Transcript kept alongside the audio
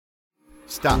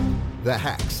Stop the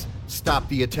hacks. Stop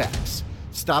the attacks.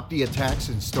 Stop the attacks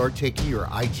and start taking your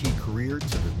IT career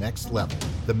to the next level.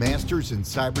 The Masters in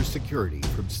Cybersecurity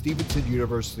from Stevenson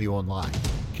University Online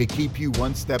can keep you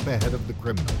one step ahead of the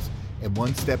criminals and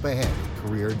one step ahead of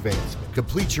career advancement.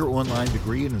 Complete your online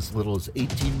degree in as little as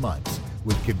 18 months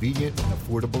with convenient and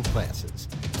affordable classes.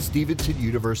 Stevenson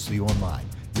University Online,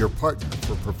 your partner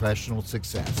for professional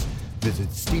success.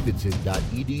 Visit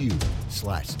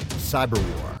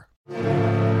stevenson.edu/cyberwar.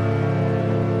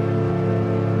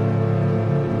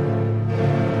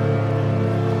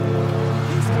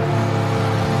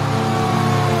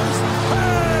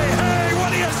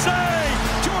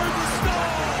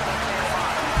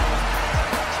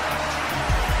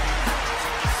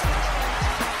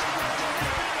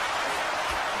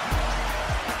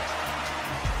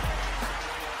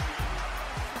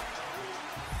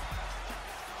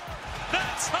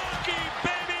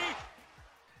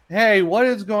 Hey, what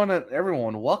is going on,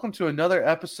 everyone? Welcome to another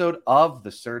episode of the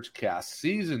Surgecast,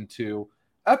 Season 2,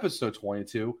 Episode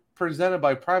 22, presented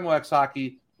by Primo X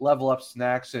Hockey, Level Up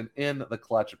Snacks, and In the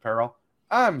Clutch Apparel.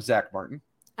 I'm Zach Martin.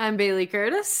 I'm Bailey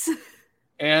Curtis.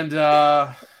 And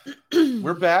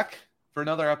we're back for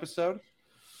another episode.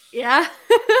 Yeah.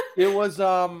 It was,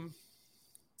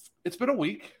 it's been a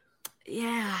week.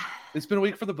 Yeah. It's been a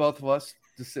week for the both of us,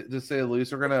 to say the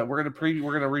least. We're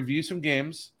gonna review some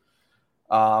games.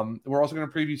 We're also going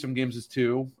to preview some games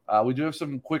too. We do have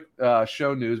some quick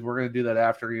show news. We're going to do that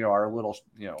after our little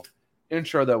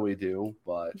intro that we do.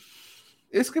 But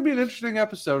it's going to be an interesting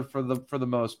episode for the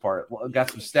most part. We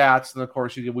got some stats, and of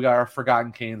course we got our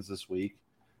Forgotten Canes this week.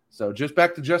 So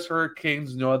back to just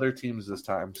Hurricanes, no other teams this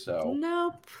time. So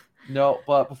nope. No,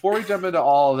 but before we jump into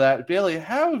all of that, Bailey,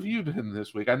 how have you been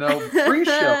this week? I know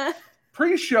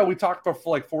pre-show we talked about for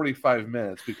like 45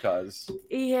 minutes because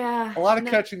a lot of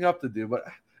catching up to do, but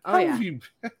how have you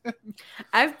been?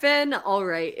 I've been all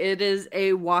right. It is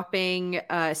a whopping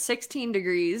 16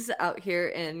 degrees out here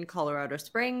in Colorado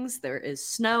Springs. There is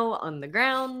snow on the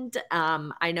ground.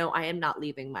 I know I am not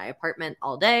leaving my apartment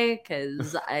all day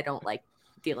because I don't like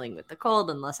dealing with the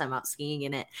cold unless I'm out skiing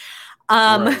in it.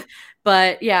 Right.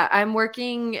 But yeah, I'm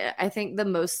working, I think the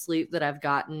most sleep that I've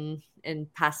gotten in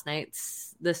past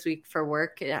nights this week for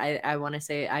work. I want to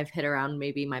say I've hit around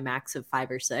maybe my max of 5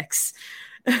 or 6.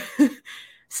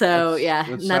 So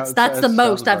that's the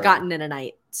most I've gotten in a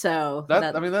night. So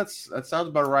that sounds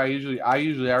about right. I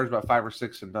usually average about 5 or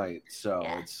 6 a night. So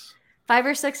it's 5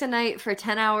 or 6 a night for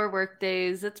 10-hour work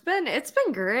days. It's been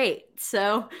great.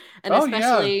 So, and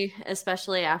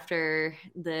especially after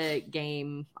the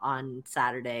game on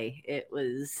Saturday, it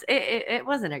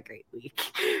wasn't a great week.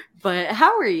 But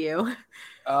how are you?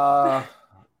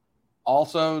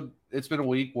 Also, it's been a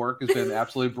week. Work has been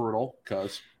absolutely brutal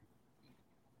because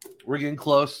we're getting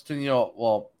close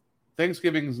to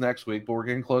Thanksgiving's next week, but we're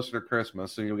getting closer to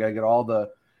Christmas. So you got to get all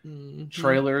the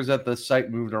trailers at the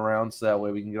site moved around so that way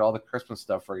we can get all the Christmas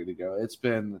stuff ready to go. It's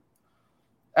been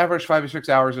average 5 or 6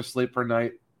 hours of sleep per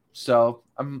night, so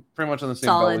I'm pretty much on the same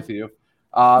boat with you.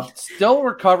 Still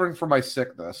recovering from my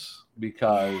sickness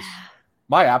because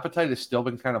my appetite has still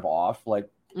been kind of off. Like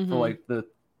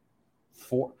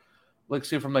for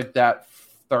from that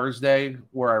Thursday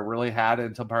where I really had it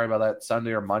until probably about that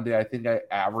Sunday or Monday. I think I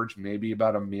averaged maybe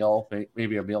about a meal,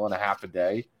 maybe a meal and a half a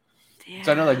day. Yeah.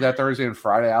 So I know that Thursday and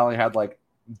Friday, I only had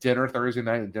dinner Thursday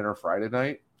night and dinner Friday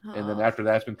night. And then after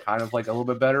that, it's been kind of a little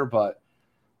bit better. But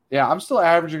yeah, I'm still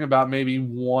averaging about maybe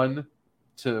 1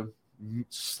 to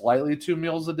slightly 2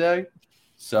 meals a day.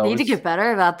 So need to get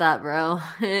better about that, bro.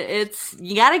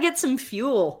 You got to get some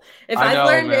fuel. If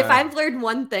I've learned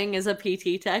one thing as a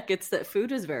PT tech, it's that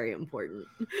food is very important.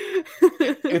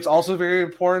 It's also very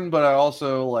important, but I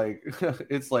also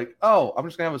it's I'm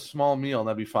just gonna have a small meal and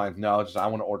that'd be fine. No, I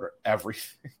want to order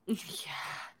everything. Yeah,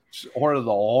 just order the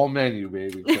whole menu,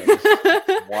 baby.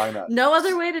 Why not? No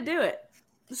other way to do it.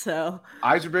 So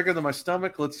eyes are bigger than my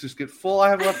stomach. Let's just get full. I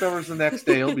have leftovers the next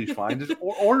day. It'll be fine. Just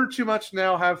order too much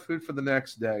now. Have food for the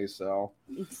next day. So,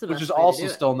 which is also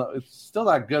it's still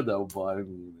not good though. But I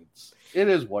mean, it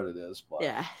is what it is. But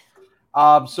yeah.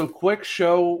 So quick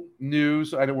show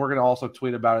news. I know we're gonna also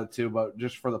tweet about it too. But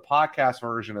just for the podcast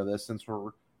version of this, since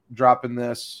we're dropping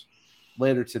this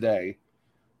later today,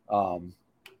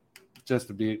 just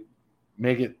to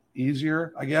make it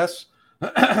easier, I guess.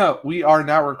 We are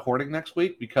now recording next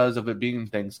week because of it being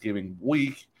Thanksgiving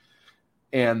week,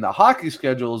 and the hockey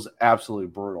schedule is absolutely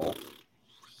brutal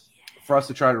for us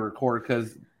to try to record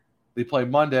because they play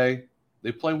Monday,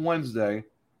 they play Wednesday,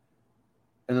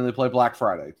 and then they play Black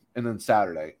Friday, and then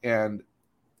Saturday. And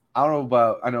I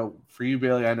know for you,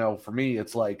 Bailey, I know for me,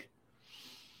 it's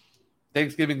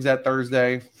Thanksgiving's that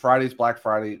Thursday. Friday's Black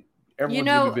Friday. Everyone's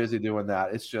going to be busy doing that.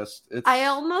 I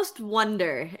almost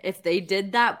wonder if they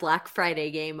did that Black Friday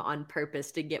game on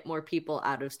purpose to get more people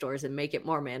out of stores and make it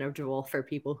more manageable for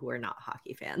people who are not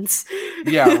hockey fans.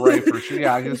 Yeah, right, for sure.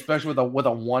 Yeah, especially with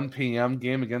a 1 p.m.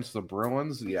 game against the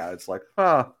Bruins. Yeah, it's like,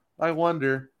 I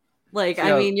wonder. Like,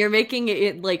 yeah. I mean, you're making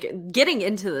it like getting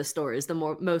into the store is the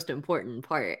most important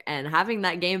part, and having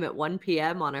that game at 1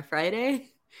 p.m. on a Friday.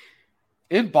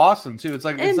 In Boston too. It's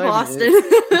like in Boston.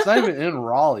 It's not even in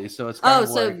Raleigh, so it's kind of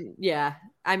like, yeah.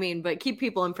 I mean, but keep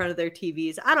people in front of their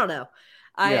TVs. I don't know.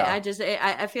 I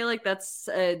feel like that's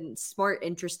a smart,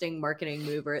 interesting marketing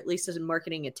move, or at least a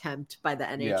marketing attempt by the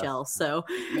NHL. Yeah. So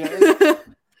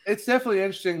it's definitely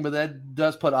interesting, but that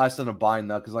does put us in a bind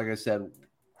though, because like I said,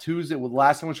 Tuesday.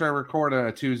 Last time we tried to record on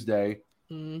a Tuesday.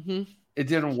 Mm-hmm. It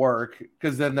didn't work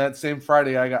because then that same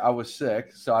Friday I was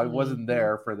sick, so I wasn't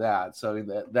there for that. So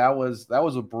that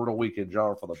was a brutal week in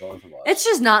general for the both of us. It's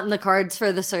just not in the cards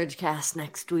for the Surgecast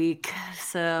next week.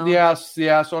 So yes.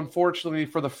 So unfortunately,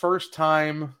 for the first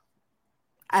time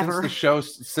ever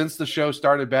since the show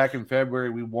started back in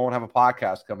February, we won't have a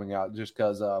podcast coming out just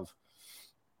because of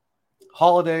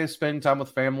holidays, spending time with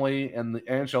family, and the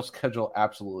NHL schedule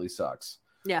absolutely sucks.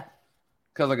 Yeah.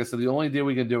 Because like I said, the only day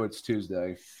we can do it's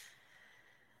Tuesday.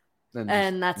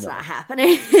 And that's not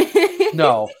happening.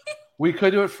 No, we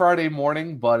could do it Friday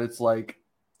morning, but it's like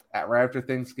right after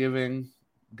Thanksgiving,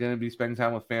 gonna be spending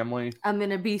time with family. I'm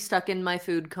gonna be stuck in my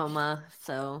food coma,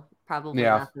 so probably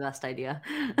not the best idea.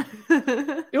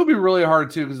 It'll be really hard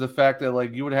too, because the fact that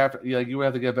like you would have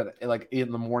to get up at like 8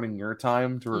 a.m. your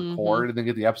time to record, and then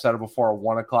get the episode before a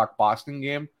 1 o'clock Boston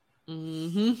game.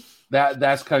 Mm-hmm.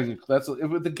 That's cutting.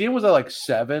 If the game was at like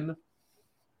 7.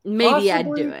 Maybe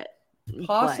I'd do it.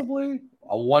 Possibly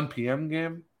a 1 p.m.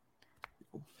 game.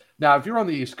 Now, if you're on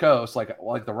the East Coast, like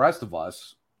the rest of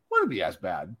us, wouldn't be as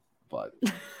bad. But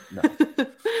no.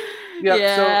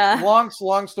 Yeah. So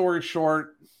long story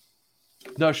short,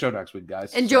 no show next week,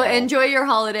 guys. Enjoy your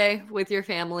holiday with your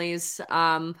families.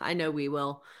 I know we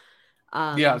will.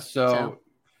 So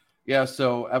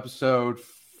episode.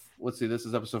 Let's see. This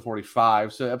is episode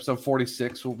 45. So episode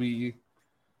 46 will be.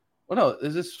 Oh no,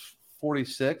 is this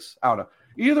 46? I don't know.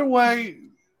 Either way,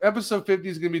 episode 50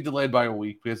 is going to be delayed by a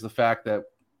week because of the fact that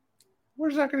we're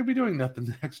just not going to be doing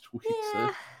nothing next week.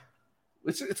 Yeah.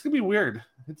 So it's going to be weird.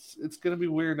 It's going to be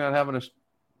weird not having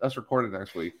us recorded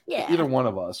next week. Yeah. Either one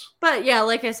of us. But yeah,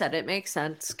 like I said, it makes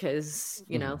sense because,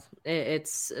 you know,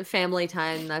 it's family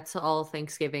time. That's all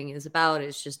Thanksgiving is about.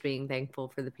 It's just being thankful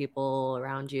for the people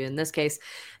around you. In this case,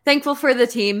 thankful for the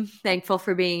team, thankful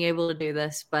for being able to do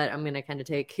this. But I'm going to kind of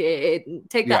take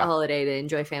that holiday to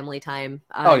enjoy family time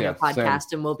on your podcast.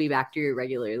 Same. And we'll be back to your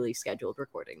regularly scheduled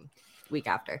recording week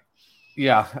after.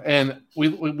 Yeah, and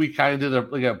we kind of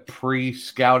did a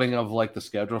pre-scouting of like the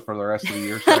schedule for the rest of the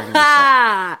year.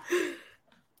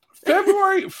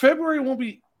 February won't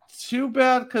be too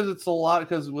bad because it's a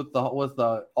lot with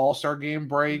the All-Star game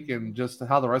break and just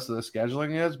how the rest of the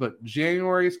scheduling is. But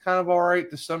January is kind of all right.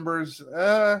 December's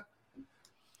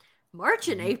March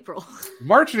and April.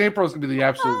 March and April is gonna be the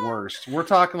absolute worst. We're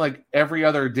talking like every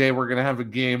other day we're gonna have a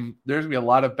game. There's gonna be a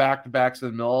lot of back-to-backs in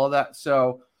the middle of that.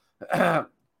 So.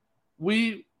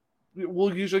 We'll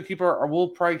usually we'll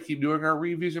probably keep doing our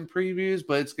reviews and previews,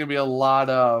 but it's going to be a lot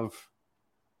of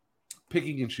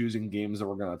picking and choosing games that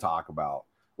we're going to talk about.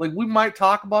 Like we might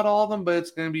talk about all of them, but it's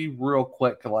going to be real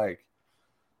quick. Like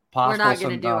we're not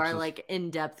going to do our like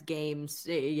in-depth games,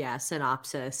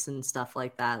 synopsis and stuff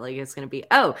like that. Like it's going to be,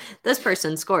 this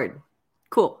person scored.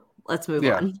 Cool. Let's move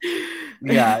on.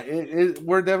 Yeah,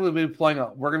 we're definitely playing.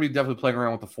 We're going to be definitely playing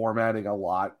around with the formatting a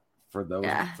lot. For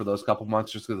those couple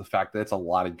months, just because of the fact that it's a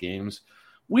lot of games.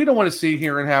 We don't want to sit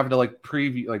here and have to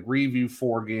review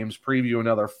 4 games, preview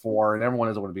another 4, and everyone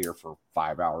doesn't want to be here for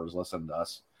 5 hours listening to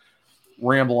us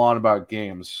ramble on about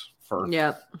games for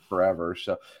forever.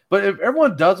 So, but if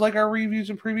everyone does like our reviews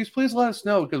and previews, please let us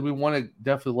know because we want to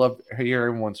definitely love to hear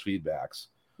everyone's feedbacks.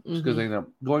 Because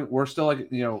we're still in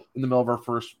the middle of our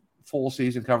first full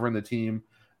season covering the team,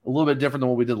 a little bit different than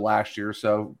what we did last year.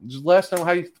 So just let us know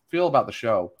how you feel about the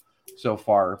show. So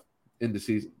far into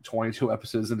season 22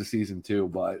 episodes into season 2,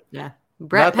 but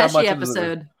Brett Pesci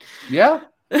episode.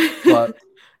 But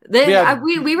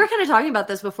we were kind of talking about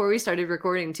this before we started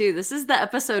recording too. This is the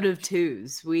episode of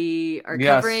 2s. We are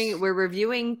we're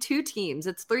reviewing 2 teams.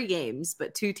 It's 3 games,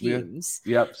 but 2 teams.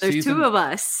 Yep. There's 2 of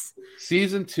us.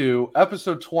 Season 2,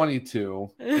 episode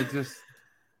 22. It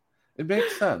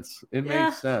makes sense. It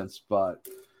makes sense, but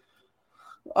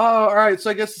all right, so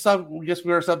I guess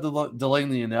we are delaying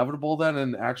the inevitable then,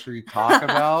 and actually talk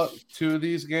about 2 of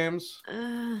these games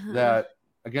that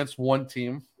against one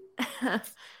team.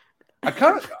 I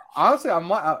kind of honestly,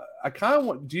 I kind of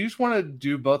want. Do you just want to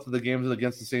do both of the games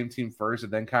against the same team first,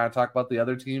 and then kind of talk about the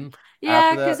other team?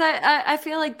 Yeah, because I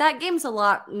feel like that game's a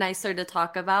lot nicer to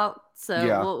talk about. So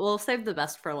Yeah. we'll save the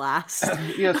best for last.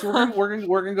 Yeah, so we're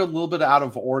gonna go a little bit out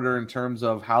of order in terms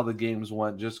of how the games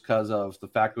went, just because of the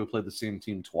fact that we played the same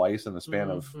team twice in the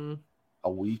span of a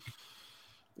week.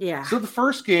 Yeah. So the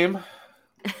first game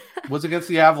was against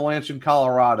the Avalanche in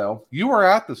Colorado. You were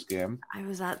at this game. I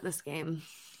was at this game.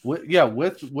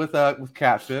 With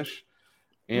Catfish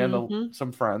and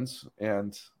some friends,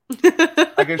 and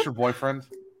I guess your boyfriend.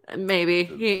 Maybe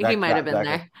he might have been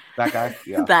there. That guy,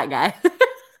 yeah, that guy.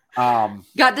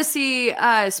 Got to see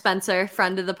Spencer,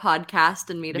 friend of the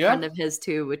podcast, and meet a friend of his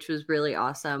too, which was really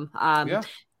awesome.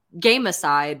 Game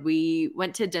aside, we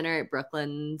went to dinner at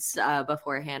Brooklyn's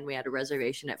beforehand. We had a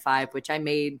reservation at 5, which I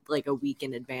made like a week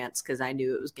in advance because I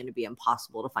knew it was going to be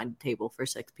impossible to find a table for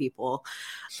 6 people.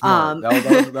 Smart.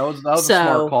 That was a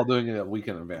smart call, doing it a week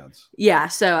in advance. Yeah,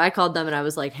 so I called them and I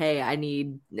was like, "Hey, I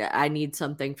need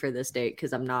something for this date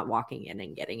because I'm not walking in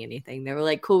and getting anything." They were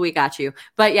like, "Cool, we got you."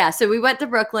 But yeah, so we went to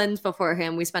Brooklyn's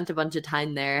beforehand. We spent a bunch of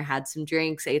time there, had some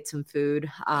drinks, ate some food.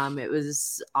 It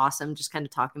was awesome, just kind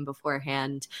of talking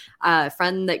beforehand. A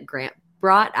friend that Grant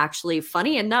brought, actually,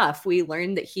 funny enough, we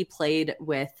learned that he played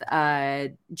with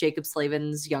Jacob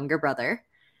Slavin's younger brother,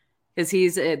 because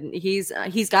he's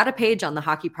got a page on the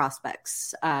Hockey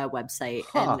Prospects website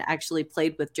and actually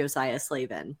played with Josiah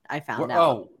Slavin. I found out.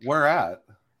 Oh, where at?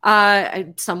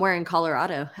 Somewhere in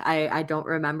Colorado. I don't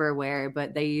remember where,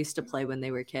 but they used to play when they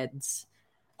were kids.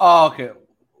 Oh, okay.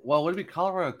 Well, would it be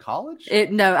Colorado College?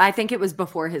 No, I think it was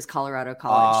before his Colorado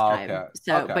College time. Okay.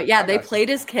 So, but yeah, they played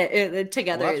as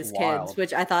together as kids,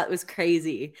 which I thought was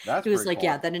crazy. He was like, cool.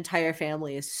 Yeah, that entire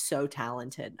family is so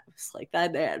talented. I was like,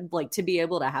 that, like, to be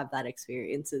able to have that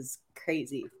experience is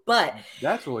crazy. But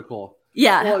that's really cool.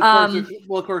 Yeah.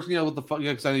 Well, of course, with the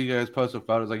because I know you guys posted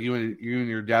photos, like you and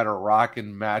your dad are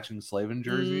rocking matching Slavin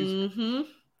jerseys. Mm-hmm.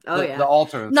 Oh, yeah. The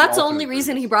alternates. That's the only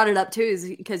reason he brought it up, too, is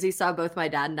because he saw both my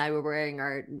dad and I were wearing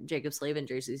our Jacob Slavin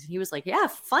jerseys. He was like, yeah,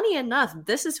 funny enough,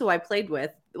 this is who I played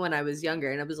with when I was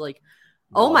younger. And I was like,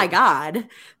 oh, my God,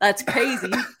 that's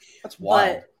crazy. That's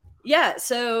wild. But, yeah,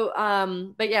 so,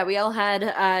 but yeah, we all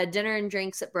had dinner and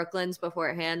drinks at Brooklyn's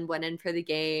beforehand, went in for the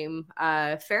game.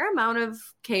 Fair amount of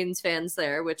Canes fans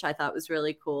there, which I thought was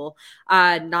really cool.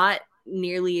 Not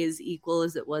nearly as equal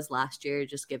as it was last year,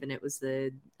 just given it was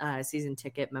the season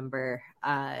ticket member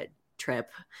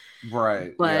trip,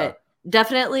 right? But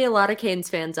definitely a lot of Canes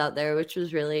fans out there, which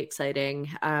was really exciting.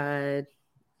 But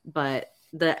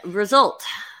the result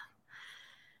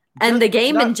and the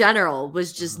game in general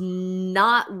was just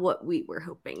not what we were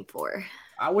hoping for.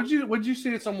 Would you say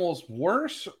it's almost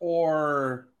worse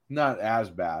or not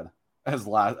as bad as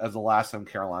the last time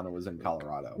Carolina was in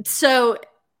Colorado? So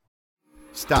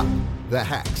stop the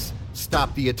hacks.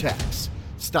 Stop the attacks.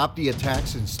 Stop the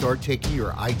attacks and start taking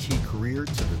your IT career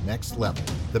to the next level.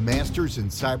 The Masters in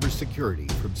Cybersecurity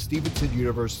from Stevenson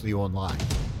University Online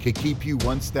can keep you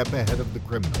one step ahead of the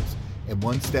criminals and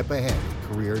one step ahead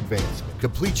in career advancement.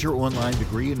 Complete your online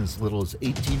degree in as little as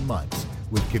 18 months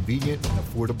with convenient and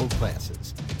affordable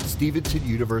classes. Stevenson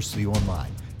University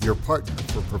Online, your partner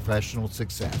for professional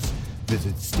success.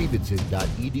 Visit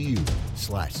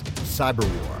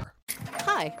stevenson.edu/cyberwar.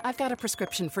 Hi, I've got a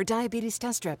prescription for diabetes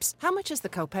test strips. How much is the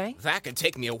copay? That could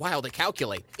take me a while to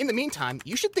calculate. In the meantime,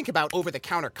 you should think about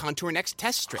over-the-counter Contour Next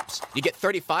test strips. You get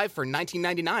 35 for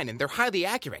 $19.99, and they're highly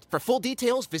accurate. For full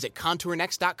details, visit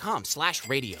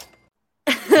contournext.com/radio.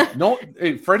 No,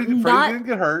 hey, Freddie didn't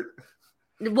get hurt.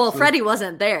 Well, Freddie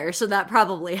wasn't there, so that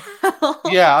probably helped.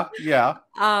 Yeah.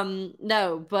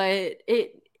 No, but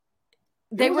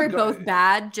they were both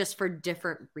bad, just for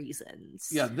different reasons.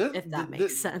 Yeah, if that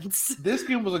makes sense. This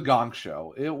game was a gong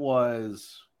show.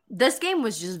 This game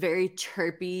was just very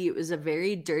chirpy. It was a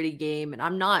very dirty game, and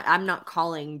I'm not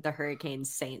calling the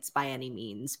Hurricanes saints by any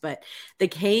means, but the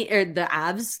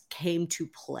Avs came to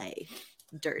play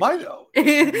dirty. My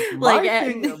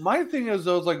thing is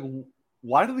though, like,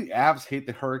 why do the Avs hate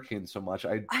the Hurricanes so much?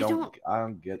 I don't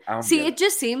get. It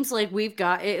just seems like we've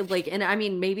got it. Like, and I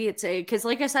mean, maybe it's because,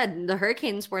 like I said, the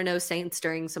Hurricanes were no saints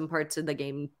during some parts of the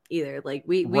game either. Like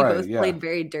we both played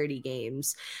very dirty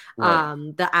games.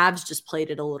 Right. The Avs just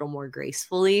played it a little more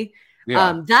gracefully.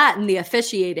 Yeah. That and the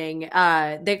officiating,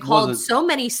 they called so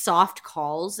many soft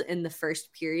calls in the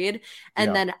first period,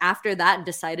 and then after that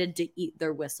decided to eat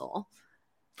their whistle.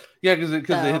 Yeah, because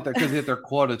they hit their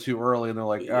quota too early, and they're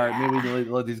like, all right, maybe they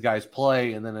let these guys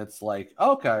play, and then it's like,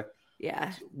 okay,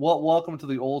 Yeah. Well, welcome to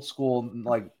the old school,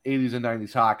 like 80s and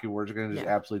 90s hockey, where you're going to just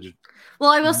absolutely just.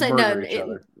 Well, I will say murder each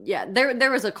other. Yeah, there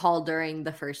was a call during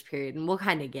the first period, and we'll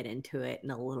kind of get into it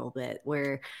in a little bit,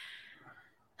 where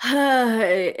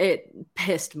it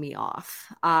pissed me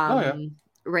off.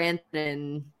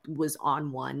 Rantanen was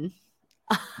on one.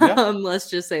 Yeah. Let's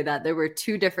just say that there were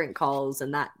two different calls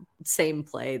in that same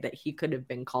play that he could have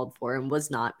been called for and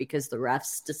was not, because the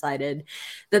refs decided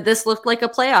that this looked like a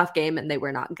playoff game and they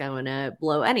were not going to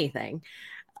blow anything.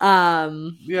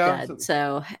 So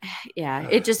yeah,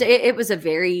 it was a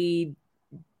very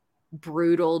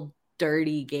brutal,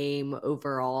 dirty game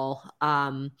overall.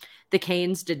 The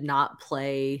Canes did not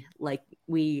play like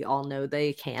we all know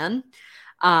they can.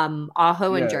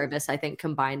 Aho and Jarvis, I think,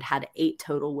 combined had 8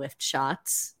 total whiffed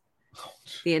shots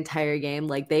the entire game.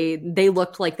 Like they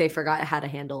looked like they forgot how to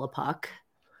handle a puck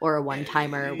or a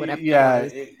one-timer or whatever.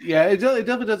 It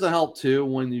definitely doesn't help too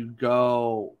when you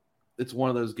go. It's one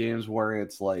of those games where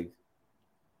it's like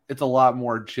it's a lot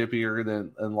more chippier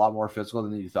and a lot more physical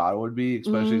than you thought it would be,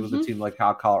 especially with a team like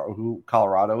who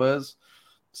Colorado is.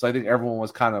 So I think everyone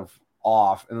was kind of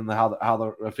off, and then how the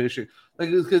official,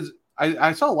 like, because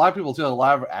I saw a lot of people too, a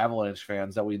lot of Avalanche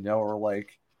fans that we know are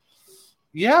like,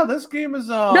 yeah, this game is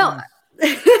no.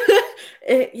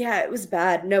 It was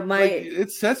bad. No,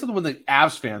 it's sensitive when the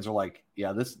Avs fans are like,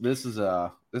 yeah, this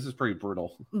is pretty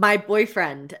brutal. My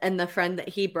boyfriend and the friend that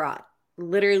he brought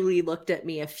literally looked at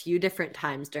me a few different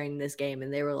times during this game,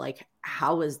 and they were like,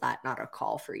 how is that not a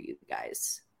call for you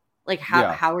guys? Like,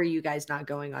 how are you guys not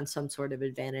going on some sort of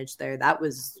advantage there? That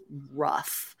was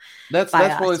rough. That's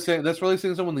really saying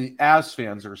something when the Avs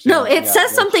fans are saying. No, it says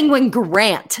something when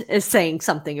Grant is saying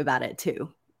something about it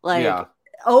too. Like,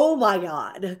 oh my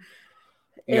God.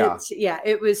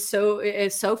 It's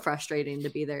so frustrating to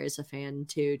be there as a fan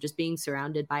too, just being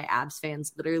surrounded by Avs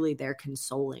fans. Literally, they're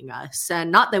consoling us,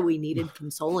 and not that we needed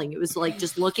consoling. It was like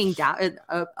just looking down,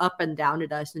 up and down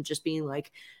at us, and just being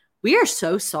like, "We are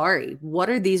so sorry. What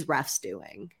are these refs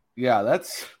doing?" Yeah,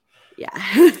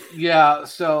 yeah.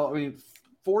 So I mean,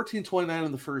 14-29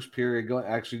 in the first period.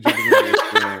 Jumping into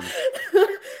this game.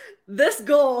 This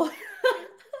goal,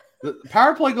 the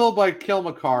power play goal by Cale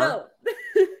Makar. No.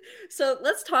 So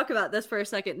let's talk about this for a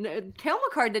second. Cale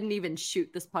Makar didn't even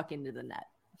shoot this puck into the net.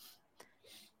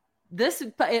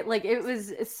 It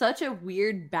was such a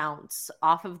weird bounce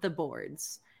off of the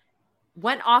boards.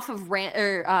 Went off of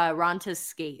Ranta's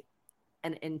skate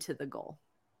and into the goal.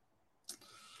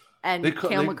 And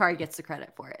Cale Makar gets the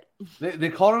credit for it. They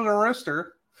called it a wrister.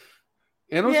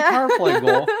 And it was a power play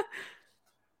goal.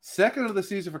 Second of the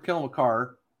season for Cale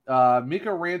Makar.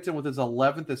 Mikko Rantanen with his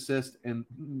 11th assist and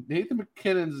Nathan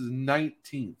McKinnon's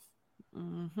 19th.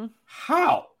 Mm-hmm.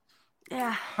 How?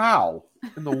 Yeah. How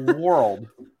in the world?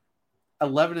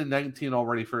 11 and 19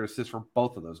 already for assists for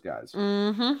both of those guys.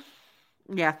 Mm-hmm.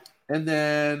 Yeah. And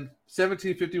then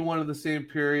 17:51 in the same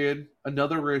period,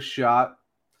 another wrist shot.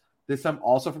 This time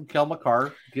also from Cale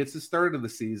Makar, gets his 3rd of the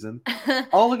season.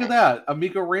 Oh, look at that. A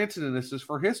Mikko Rantanen assist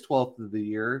for his 12th of the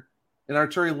year. And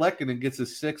Arturi Lehkonen gets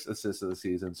his 6th assist of the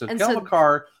season. So Cale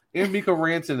Makar and Mikko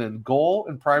Rantanen goal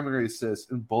and primary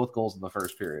assist in both goals in the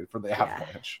first period for the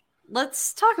Avalanche.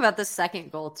 Let's talk about the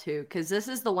second goal too, because this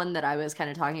is the one that I was kind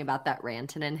of talking about, that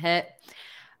Rantanen hit.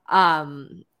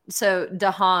 So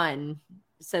DeHaan,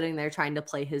 sitting there trying to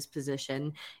play his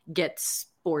position, gets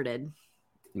boarded.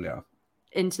 Yeah.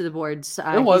 Into the boards.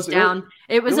 It was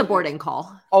a boarding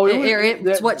call. Oh,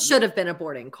 it's what should have been a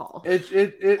boarding call.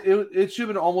 It should have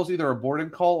been almost either a boarding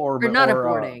call or not a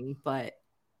boarding, but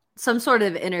some sort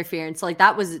of interference. Like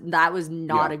that was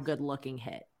not a good looking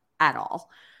hit at all.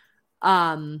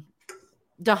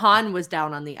 DeHaan was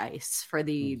down on the ice for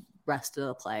the rest of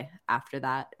the play after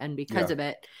that, and because of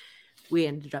it, we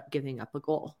ended up giving up a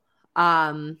goal.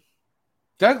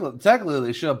 Technically,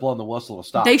 they should have blown the whistle to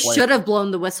stop. They should have blown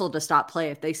the whistle to stop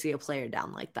play if they see a player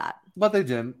down like that. But they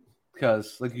didn't,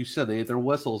 because, like you said, they ate their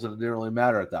whistles and it didn't really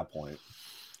matter at that point.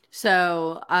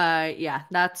 So,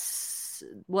 that's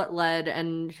what led,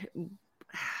 and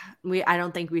I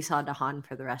don't think we saw DeHaan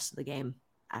for the rest of the game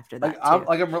after that.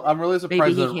 I'm really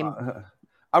surprised.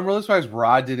 I'm really surprised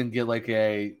Rod didn't get like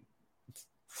a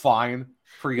fine.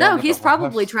 No, he's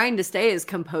probably trying to stay as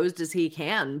composed as he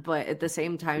can, but at the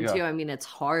same time, too, I mean, it's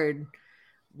hard.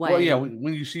 When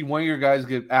you see one of your guys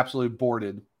get absolutely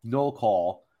boarded, no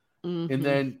call, and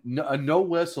then no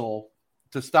whistle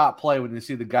to stop play when you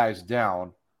see the guys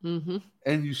down, and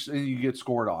you get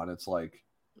scored on, it's like,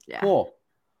 cool.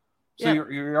 So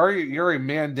you're a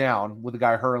man down with a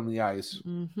guy hurt on the ice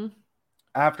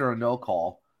after a no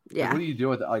call. Yeah, like, what do you do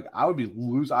with it? Like,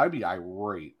 I'd be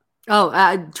irate.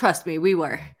 Oh, trust me, we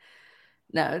were.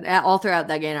 No, all throughout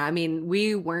that game. I mean,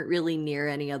 we weren't really near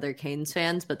any other Canes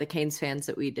fans, but the Canes fans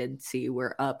that we did see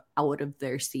were up out of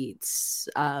their seats.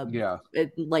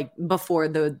 Like before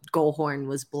the goal horn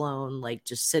was blown, like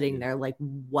just sitting there, like,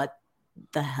 what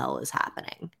the hell is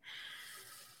happening?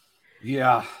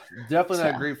 Yeah, definitely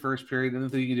not a great first period.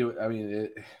 Anything you can do, I mean,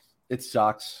 it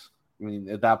sucks. I mean,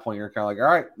 at that point, you're kind of like,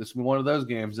 all right, this will be one of those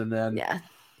games, and then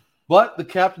But the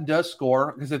captain does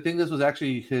score, because I think this was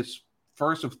actually his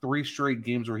first of 3 straight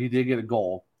games where he did get a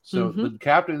goal. So the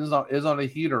captain is on a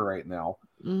heater right now.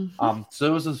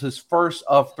 So this is his first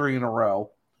of 3 in a row.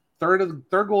 Third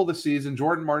goal of the season.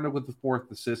 Jordan Martin with the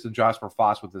 4th assist, and Jasper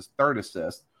Foss with his 3rd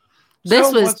assist.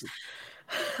 This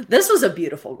was a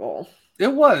beautiful goal.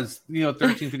 It was,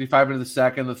 13:55 into the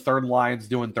second. The third line's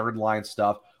doing third line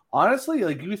stuff. Honestly,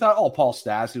 like you thought, Paul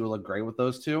Stastny would look great with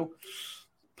those two.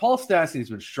 Paul Stastny's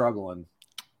been struggling,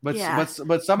 but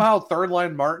somehow third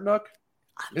line Martinuk,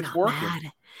 it's working.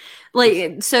 Mad.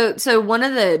 Like so one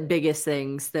of the biggest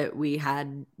things that we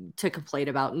had to complain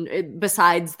about,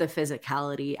 besides the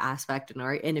physicality aspect and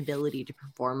our inability to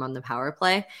perform on the power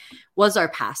play, was our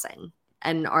passing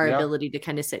and our ability to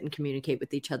kind of sit and communicate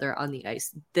with each other on the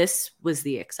ice. This was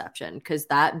the exception, because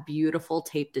that beautiful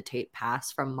tape to tape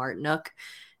pass from Martinuk,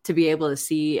 to be able to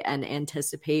see and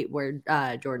anticipate where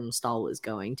Jordan Stahl was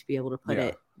going, to be able to put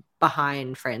it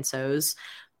behind Francouz.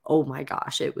 Oh my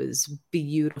gosh, it was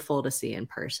beautiful to see in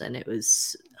person. It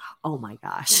was, oh my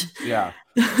gosh. Yeah.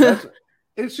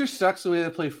 It just sucks the way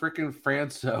they play freaking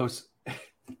Francouz.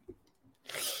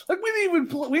 Like we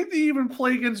didn't even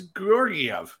play against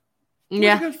Georgiev.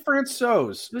 Against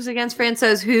Francouz. It was against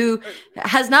Francouz, who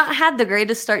has not had the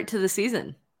greatest start to the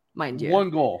season, mind you. One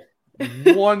goal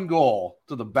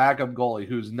to the backup goalie,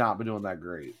 who's not been doing that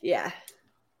great. Yeah.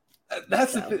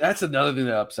 That's another thing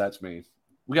that upsets me.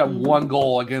 We got one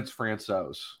goal against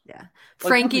Francouz. Yeah.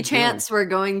 Frankie chants were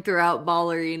going throughout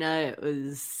Ball Arena. It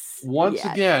was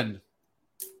again,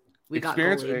 we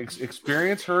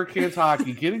experience Hurricanes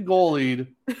hockey, getting goalied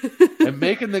and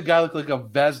making the guy look like a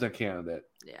Vezina candidate.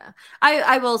 Yeah.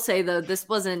 I will say, though, this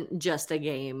wasn't just a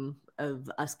game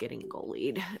of us getting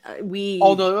goalied. It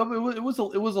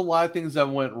was a lot of things that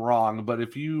went wrong. But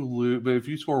if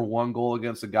you score one goal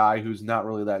against a guy who's not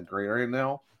really that great right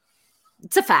now,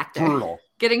 it's a factor. Brutal.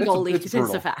 Getting goalied is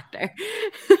a factor.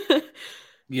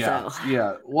 Yeah,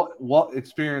 yeah. What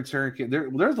experienced Hurricane?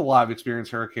 There's a lot of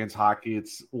experienced Hurricanes hockey.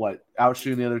 It's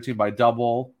outshooting the other team by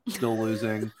double, still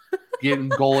losing, getting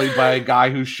goalied by a guy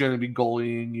who shouldn't be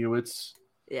goalying you. It's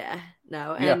even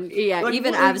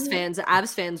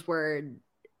Avs fans were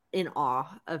in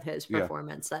awe of his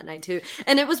performance that night too,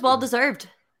 and it was well deserved.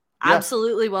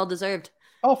 Absolutely well deserved.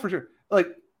 Oh, for sure.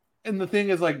 And the thing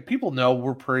is, people know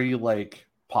we're pretty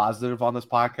positive on this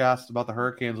podcast about the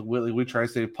Hurricanes. We try to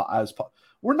stay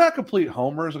we're not complete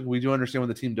homers. We do understand when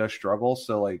the team does struggle,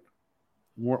 so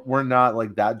we're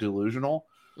not that delusional.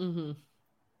 Mm-hmm.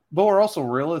 But we're also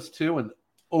realists too, and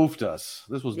oofed us.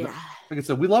 This was like I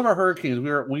said, we love our Hurricanes.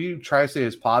 We try to stay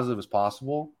as positive as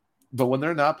possible, but when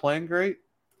they're not playing great,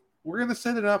 we're gonna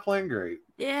say they're not playing great.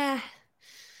 Yeah.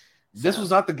 This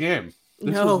was not the game.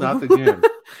 This was not the game.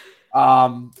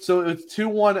 So it's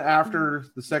 2-1 after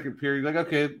the second period.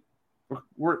 Okay,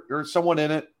 we're somewhat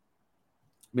in it.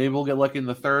 Maybe we'll get lucky in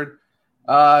the third.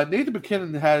 Nathan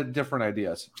McKinnon had different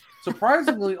ideas.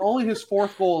 Surprisingly, only his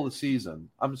 4th goal of the season.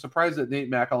 I'm surprised that Nate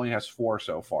Mack only has 4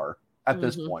 so far at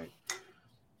this point.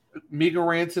 Mika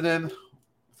Rantanen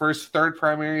for his 3rd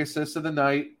primary assist of the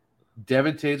night.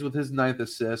 Devin Taves with his 9th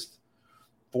assist.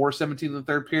 4:17 in the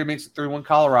third period makes it 3-1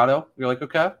 Colorado. You're like,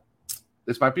 okay,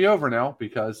 this might be over now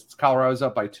because Colorado's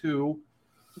up by 2.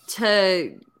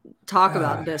 To talk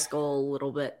about this goal a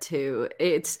little bit too,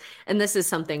 and this is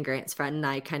something Grant's friend and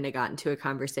I kind of got into a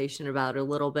conversation about a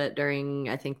little bit during,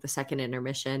 I think, the second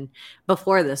intermission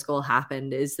before this goal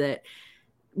happened, is that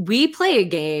we play a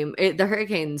game. The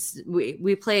Hurricanes,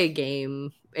 we play a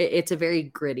game. It's a very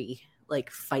gritty,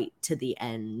 fight to the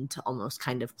end, almost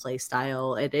kind of play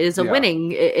style. It is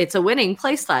it's a winning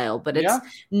play style, but it's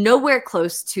nowhere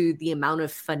close to the amount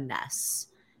of finesse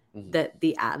that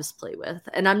the Avs play with.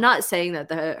 And I'm not saying that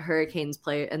the Hurricanes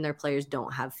play and their players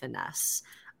don't have finesse.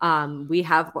 We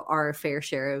have our fair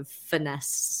share of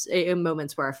finesse in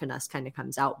moments where our finesse kind of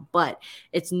comes out, but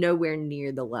it's nowhere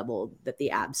near the level that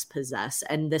the Avs possess.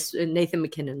 And this Nathan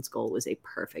McKinnon's goal was a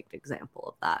perfect example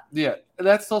of that. Yeah,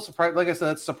 that's still surprising. Like I said,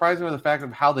 that's surprising with the fact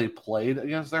of how they played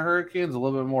against the Hurricanes, a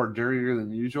little bit more dirtier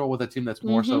than usual, with a team that's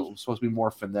more so supposed to be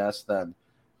more finesse than,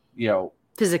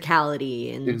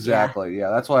 physicality. And exactly. Yeah,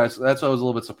 that's why it was a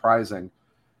little bit surprising.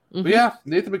 But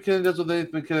Nathan McKinnon does what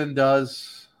Nathan McKinnon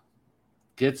does.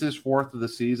 gets his 4th of the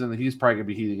season, he's probably gonna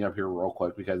be heating up here real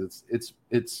quick because it's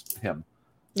him.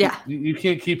 Yeah, you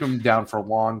can't keep him down for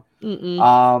long.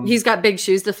 He's got big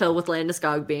shoes to fill with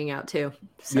Landeskog being out too.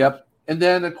 So. Yep, and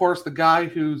then of course the guy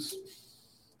who's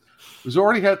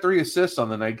already had 3 assists on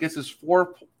the night gets his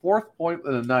fourth point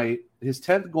of the night, his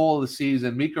 10th goal of the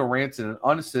season. Mikko Rantanen,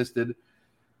 unassisted,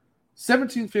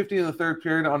 17:50 in the third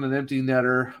period on an empty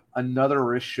netter, another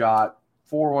wrist shot,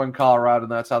 4-1 Colorado,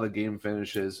 and that's how the game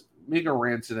finishes. Mikko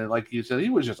Rantanen, like you said, he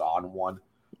was just on one.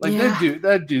 Like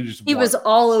that dude just he was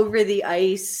all over the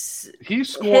ice. He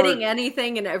scored, hitting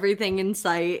anything and everything in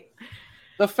sight.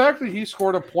 The fact that he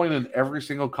scored a point in every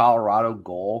single Colorado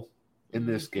goal in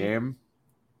this game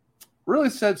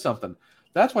really said something.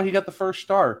 That's why he got the first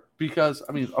star, because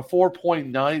I mean a 4-point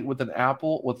night with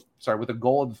with a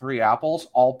goal and 3 apples,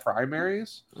 all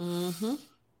primaries.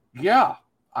 Yeah,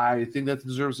 I think that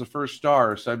deserves the first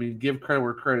star. So I mean, give credit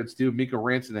where credit's due. Mikko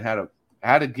Rantanen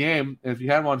had a game, and if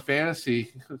you had him on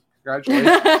fantasy,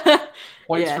 congratulations.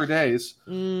 Points for days.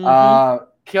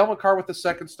 Cale Makar with the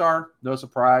 2nd star, no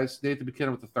surprise. Nathan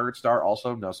McKinnon with the 3rd star,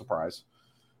 also no surprise.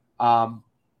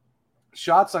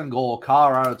 Shots on goal,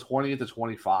 Colorado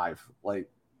 20-25. Like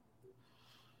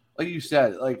you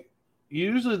said, like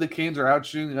usually the Canes are out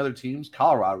shooting other teams.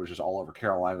 Colorado was just all over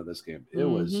Carolina this game. It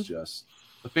was just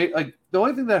the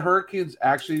only thing that Hurricanes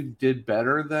actually did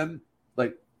better than,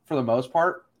 like for the most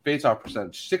part, faceoff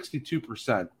percentage,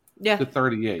 62%. To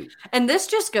 38. And this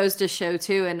just goes to show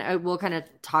too, and we'll kind of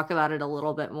talk about it a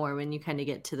little bit more when you kind of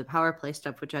get to the power play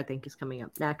stuff, which I think is coming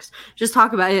up next. Just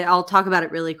talk about it. I'll talk about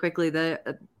it really quickly.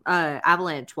 The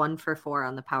Avalanche 1 for 4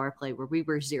 on the power play, where we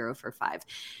were 0 for 5.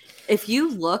 If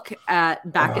you look back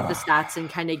at the stats and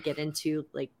kind of get into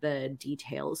like the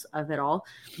details of it all,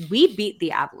 we beat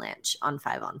the Avalanche on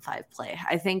 5-on-5 play.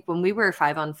 I think when we were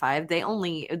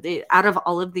 5-on-5, they out of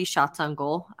all of these shots on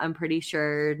goal, I'm pretty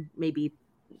sure maybe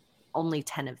only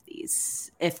 10 of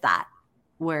these, if that,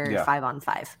 were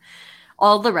 5-on-5.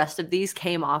 All the rest of these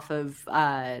came off of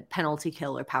penalty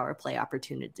kill or power play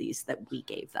opportunities that we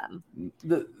gave them.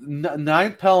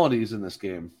 9 penalties in this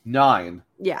game. 9.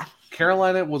 Yeah.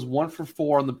 Carolina was 1 for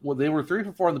 4 they were 3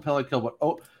 for 4 on the penalty kill, but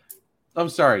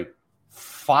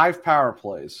 5 power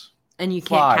plays. And you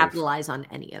can't capitalize on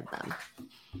any of them.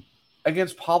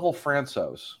 Against Pavel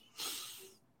Francouz.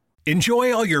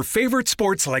 Enjoy all your favorite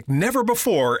sports like never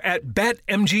before at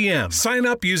BetMGM. Sign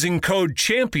up using code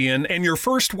CHAMPION and your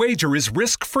first wager is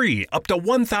risk-free up to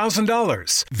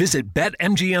 $1,000. Visit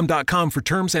BetMGM.com for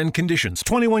terms and conditions.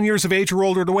 21 years of age or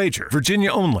older to wager.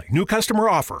 Virginia only. New customer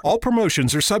offer. All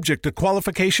promotions are subject to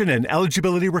qualification and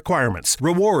eligibility requirements.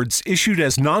 Rewards issued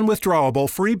as non-withdrawable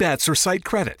free bets or site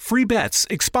credit. Free bets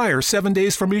expire 7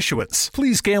 days from issuance.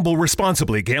 Please gamble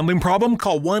responsibly. Gambling problem?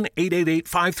 Call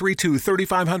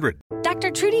 1-888-532-3500.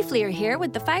 Dr. Trudy Fleer here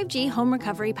with the 5G Home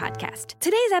Recovery Podcast.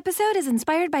 Today's episode is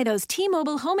inspired by those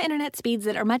T-Mobile home internet speeds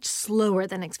that are much slower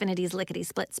than Xfinity's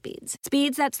lickety-split speeds.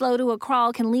 Speeds that slow to a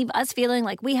crawl can leave us feeling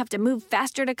like we have to move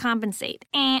faster to compensate.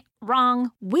 Wrong.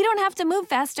 We don't have to move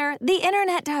faster. The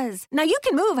internet does. Now, you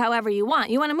can move however you want.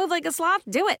 You want to move like a sloth?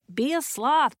 Do it. Be a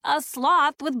sloth. A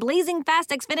sloth with blazing fast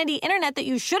Xfinity internet that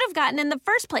you should have gotten in the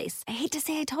first place. I hate to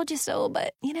say I told you so,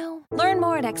 but, learn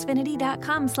more at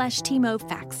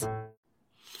xfinity.com/TMOFacts.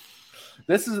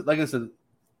 This is, like I said,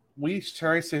 we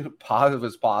try to stay positive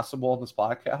as possible on this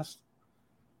podcast.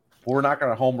 We're not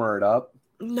going to homer it up.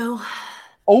 No.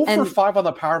 0 for 5 on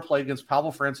the power play against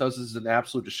Pavel Francouz is an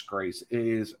absolute disgrace. It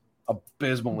is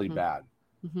abysmally bad.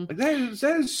 Like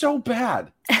that is so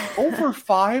bad. 0 for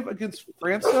 5 against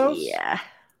Francouz? Yeah.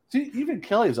 See, even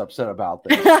Kelly's upset about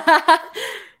this.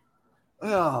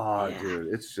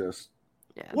 Dude, it's just,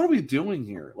 what are we doing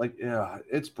here? Like,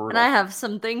 it's brutal. And I have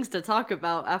some things to talk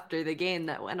about after the game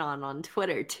that went on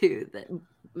Twitter, too, that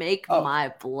make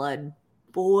my blood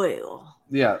boil.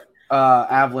 Yeah.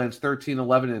 Avalanche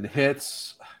 13-11 in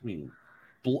hits. I mean,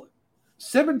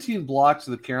 17 blocks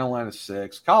to the Carolina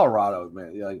 6. Colorado,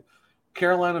 man.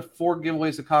 Carolina 4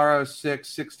 giveaways to Colorado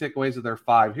 6 takeaways to their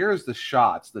 5. Here's the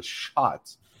shots.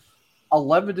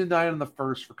 11-9 in the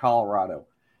first for Colorado.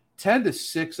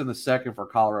 10-6 in the second for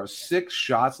Colorado. 6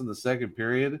 shots in the second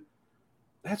period.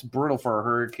 That's brutal for a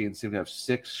Hurricanes team to have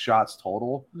 6 shots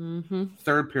total.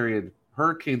 Third period,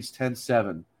 Hurricanes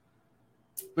 10-7.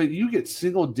 But you get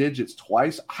single digits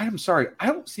twice. I'm sorry, I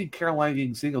don't see Carolina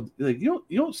getting you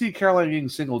don't see Carolina getting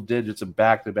single digits in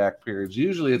back-to-back periods.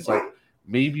 Usually it's like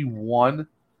maybe 1,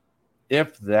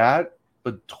 if that,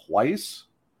 but twice.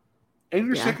 And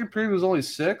your second period was only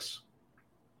 6.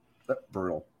 That's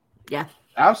brutal. Yeah.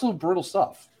 Absolute brutal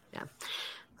stuff. Yeah.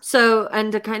 So,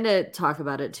 and to kind of talk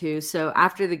about it too. So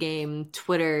after the game,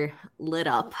 Twitter lit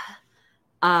up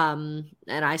And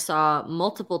I saw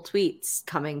multiple tweets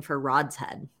coming for Rod's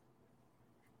head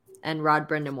and Rod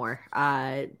Brindamore.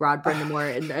 Rod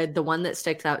Brindamore, the one that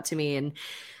sticks out to me. And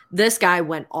this guy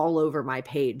went all over my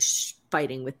page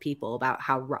fighting with people about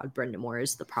how Rod Brindamore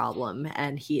is the problem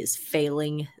and he is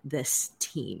failing this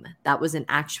team. That was an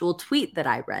actual tweet that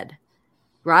I read.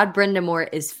 Rod Brindamore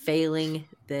is failing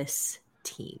this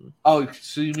team. Oh,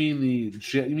 so you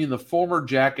mean the former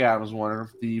Jack Adams winner,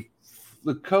 the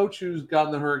coach who's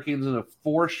gotten the Hurricanes into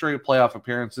 4 straight playoff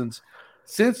appearances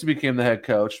since he became the head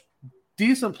coach.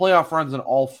 Decent playoff runs in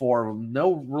all 4 of them.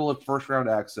 No real first round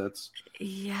exits.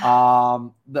 Yeah.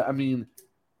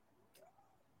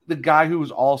 The guy who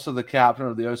was also the captain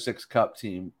of the 06 Cup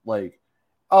team, and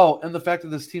the fact that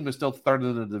this team is still third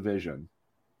in the division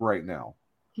right now.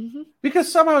 Mm-hmm.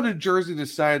 Because somehow New Jersey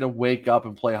decided to wake up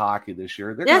and play hockey this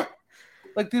year.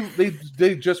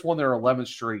 They just won their 11th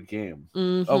straight game.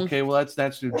 Mm-hmm. Okay, well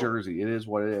that's New Jersey. It is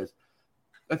what it is.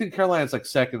 I think Carolina's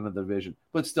second in the division,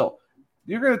 but still,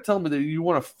 you're going to tell me that you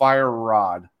want to fire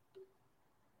Rod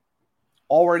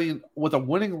already with a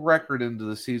winning record into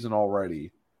the season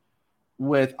already,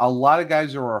 with a lot of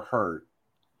guys who are hurt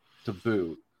to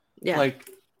boot. Yeah.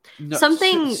 No,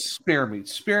 something spare me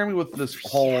with this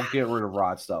whole get rid of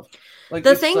Rod stuff.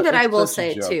 The thing that I will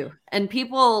say too, and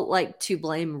people like to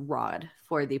blame Rod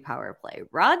for the power play.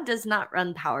 Rod does not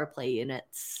run power play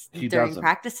units during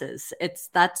practices.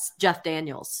 That's Jeff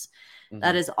Daniels. Mm-hmm.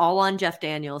 That is all on Jeff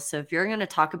Daniels. So if you're going to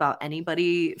talk about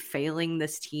anybody failing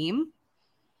this team,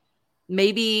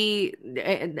 maybe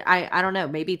I don't know,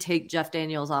 maybe take Jeff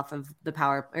Daniels off of the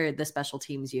power or the special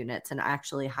teams units and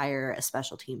actually hire a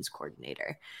special teams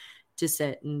coordinator to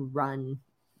sit and run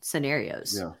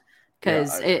scenarios. Yeah.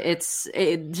 Because it's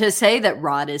to say that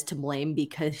Rod is to blame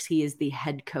because he is the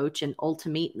head coach and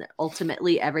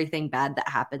ultimately everything bad that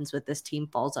happens with this team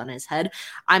falls on his head.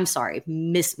 I'm sorry,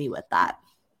 miss me with that.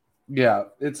 Yeah,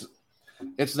 it's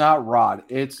not Rod.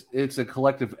 It's a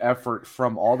collective effort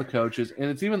from all the coaches, and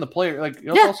it's even the player.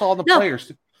 Also all the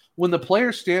players. When the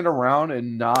players stand around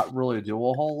and not really do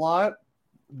a whole lot.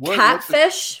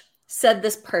 Catfish said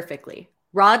this perfectly.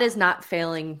 Rod is not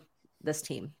failing this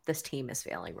team. This team is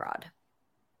failing Rod.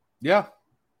 Yeah,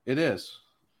 it is.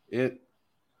 It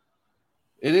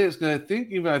is. I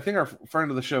think our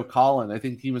friend of the show, Colin, I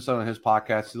think even said on his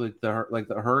podcast,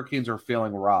 the Hurricanes are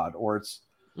failing Rod, or it's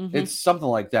something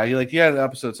like that. He had an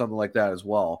episode something like that as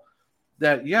well.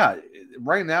 That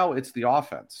right now it's the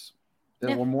offense,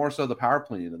 and we're more so the power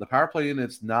play unit. The power play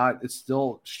unit it's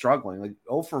still struggling.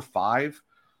 0 for 5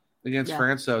 against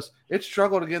Francis. It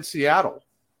struggled against Seattle.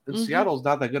 And Seattle's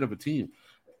not that good of a team.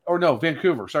 Or no,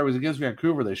 Vancouver. Sorry, it was against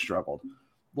Vancouver they struggled.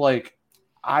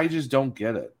 I just don't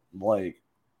get it.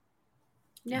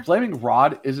 Blaming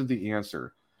Rod isn't the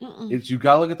answer. It's you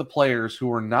got to look at the players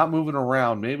who are not moving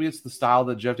around. Maybe it's the style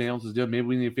that Jeff Daniels is doing. Maybe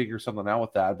we need to figure something out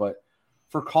with that. But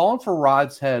for calling for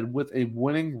Rod's head with a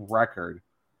winning record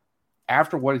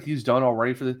after what he's done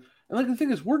already for the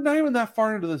thing is, we're not even that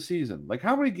far into the season.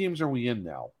 How many games are we in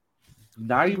now?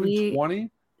 Not even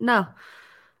 20? No.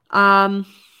 I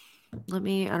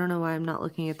don't know why I'm not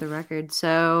looking at the record.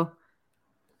 So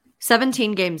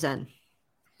 17 games in.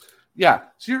 Yeah.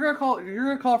 So you're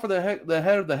gonna call for the head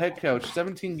of the head coach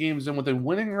 17 games in with a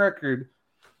winning record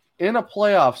in a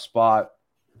playoff spot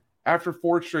after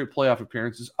 4 straight playoff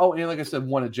appearances. Oh, and like I said,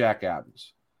 won at Jack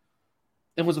Adams.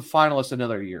 And was a finalist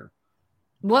another year.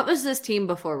 What was this team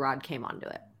before Rod came onto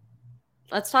it?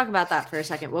 Let's talk about that for a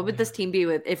second. What would this team be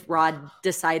if Rod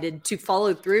decided to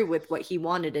follow through with what he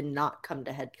wanted and not come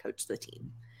to head coach the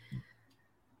team?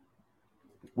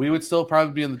 We would still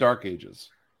probably be in the dark ages.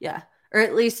 Yeah. Or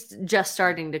at least just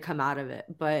starting to come out of it.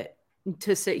 But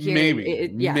to sit here.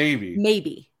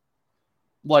 Maybe.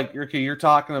 You're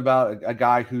talking about a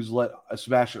guy who's let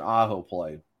Sebastian Aho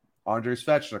play. Andrei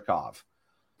Svechnikov.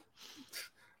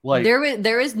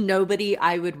 There is nobody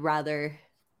I would rather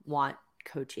want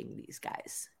coaching these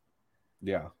guys.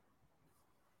 Yeah.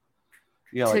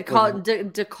 To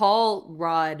call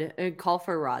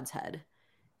for Rod's head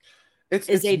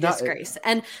is a disgrace.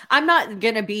 And I'm not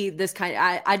gonna be this kind.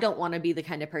 I don't want to be the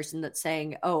kind of person that's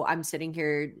saying, "Oh, I'm sitting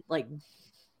here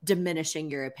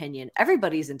diminishing your opinion."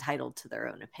 Everybody's entitled to their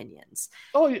own opinions.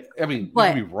 Oh, I mean, you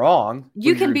can be wrong.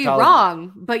 You can be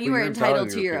wrong, but you are entitled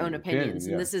to your own opinions.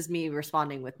 And this is me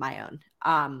responding with my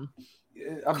own.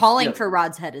 Calling for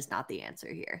Rod's head is not the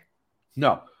answer here.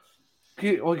 No.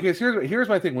 Well, because here's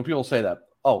my thing when people say that.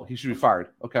 Oh, he should be fired.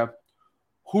 Okay.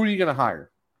 Who are you going to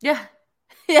hire? Yeah.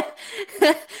 Yeah.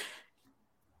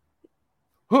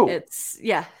 Who?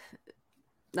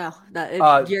 No,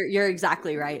 you're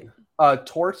exactly right.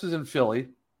 Torts is in Philly.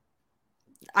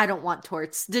 I don't want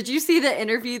Torts. Did you see the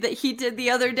interview that he did the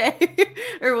other day?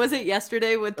 Or was it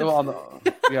yesterday with the...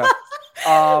 yeah.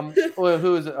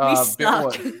 Who is it? We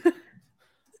suck.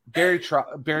 Barry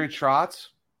Trotz.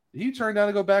 He turned down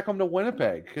to go back home to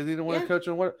Winnipeg because he didn't want to coach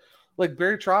in Winnipeg. Like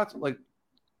Barry Trotz,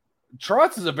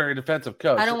 Trotz is a very defensive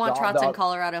coach. I don't want Trotz in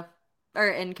Colorado or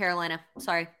in Carolina.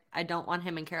 Sorry, I don't want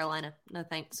him in Carolina. No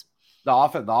thanks. The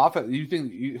offense.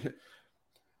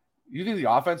 You think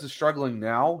the offense is struggling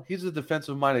now? He's a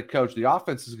defensive-minded coach. The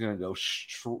offense is going to go.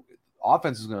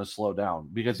 Offense is going to slow down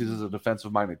because he's a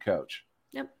defensive-minded coach.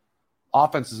 Yep.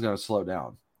 Offense is going to slow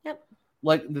down. Yep.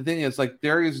 The thing is,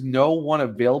 there is no one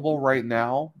available right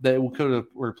now that could have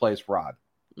replaced Rod.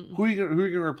 Mm-mm. Who are you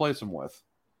going to replace him with?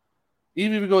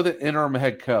 Even if you go with an interim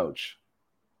head coach,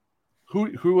 who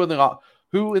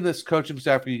in this coaching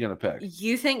staff are you going to pick?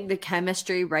 You think the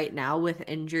chemistry right now with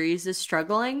injuries is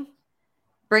struggling?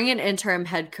 Bring an interim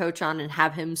head coach on and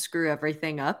have him screw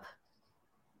everything up.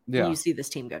 Yeah. You see this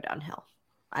team go downhill.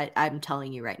 I'm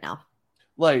telling you right now.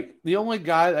 The only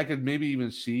guy I could maybe even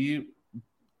see,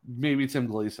 maybe Tim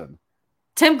Gleason.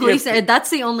 That's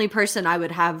the only person I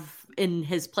would have in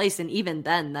his place. And even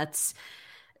then, that's,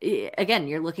 again,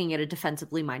 you're looking at a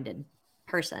defensively minded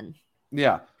person.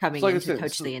 Yeah. Coming in to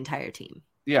coach the entire team.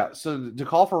 Yeah. So to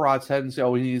call for Rod's head and say,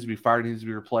 he needs to be fired, he needs to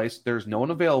be replaced. There's no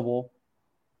one available.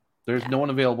 There's no one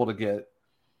available to get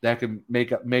that can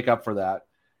make up for that.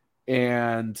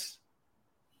 And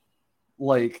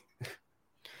why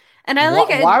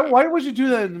would you do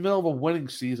that in the middle of a winning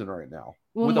season right now?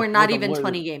 When we're not even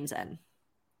 20 games in.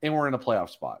 And we're in a playoff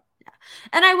spot. Yeah.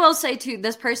 And I will say too,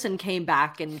 this person came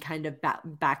back and kind of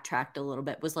backtracked a little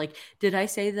bit. Was like, did I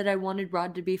say that I wanted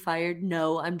Rod to be fired?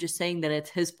 No, I'm just saying that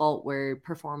it's his fault we're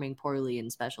performing poorly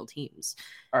in special teams.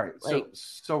 All right.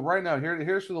 So right now,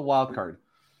 here's for the wild card.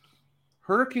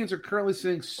 Hurricanes are currently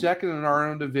sitting second in our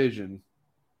own division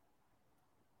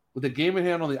with a game in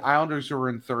hand on the Islanders, who are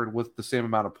in third with the same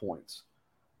amount of points.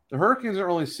 The Hurricanes are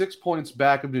only 6 points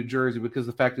back of New Jersey because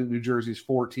of the fact that New Jersey is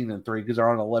 14-3 because they're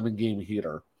on an 11-game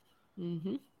heater.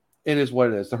 Mm-hmm. It is what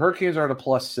it is. The Hurricanes are at a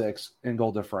 +6 in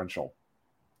goal differential.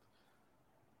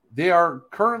 They are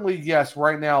currently,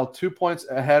 right now, 2 points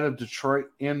ahead of Detroit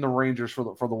and the Rangers for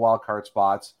the wild card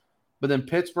spots. But then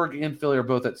Pittsburgh and Philly are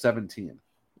both at 17.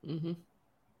 Mm-hmm.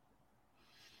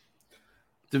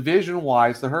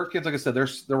 Division-wise, the Hurricanes, like I said,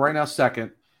 they're right now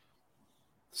second,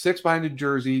 6 behind New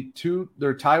Jersey. 2,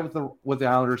 they're tied with the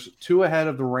Islanders, 2 ahead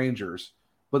of the Rangers,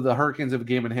 but the Hurricanes have a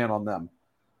game in hand on them.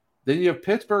 Then you have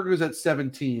Pittsburgh, who's at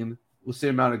 17 with the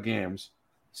same amount of games.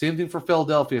 Same thing for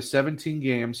Philadelphia, 17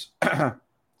 games,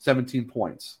 17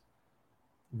 points.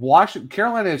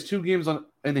 Carolina has 2 games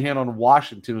in the hand on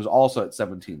Washington, who's also at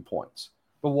 17 points,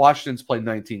 but Washington's played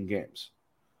 19 games.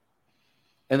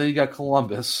 And then you got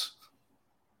Columbus.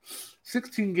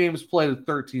 16 games played at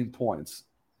 13 points.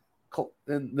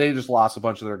 And they just lost a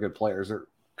bunch of their good players.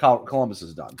 Columbus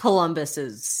is done. Columbus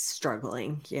is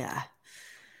struggling, yeah.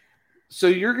 So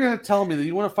you're going to tell me that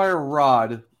you want to fire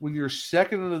Rod when you're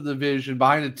second in the division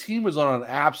behind a team who's on an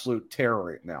absolute tear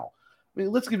right now. I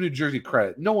mean, let's give New Jersey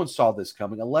credit. No one saw this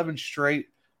coming. 11 straight.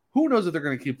 Who knows if they're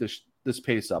going to keep this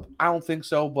pace up? I don't think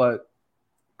so, but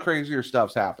crazier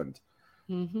stuff's happened.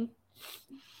 Mm-hmm.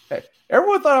 Hey,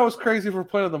 everyone thought I was crazy for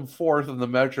putting them 4th in the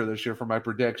Metro this year for my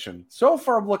prediction. So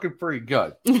far, I'm looking pretty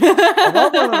good. A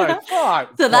lot more than I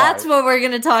thought. So that's what we're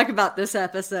going to talk about this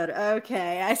episode.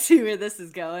 Okay, I see where this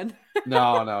is going.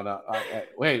 No.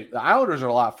 Wait, the Islanders are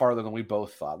a lot farther than we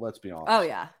both thought. Let's be honest. Oh,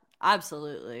 yeah,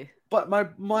 absolutely. But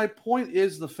my point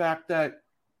is the fact that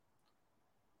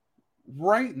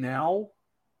right now,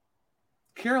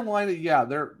 Carolina,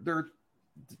 they're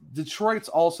Detroit's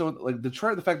also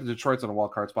Detroit. The fact that Detroit's on a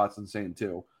wild card spot is insane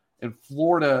too, and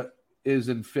Florida is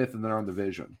in 5th in their own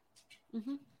division.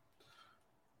 Mm-hmm.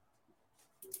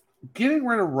 Getting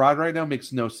rid of Rod right now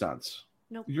makes no sense.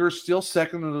 Nope. You're still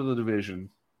second in the division.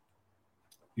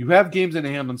 You have games in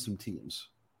hand on some teams,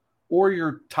 or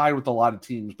you're tied with a lot of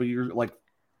teams, but you're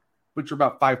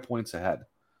about 5 points ahead.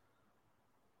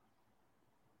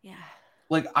 Yeah.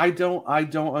 I don't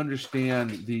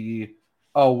understand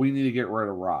we need to get rid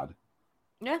of Rod.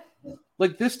 Yeah.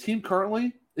 This team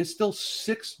currently is still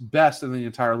 6th best in the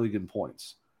entire league in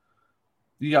points.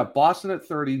 You got Boston at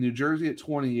 30, New Jersey at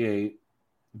 28,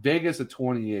 Vegas at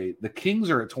 28. The Kings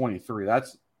are at 23.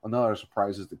 That's another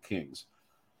surprise is the Kings.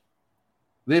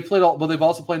 They've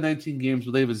also played 19 games,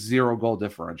 but they have a 0 goal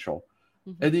differential.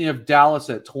 Mm-hmm. And then you have Dallas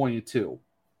at 22.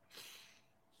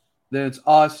 Then it's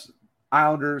us,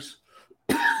 Islanders.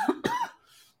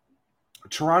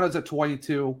 Toronto's at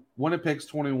 22, Winnipeg's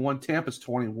 21, Tampa's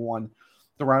 21.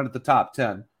 They're around at the top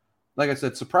 10. like I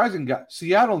said, surprising.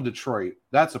 Seattle and Detroit,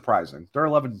 that's surprising. They're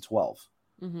 11-12,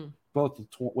 both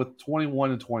with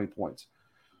 21 and 20 points.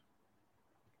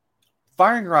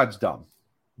 Firing Rod's dumb.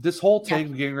 This whole take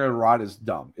of getting rid of Rod is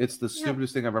dumb. It's the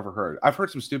stupidest thing I've ever heard. I've heard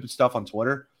some stupid stuff on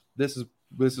Twitter. This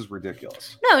is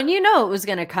ridiculous. No, and you know it was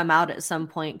going to come out at some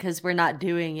point because we're not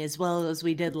doing as well as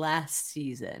we did last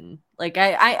season. Like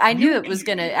I knew it was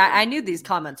going to. I knew these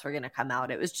comments were going to come out.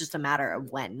 It was just a matter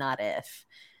of when, not if.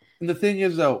 And the thing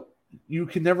is, though, you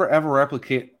can never ever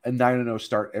replicate a 9-0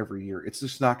 start every year. It's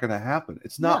just not going to happen.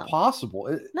 It's not possible.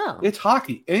 It's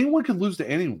hockey. Anyone can lose to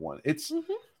anyone. It's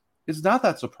not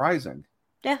that surprising.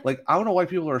 Yeah. Like, I don't know why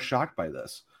people are shocked by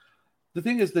this. The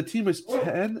thing is, the team is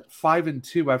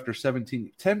 10-5-2 after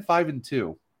 17.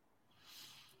 10-5-2.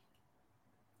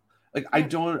 Like, I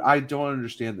don't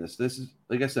understand this. This is,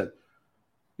 like I said,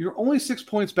 you're only 6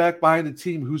 points back behind a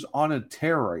team who's on a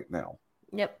tear right now.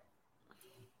 Yep.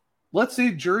 Let's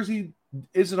say Jersey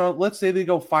isn't on. Let's say they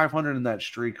go 500 in that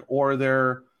streak, or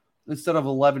they're, instead of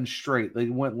 11 straight, they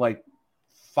went like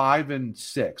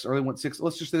 5-6, or they went 6.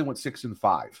 Let's just say they went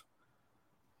 6-5.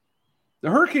 The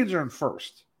Hurricanes are in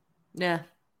first. Yeah.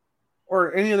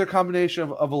 Or any other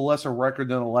combination of a lesser record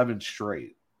than 11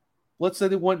 straight. Let's say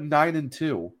they went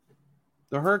 9-2.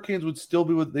 The Hurricanes would still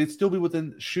be they'd still be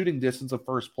within shooting distance of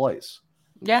first place.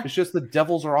 Yeah. It's just the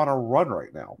Devils are on a run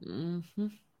right now. Mm-hmm.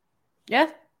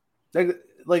 Yeah.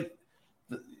 Like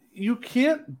you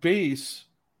can't base.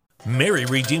 Mary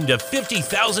redeemed a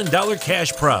 $50,000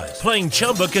 cash prize playing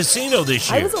Chumba Casino this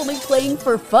year. I was only playing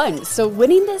for fun, so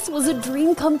winning this was a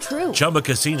dream come true. Chumba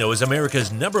Casino is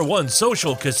America's #1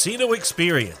 social casino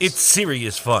experience. It's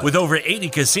serious fun. With over 80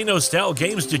 casino-style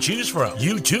games to choose from,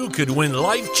 you too could win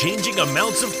life-changing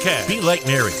amounts of cash. Be like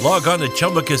Mary. Log on to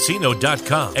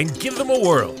ChumbaCasino.com and give them a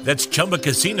whirl. That's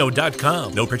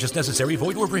ChumbaCasino.com. No purchase necessary.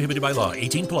 Void where prohibited by law.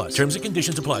 18+. Terms and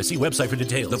conditions apply. See website for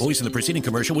details. The voice in the preceding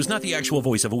commercial was not the actual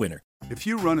voice of a winner. If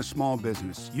you run a small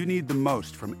business, you need the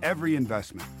most from every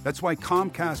investment. That's why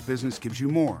Comcast Business gives you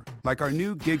more, like our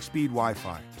new gig speed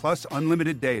Wi-Fi, plus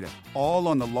unlimited data, all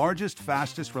on the largest,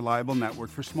 fastest, reliable network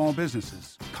for small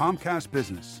businesses. Comcast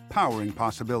Business, powering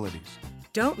possibilities.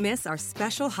 Don't miss our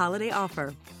special holiday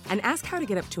offer and ask how to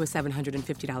get up to a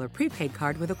 $750 prepaid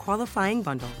card with a qualifying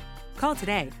bundle. Call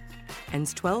today.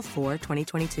 Ends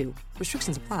 12/4/2022.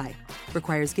 Restrictions apply.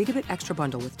 Requires gigabit extra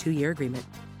bundle with 2-year agreement.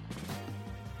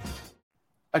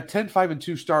 A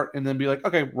 10-5-2 start and then be like,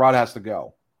 okay, Rod has to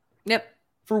go. Yep.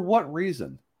 For what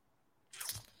reason?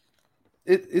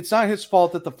 It's not his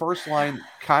fault that the first line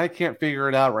kind of can't figure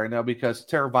it out right now because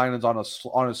Teravainen's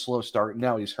on a slow start and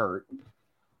now he's hurt.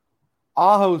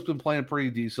 Aho's been playing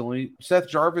pretty decently. Seth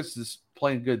Jarvis is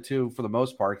playing good too for the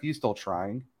most part. He's still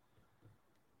trying.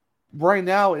 Right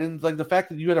now, and like the fact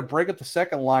that you had to break up the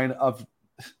second line of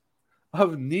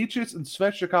Nietzsche and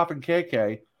Svechnikov and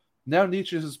KK. Now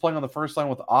Nietzsche is playing on the first line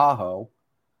with Aho.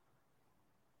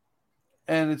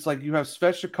 And it's like you have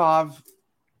Svechnikov,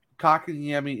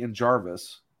 Kotkaniemi, and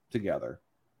Jarvis together.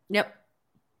 Yep.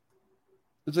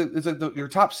 It's like your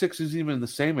top six isn't even the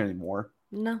same anymore.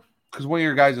 No. Because one of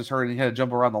your guys is hurt and he had to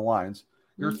jump around the lines.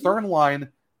 Your third line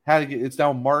it's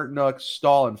now Martinuk,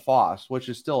 Stahl, and Foss, which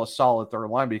is still a solid third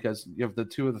line because you have the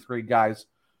two of the three guys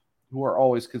who are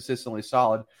always consistently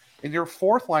solid. And your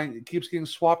fourth line keeps getting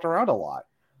swapped around a lot.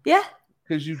 Yeah.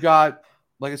 Because you got,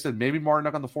 like I said, maybe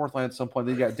Martinuk on the fourth line at some point.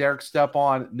 Then you got Derek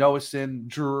Stepan, Noason,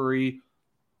 Drury,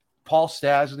 Paul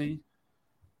Stastny.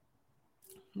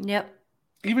 Yep.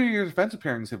 Even your defensive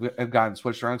pairings have gotten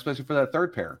switched around, especially for that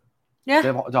third pair. Yeah.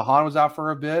 DeHaan was out for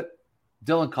a bit.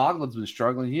 Dylan Coughlin's been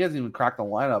struggling. He hasn't even cracked the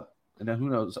lineup. And then who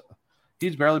knows?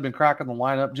 He's barely been cracking the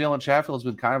lineup. Jalen Chatfield's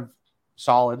been kind of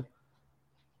solid.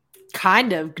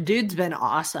 Kind of. Dude's been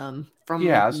awesome.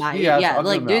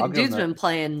 Dude's been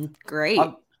playing great.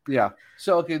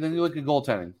 So, okay, then you look at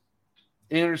goaltending.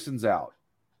 Anderson's out.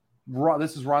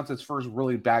 This is Ronstedt's first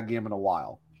really bad game in a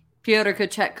while. Pyotr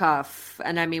Kochetkov,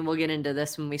 and I mean, we'll get into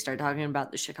this when we start talking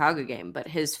about the Chicago game, but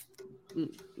his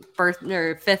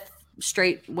fifth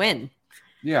straight win.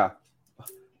 Yeah.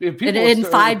 In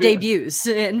 5 debuts,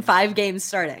 in 5 games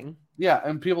starting. Yeah,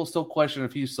 and people still question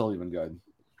if he's still even good.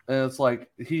 And it's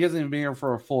like, he hasn't even been here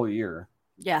for a full year.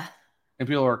 Yeah. And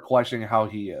people are questioning how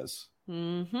he is.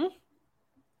 Mm-hmm.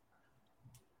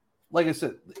 Like I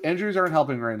said, injuries aren't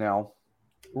helping right now.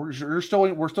 We're still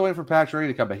waiting for Patrick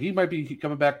to come back. He might be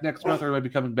coming back next month, or he might be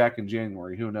coming back in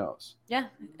January. Who knows? Yeah,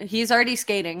 he's already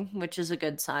skating, which is a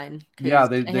good sign. Yeah,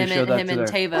 they showed that him today.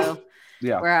 And Tavo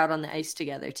Yeah. were out on the ice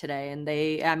together today, and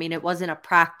it wasn't a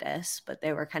practice, but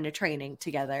they were kind of training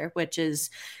together, which is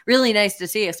really nice to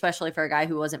see, especially for a guy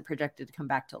who wasn't projected to come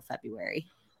back till February.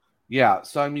 Yeah,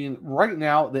 so I mean, right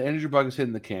now the energy bug is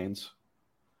hitting the Canes.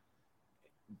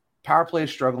 Power play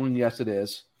is struggling, yes, it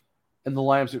is, and the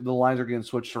lines are getting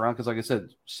switched around because, like I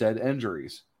said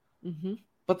injuries. Mm-hmm.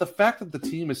 But the fact that the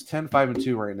team is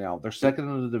 10-5-2 right now, they're second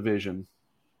in the division,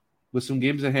 with some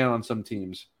games in hand on some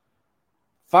teams.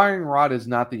 Firing Rod is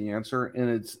not the answer,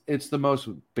 and it's the most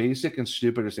basic and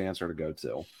stupidest answer to go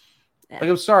to. Yeah. Like,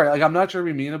 I'm sorry, like I'm not trying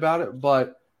to be mean about it,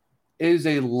 but it is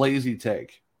a lazy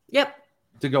take. Yep.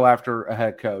 To go after a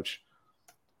head coach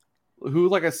who,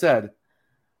 like I said,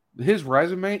 his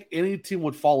resume, any team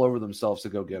would fall over themselves to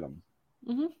go get him.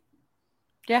 Mm-hmm.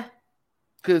 Yeah.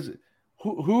 Because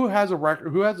who has a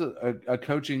record? Who has a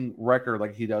coaching record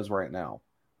like he does right now?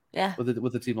 Yeah.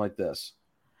 With a team like this,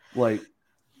 like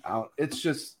it's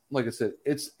just like I said,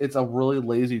 it's a really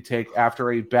lazy take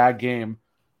after a bad game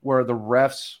where the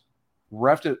refs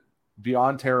refed it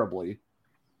beyond terribly.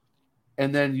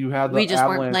 And then you have we just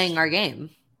Avalanche. Weren't playing our game.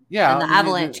 Yeah. And the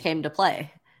Avalanche came to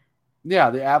play.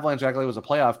 Yeah, the Avalanche actually was a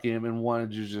playoff game and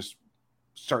wanted to just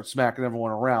start smacking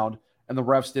everyone around, and the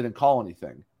refs didn't call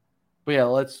anything. But yeah,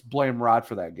 let's blame Rod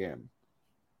for that game.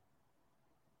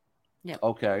 Yeah.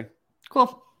 Okay.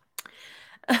 Cool.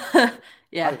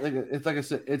 Yeah. It's like I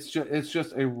said, it's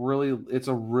just a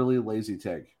really lazy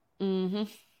take. Mm-hmm.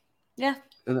 Yeah.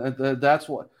 And that's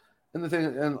what. And the thing,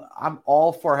 and I'm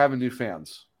all for having new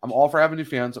fans. I'm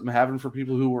having for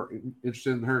people who were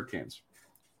interested in the Hurricanes.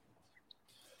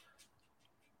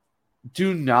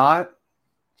 Do not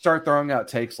start throwing out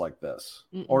takes like this.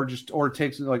 Mm-mm. Or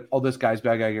takes like, oh, this guy's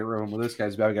bad, gotta get rid of him. Well, this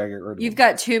guy's bad, gotta get rid of him. You've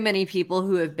got too many people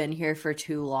who have been here for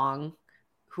too long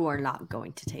who are not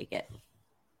going to take it.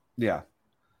 Yeah.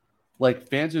 Like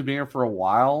fans who've been here for a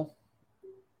while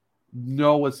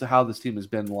know how this team has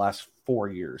been the last 4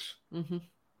 years. Mm-hmm.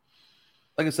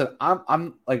 Like I said,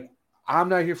 I'm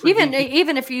not here for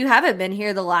even if you haven't been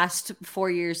here the last 4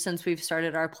 years since we've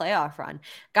started our playoff run.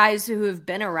 Guys who have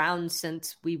been around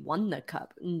since we won the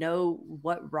cup know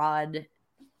what Rod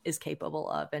is capable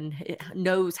of and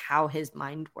knows how his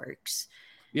mind works.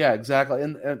 Yeah, exactly.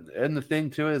 And the thing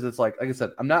too is, it's like I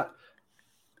said,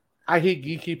 I hate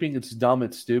gatekeeping. It's dumb.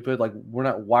 It's stupid. Like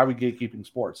why are we gatekeeping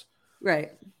sports?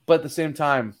 Right. But at the same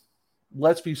time,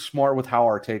 let's be smart with how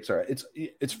our takes are.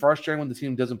 It's frustrating when the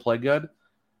team doesn't play good,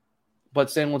 but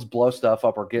saying let's blow stuff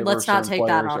up or get let's not take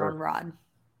that on Rod.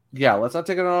 Yeah, let's not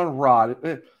take it on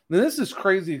Rod. This is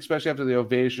crazy, especially after the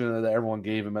ovation that everyone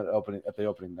gave him at the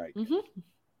opening night,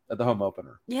 at the home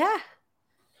opener. Yeah.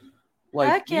 Like,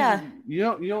 heck yeah. You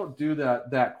don't do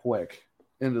that quick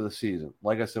into the season.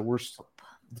 Like I said,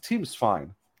 the team is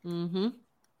fine. Mm-hmm.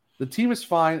 The team is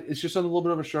fine. It's just on a little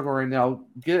bit of a struggle right now.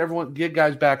 Get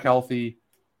guys back healthy.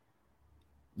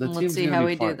 Let's see how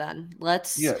we do then.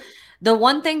 The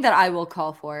one thing that I will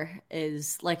call for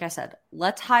is, like I said,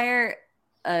 let's hire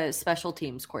a special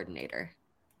teams coordinator.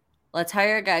 Let's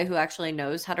hire a guy who actually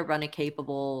knows how to run a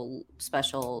capable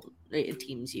special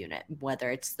teams unit,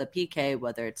 whether it's the PK,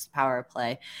 whether it's power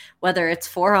play, whether it's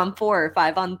 4-on-4 or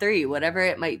 5-on-3, whatever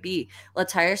it might be.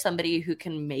 Let's hire somebody who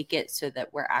can make it so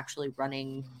that we're actually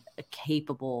running a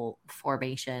capable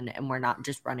formation and we're not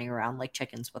just running around like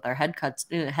chickens with our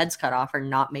heads cut off, or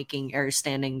not making or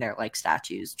standing there like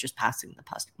statues, just passing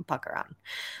the puck around.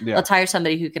 Yeah. Let's hire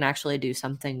somebody who can actually do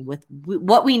something with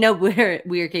what we know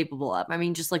we are capable of. I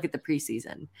mean, just look at the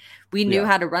preseason. We knew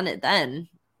how to run it then.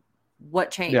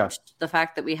 What changed? Yeah. The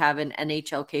fact that we have an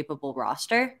NHL capable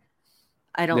roster?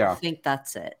 I don't think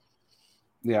that's it.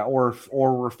 Yeah, or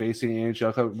we're facing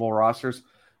NHL capable rosters.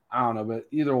 I don't know, but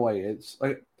either way, it's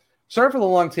like, sorry for the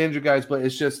long tangent, guys, but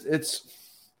it's just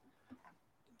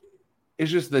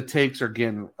the takes are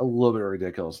getting a little bit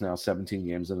ridiculous now. 17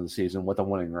 games into the season with a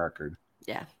winning record.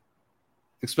 Yeah,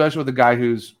 especially with a guy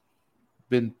who's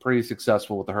been pretty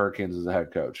successful with the Hurricanes as a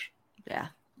head coach. Yeah,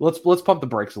 let's pump the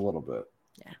brakes a little bit.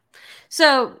 Yeah.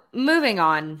 So moving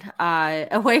on,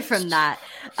 away from that.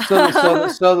 So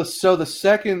the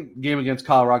second game against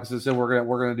Colorado, because I said we're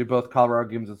gonna do both Colorado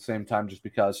games at the same time, just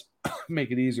because make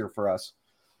it easier for us.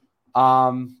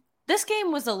 This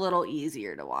game was a little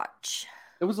easier to watch.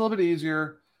 It was a little bit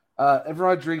easier. Evan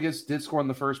Rodriguez did score in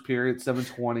the first period,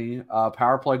 7:20,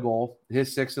 power play goal,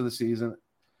 his 6th of the season,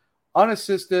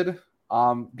 unassisted.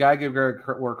 Guy gave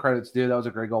where credit's due. That was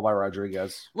a great goal by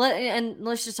Rodriguez.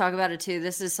 Let's just talk about it too.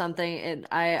 This is something, and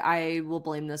I will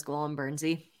blame this goal on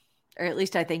Burnsy, or at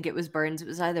least I think it was Burns. It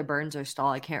was either Burns or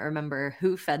Stahl. I can't remember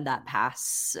who fed that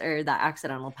pass or that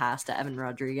accidental pass to Evan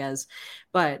Rodriguez,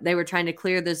 but they were trying to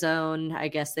clear the zone. I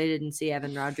guess they didn't see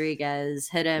Evan Rodriguez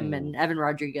hit him, and Evan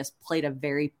Rodriguez played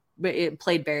very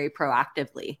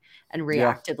proactively and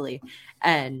reactively,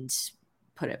 and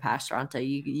put it past Ronta.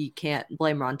 You can't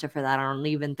blame Ronta for that. I don't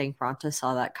even think Ronta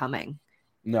saw that coming.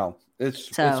 No,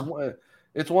 it's one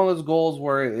of those goals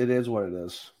where it is what it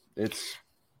is.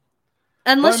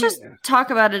 And let's just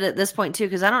talk about it at this point too,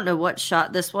 because I don't know what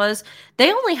shot this was.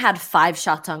 They only had 5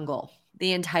 shots on goal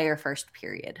the entire first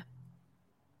period.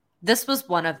 This was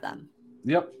one of them.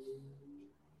 Yep.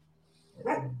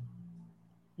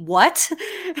 What?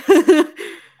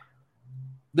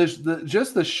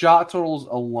 Just the shot totals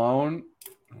alone.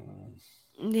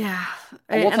 Yeah,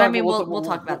 we'll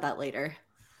talk about that later.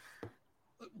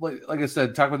 Like I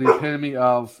said, talk about the epitome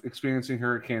of experiencing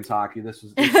Hurricanes hockey. This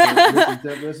is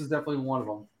definitely one of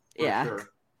them. Yeah. Sure.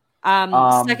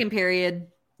 Second period.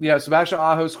 Yeah, Sebastian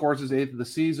Aho scores his 8th of the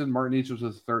season. Martin Each was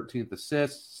his 13th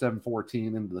assist,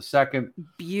 7:14 into the second.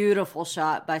 Beautiful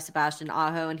shot by Sebastian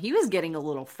Aho, and he was getting a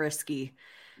little frisky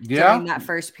during that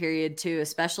first period too,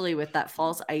 especially with that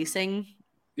false icing.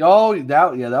 Oh,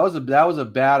 that was a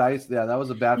bad ice. Yeah, that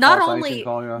was a bad false icing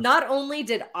call. Yeah. Not only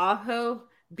did Aho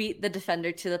beat the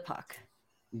defender to the puck,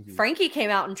 Frankie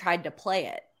came out and tried to play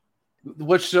it,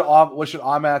 which should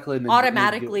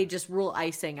automatically just rule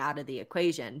icing out of the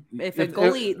equation if a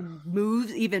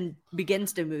goalie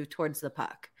begins to move towards the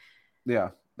puck.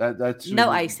 Yeah, that's no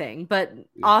icing, but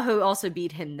Aho also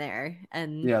beat him there,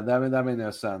 and that made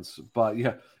no sense. But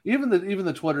yeah, even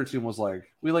the Twitter team was like,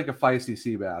 "We like a feisty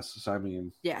Seabass." So I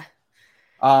mean, yeah.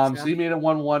 So he made it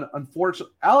 1-1.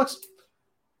 Unfortunately, Alex.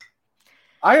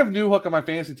 I have Newhook on my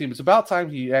fantasy team. It's about time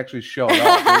he actually showed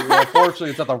up.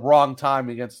 Unfortunately, it's at the wrong time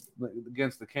against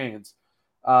the Canes.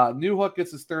 Newhook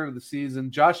gets his 3rd of the season.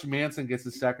 Josh Manson gets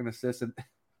his 2nd assist. And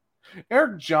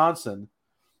Eric Johnson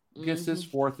gets his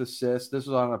 4th assist. This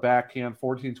was on a backhand,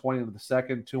 14-20 into the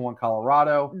second, 2-1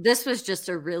 Colorado. This was just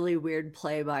a really weird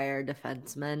play by our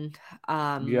defenseman.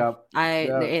 Newhook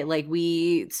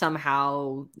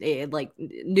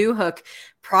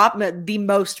the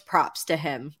most props to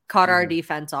him. Caught our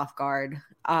defense off guard.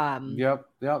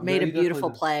 Made a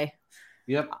beautiful play.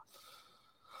 Yep.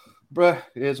 Bruh,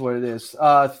 it is what it is.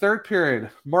 3rd period,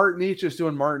 Martin Each is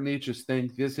doing Martin Each's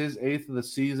thing. This is his 8th of the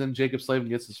season. Jacob Slavin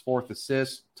gets his 4th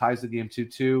assist, ties the game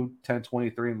 2-2,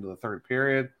 10:23 into the 3rd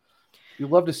period. You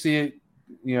love to see it.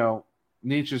 You know,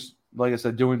 Nietzsche's, like I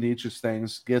said, doing Nietzsche's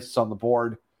things, gets on the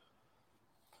board,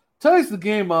 ties the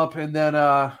game up, and then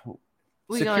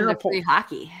we go into free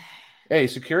hockey. Hey,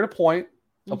 secured a point.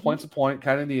 A point's a point.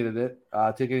 Kind of needed it.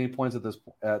 Take any points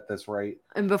at this rate.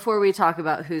 And before we talk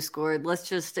about who scored, let's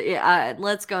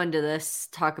go into this.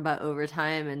 Talk about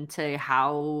overtime and say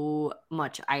how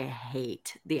much I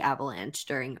hate the Avalanche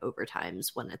during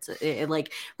overtimes when it's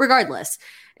regardless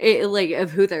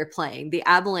of who they're playing. The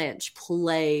Avalanche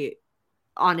play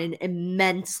on an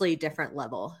immensely different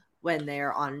level when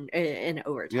they're in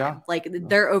overtime. Yeah.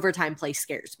 Their overtime play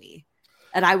scares me.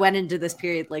 And I went into this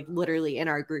period, literally in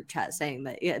our group chat saying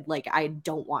that, I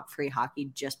don't want free hockey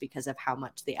just because of how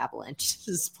much the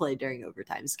Avalanche's play during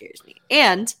overtime scares me.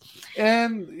 And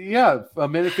yeah, a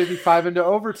minute 55 into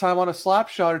overtime on a slap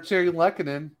shot, or Terry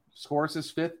Lehkonen scores his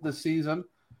 5th of the season.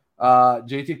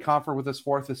 JT Compher with his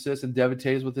 4th assist, and Devin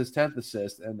Taves with his 10th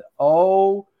assist. And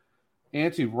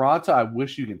Auntie Ronta, I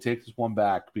wish you can take this one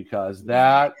back, because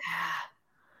that...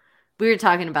 We were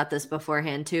talking about this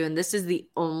beforehand too, and this is the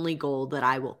only goal that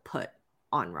I will put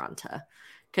on Ronta.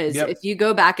 Because if you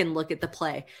go back and look at the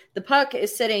play, the puck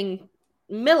is sitting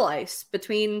middle ice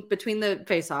between the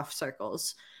face-off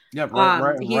circles. Yeah,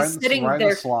 he's sitting there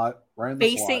the slot.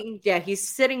 He's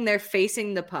sitting there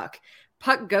facing the puck.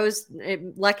 Puck goes,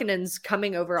 Lehkonen's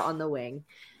coming over on the wing.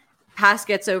 Pass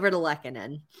gets over to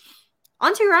Lehkonen.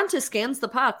 Auntie Ronta scans the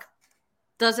puck.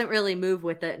 Doesn't really move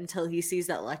with it until he sees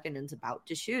that Lehkonen's about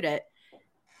to shoot it.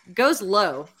 Goes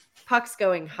low. Puck's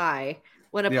going high.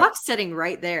 When a puck's sitting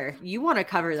right there, you want to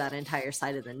cover that entire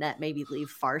side of the net. Maybe leave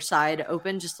far side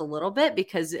open just a little bit,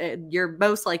 because you're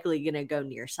most likely going to go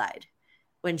near side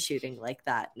when shooting like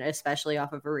that, especially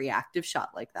off of a reactive shot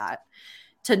like that.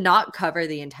 To not cover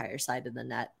the entire side of the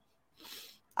net.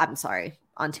 I'm sorry,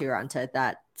 Auntie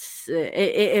Ronta,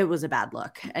 it was a bad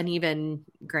look. And even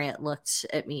Grant looked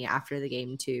at me after the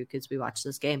game too, because we watched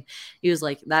this game. He was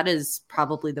like, that is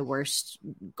probably the worst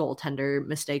goaltender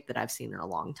mistake that I've seen in a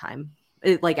long time.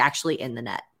 Actually in the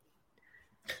net.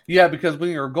 Yeah, because when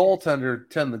you're a goaltender,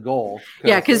 tend the goal.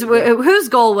 Yeah, because whose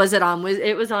goal was it on?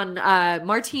 It was on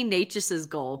Martin Necas's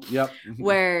goal. Yep.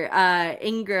 Where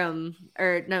England.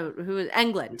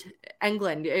 Francouz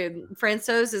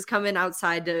is coming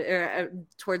outside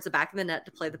towards the back of the net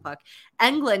to play the puck.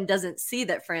 England doesn't see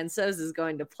that Francouz is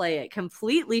going to play it.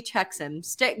 Completely checks him.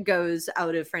 Stick goes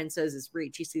out of Francouz's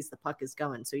reach. He sees the puck is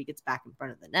going, so he gets back in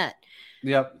front of the net.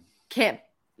 Yep. Can't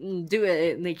do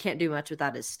it. And they can't do much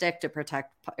without his stick to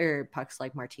protect pucks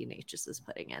like Martinez just is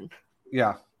putting in.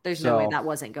 Yeah. There's no way that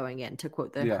wasn't going in, to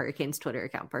quote the Hurricanes Twitter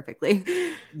account perfectly.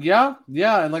 Yeah.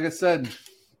 And like I said,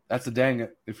 that's a dang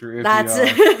it.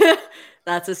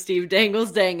 That's a Steve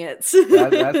Dangles dang it.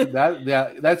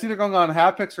 That's either going on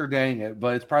half picks or dang it,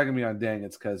 but it's probably gonna be on dang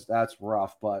it's because that's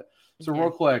rough. But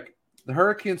real quick, the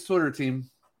Hurricanes Twitter team.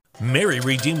 Mary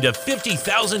redeemed a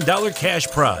 $50,000 cash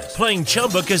prize playing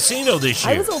Chumba Casino this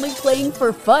year. I was only playing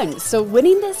for fun, so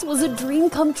winning this was a dream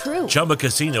come true. Chumba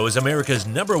Casino is America's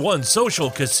 #1 social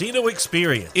casino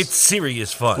experience. It's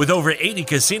serious fun. With over 80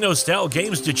 casino-style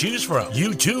games to choose from,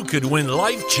 you too could win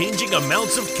life-changing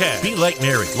amounts of cash. Be like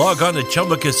Mary. Log on to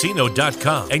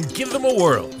ChumbaCasino.com and give them a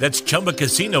whirl. That's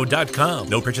ChumbaCasino.com.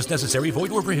 No purchase necessary.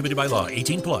 Void where prohibited by law.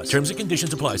 18+. Terms and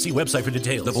conditions apply. See website for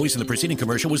details. The voice in the preceding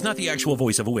commercial was not the actual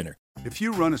voice of a winner. If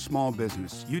you run a small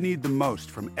business, you need the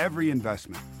most from every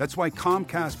investment. That's why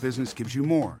Comcast Business gives you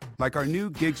more, like our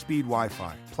new gig speed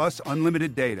Wi-Fi, plus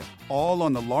unlimited data, all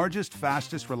on the largest,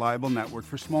 fastest, reliable network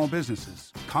for small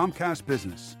businesses. Comcast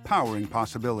Business, powering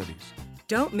possibilities.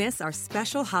 Don't miss our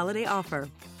special holiday offer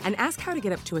and ask how to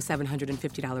get up to a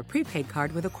 $750 prepaid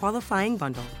card with a qualifying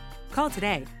bundle. Call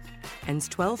today. Ends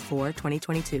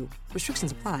 12/4/2022.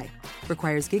 Restrictions apply.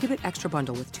 Requires gigabit extra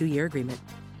bundle with 2-year agreement.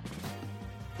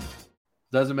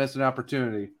 Doesn't miss an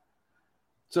opportunity.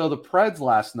 So the Preds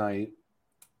last night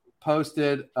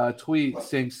posted a tweet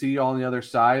saying "See you on the other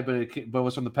side," but it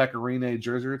was from the Pecorine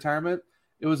jersey retirement.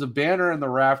 It was a banner in the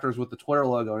rafters with the Twitter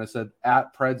logo, and it said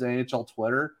 @Preds NHL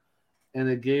Twitter, and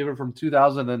it gave it from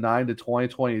 2009 to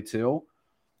 2022.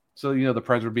 So the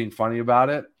Preds were being funny about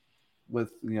it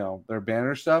with their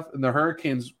banner stuff, and the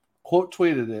Hurricanes quote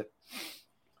tweeted it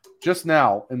just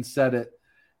now and said it.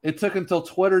 It took until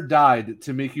Twitter died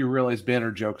to make you realize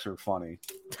banner jokes are funny.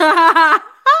 The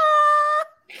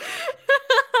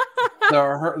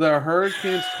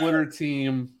Hurricanes Twitter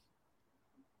team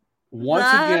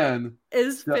again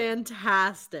is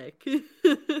fantastic.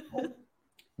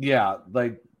 Yeah,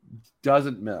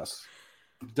 doesn't miss.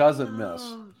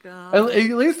 Oh, God. At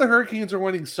least the Hurricanes are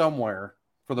winning somewhere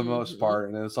for the most part,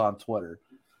 and it's on Twitter.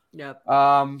 Yep.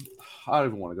 I don't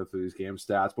even want to go through these game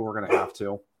stats, but we're gonna have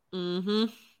to. Mm-hmm.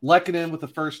 Lekanen with the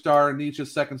first star,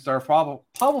 Nietzsche's second star, Pablo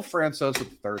Francouz with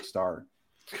the third star.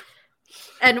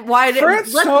 And why did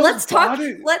let's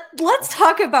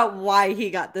talk about why he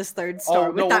got this third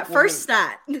star first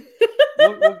stat.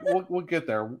 We'll get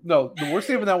there. No, we're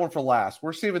saving that one for last.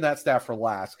 We're saving that stat for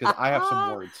last because I have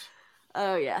some words.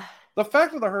 Oh yeah. The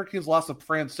fact that the Hurricanes lost to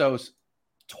Francouz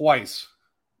twice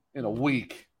in a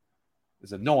week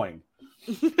is annoying.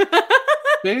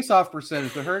 Face-off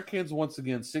percentage, the Hurricanes once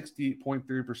again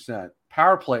 68.3%.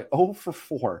 Power play 0 for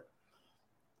 4.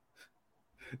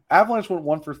 Avalanche went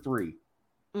 1 for 3.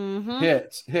 Mm-hmm.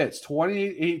 Hits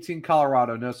 28-18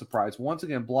 Colorado, no surprise. Once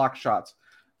again, block shots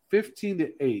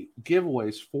 15-8,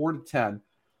 giveaways 4-10.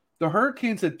 The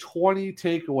Hurricanes had 20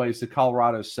 takeaways to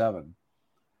Colorado's 7.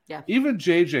 Yeah. Even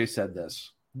JJ said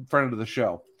this, friend of the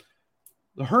show.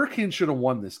 The Hurricanes should have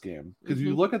won this game because if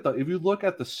you look at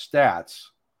the stats,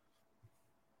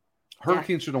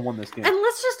 Hurricanes should have won this game. And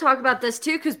let's just talk about this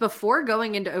too, because before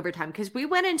going into overtime, because we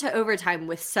went into overtime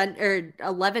with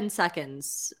 11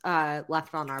 seconds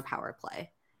left on our power play.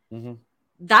 Mm-hmm.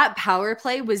 That power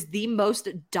play was the most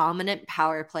dominant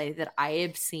power play that I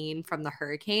have seen from the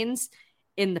Hurricanes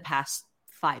in the past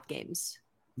 5 games.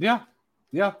 Yeah.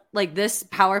 This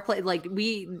power play,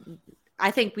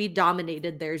 I think we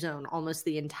dominated their zone almost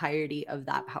the entirety of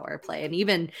that power play. And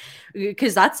even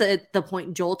because that's at the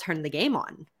point Joel turned the game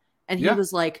on. And he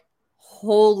was like,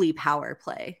 holy power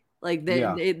play.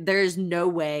 There's no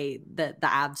way that the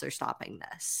Avs are stopping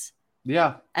this.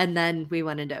 Yeah. And then we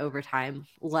went into overtime.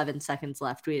 11 seconds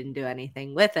left. We didn't do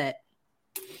anything with it.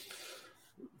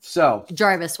 So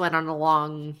Jarvis went on a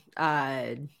long,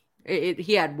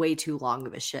 he had way too long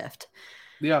of a shift.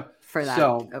 Yeah. For that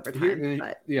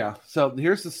overtime. So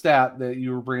here's the stat that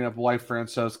you were bringing up why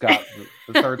Francouz got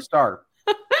the third star.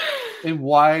 And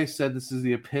why I said this is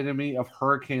the epitome of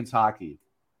Hurricanes hockey.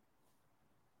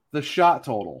 The shot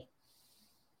total.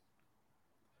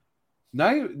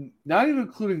 Not even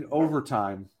including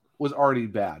overtime was already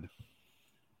bad.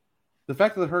 The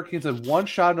fact that the Hurricanes had 1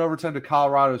 shot in overtime to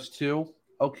Colorado's 2,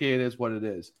 okay, it is what it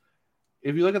is.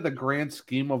 If you look at the grand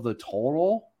scheme of the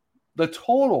total,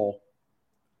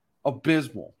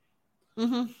 abysmal.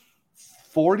 Mm-hmm.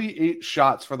 48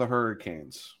 shots for the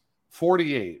Hurricanes.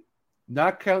 48.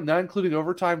 Not including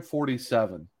overtime,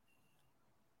 47.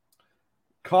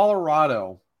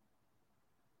 Colorado,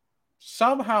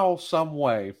 some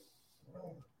way,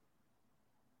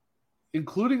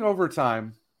 including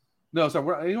overtime, No,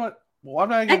 so you know what? Well, I'm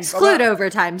not getting, Exclude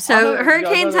overtime. So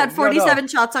Hurricanes had 47 no.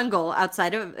 shots on goal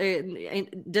outside of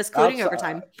discluding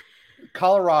overtime.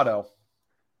 Colorado,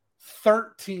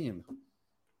 13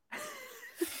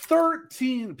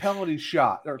 penalty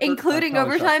shot. Including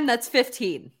overtime, that's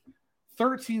 15.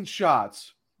 13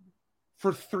 shots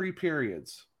for 3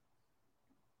 periods.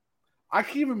 I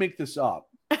can't even make this up.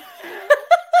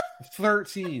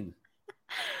 13.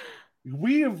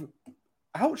 We have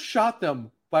outshot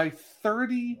them by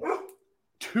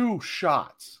 32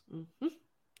 shots.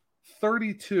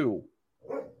 32.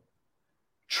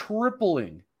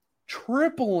 Tripling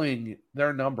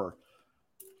their number.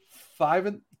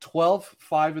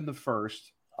 12-5 in the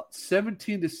first,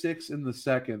 17-6 in the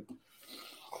second,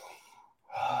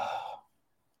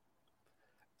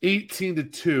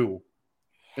 18-2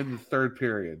 in the third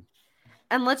period.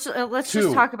 And let's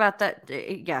just talk about that.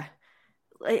 Yeah.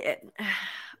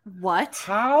 What?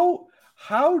 How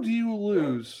do you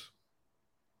lose?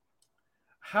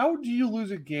 How do you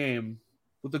lose a game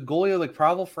with a goalie like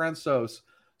Pavel Francouz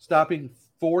stopping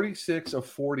 46 of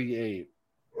 48?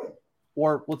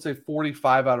 Or let's say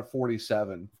 45 out of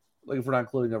 47, like if we're not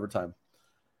including overtime.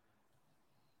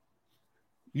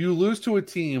 You lose to a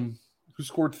team who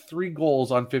scored 3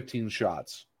 goals on 15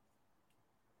 shots.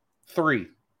 3.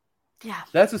 Yeah.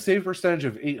 That's a save percentage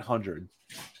of 800.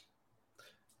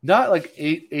 Not like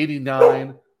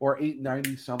 889 or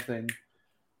 890 something.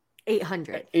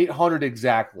 800. 800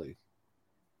 exactly.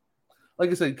 Like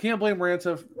I said, you can't blame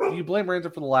Raanta. You blame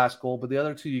Raanta for the last goal, but the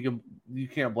other 2 you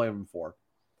can't blame him for.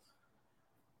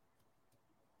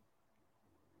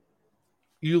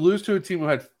 You lose to a team who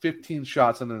had 15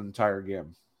 shots in an entire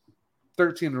game,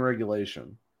 13 in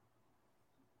regulation.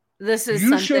 This is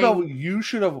you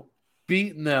should have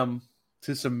beaten them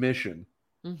to submission.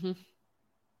 Mm-hmm.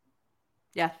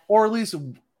 Yeah, or at least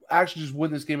actually just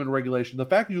win this game in regulation. The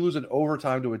fact that you lose in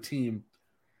overtime to a team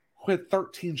who had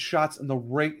 13 shots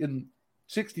in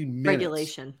 60 minutes.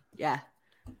 Regulation, yeah.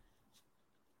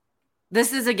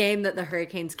 This is a game that the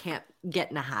Hurricanes can't get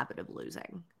in a habit of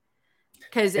losing.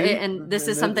 This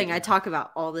is something I talk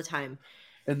about all the time.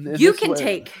 You can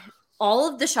take all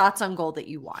of the shots on goal that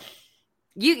you want.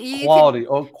 Quality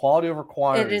over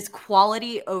quantity. It is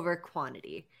quality over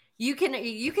quantity. You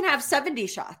can have 70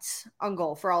 shots on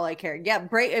goal for all I care. Yeah,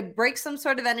 break some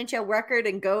sort of NHL record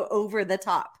and go over the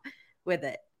top with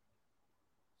it.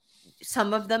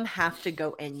 Some of them have to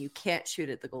go in. You can't shoot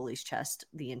at the goalie's chest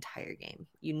the entire game.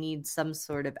 You need some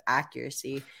sort of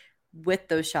accuracy with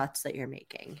those shots that you're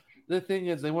making. The thing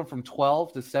is, they went from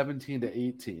 12 to 17 to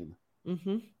 18.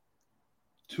 Mm-hmm.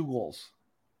 2 goals.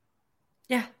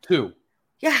 Yeah. 2.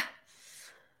 Yeah.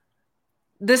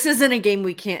 This isn't a game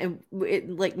we can't,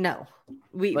 no.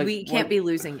 We can't be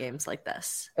losing games like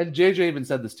this. And JJ even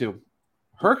said this too.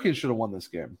 Hurricanes should have won this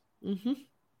game. Mm-hmm.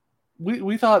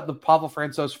 We thought the Pavel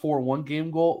Francouz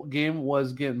 4-1 game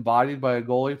was getting bodied by a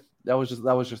goalie. That was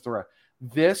just the right.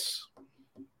 This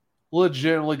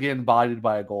legitimately getting bodied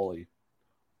by a goalie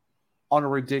on a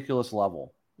ridiculous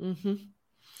level. Mm-hmm.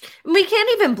 We can't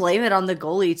even blame it on the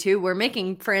goalie too. We're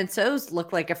making Francouz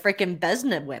look like a freaking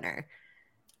Vezina winner.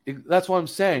 That's what I'm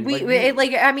saying.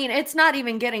 It's not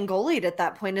even getting goalied at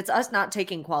that point. It's us not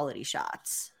taking quality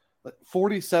shots.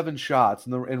 47 shots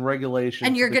in regulation.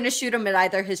 And you're going to shoot him at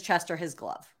either his chest or his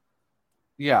glove.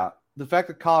 Yeah. The fact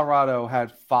that Colorado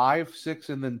had 5, 6,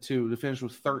 and then 2 to finish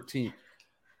with 13.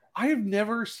 I have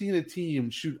never seen a team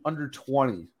shoot under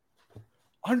 20.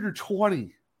 Under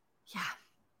 20. Yeah.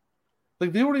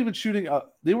 Like they weren't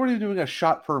even doing a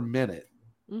shot per minute.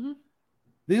 Mm-hmm.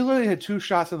 They literally had 2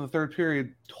 shots in the third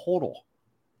period total.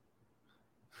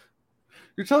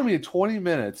 You're telling me in 20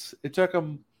 minutes, it took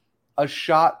them a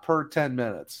shot per 10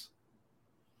 minutes.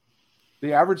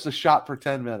 They averaged a shot per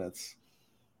 10 minutes.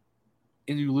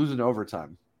 And you lose in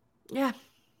overtime. Yeah.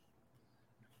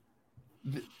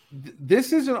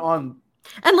 This isn't on...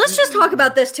 And let's just talk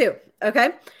about this too,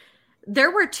 okay?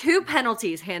 There were 2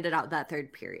 penalties handed out that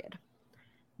third period.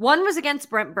 One was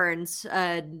against Brent Burns,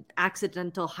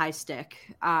 accidental high stick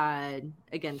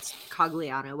against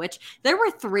Cogliano, which there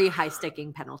were 3 high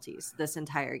sticking penalties this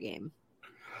entire game.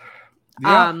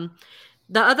 Yeah.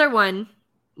 The other one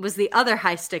was the other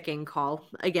high sticking call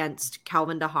against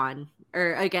Calvin DeHaan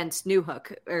or against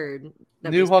Newhook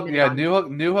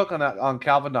Newhook on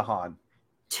Calvin DeHaan.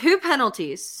 2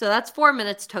 penalties, so that's 4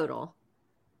 minutes total.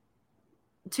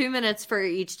 2 minutes for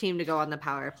each team to go on the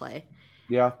power play.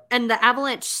 Yeah. And the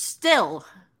Avalanche still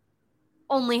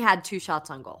only had 2 shots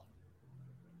on goal.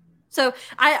 So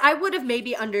I would have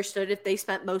maybe understood if they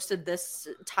spent most of this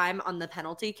time on the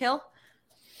penalty kill.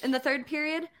 in the third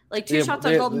period. Like two shots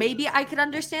on goal, maybe I could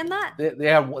understand that. They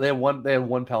had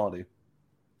one penalty.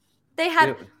 They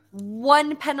had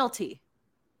one penalty.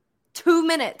 2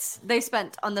 minutes they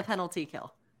spent on the penalty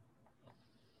kill.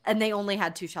 And they only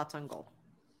had 2 shots on goal.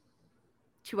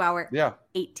 2 hour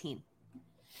 18.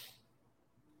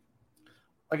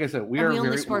 Like I said, we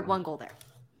only scored 1 goal there.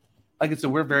 Like I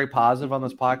said, we're very positive on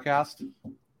this podcast,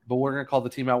 but we're going to call the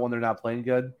team out when they're not playing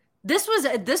good. This was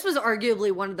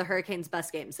arguably one of the Hurricanes'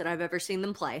 best games that I've ever seen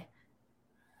them play.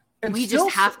 And we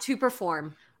just have to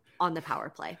perform on the power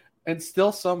play. And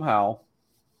still somehow,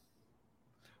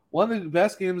 one of the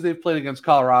best games they've played against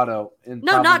Colorado.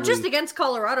 Not just against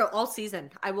Colorado, all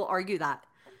season. I will argue that.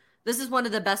 This is one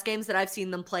of the best games that I've seen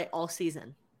them play all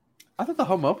season. I thought the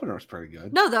home opener was pretty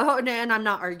good. And I'm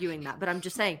not arguing that, but I'm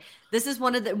just saying this is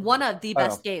one of the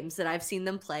best games that I've seen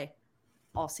them play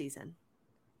all season.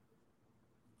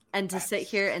 And to sit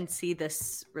here and see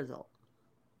this result.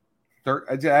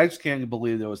 I just can't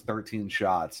believe there was 13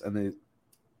 shots and they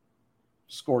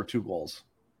scored 2 goals.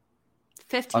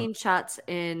 15 shots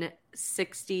in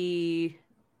 60,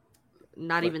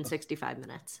 not even 65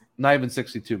 minutes. Not even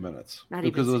 62 minutes.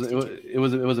 Because it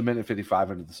was a minute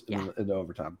 55 into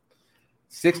overtime.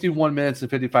 61 minutes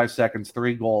and 55 seconds,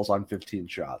 3 goals on 15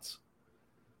 shots.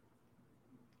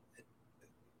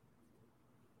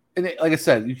 And like I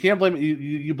said, you can't blame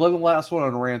you blame the last one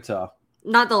on Ranta.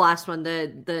 Not the last one.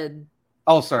 The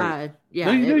oh, sorry. Yeah.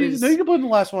 No, you can blame the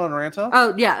last one on Ranta.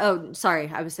 Oh yeah. Oh,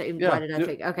 sorry. I was saying. Yeah, why did I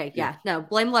think? Okay. Yeah. No.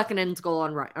 Blame Lekkonen's goal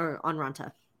on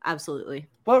Ranta. Absolutely.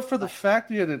 But for the fact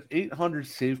that he had an 800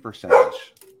 save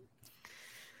percentage,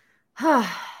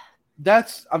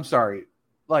 I'm sorry.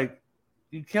 Like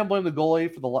you can't blame the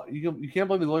goalie for you can't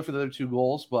blame the goalie for the other 2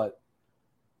 goals, but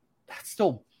that's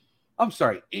still. I'm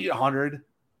sorry. 800.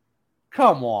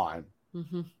 Come on.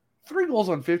 Mm-hmm. 3 goals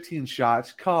on 15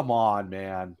 shots. Come on,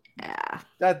 man. Yeah.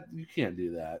 That you can't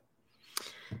do that.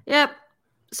 Yep.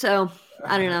 So,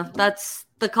 I don't know. That's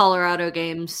the Colorado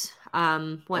games.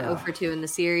 Went 0-2 in the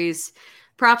series.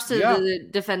 Props to the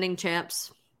defending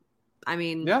champs. I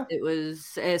mean, it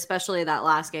was, especially that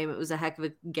last game, it was a heck of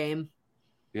a game.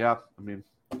 Yeah. I mean,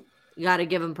 you got to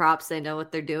give them props. They know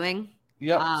what they're doing.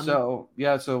 Yep. So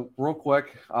real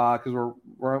quick, because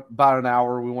we're about an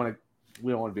hour. We don't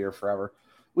want to be here forever.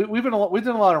 We did a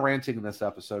lot of ranting in this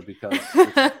episode because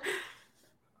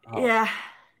yeah.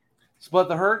 But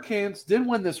the Hurricanes did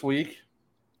win this week.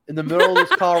 In the middle of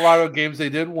these Colorado games, they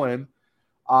did win.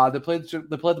 They played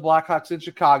the Blackhawks in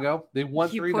Chicago. They won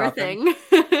 3-0.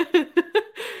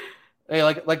 Hey,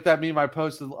 like that meme I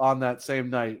posted on that same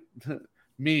night.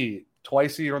 Me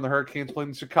twice a year when the Hurricanes played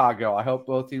in Chicago. I hope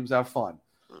both teams have fun.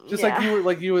 Just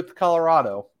like you with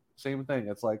Colorado. Same thing.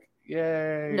 It's like,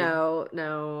 yay. No.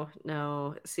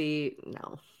 See,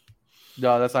 no.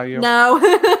 No, that's not you. No.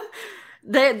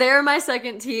 They're my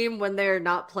second team when they're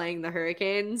not playing the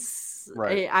Hurricanes.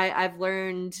 Right. I've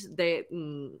learned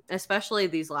especially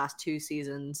these last 2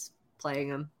 seasons playing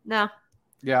them. No.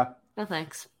 Yeah. No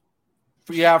thanks.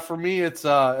 Yeah, for me it's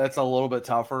a little bit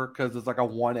tougher because it's like a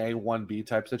 1A, 1B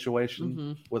type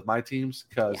situation with my teams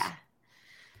because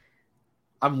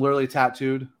I'm literally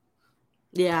tattooed.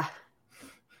 Yeah.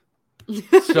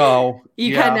 So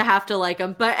you kind of have to like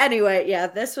them. But anyway,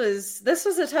 this was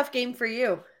a tough game for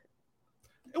you.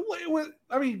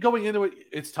 I mean, going into it,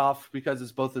 it's tough because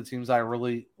it's both the teams I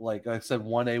really, like I said,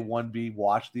 1A, 1B,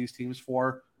 watch these teams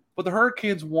for. But the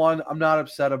Hurricanes won. I'm not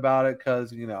upset about it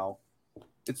because,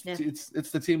 it's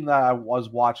the team that I was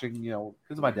watching, because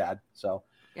of my dad. So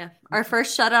yeah, our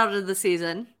first shutout of the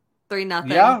season, 3-0.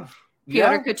 Yeah,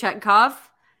 Pyotr Kochetkov.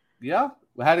 Yeah,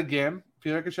 we had a game.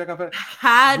 Pyotr Kochetkov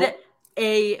had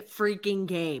a freaking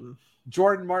game.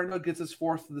 Jordan Martinook gets his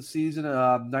 4th of the season.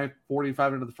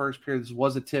 9:45 into the first period. This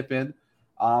was a tip in.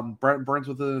 Brent Burns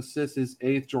with an assist, his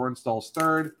 8th. Jordan Stahl's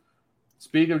 3rd.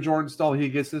 Speaking of Jordan Stahl, he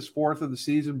gets his 4th of the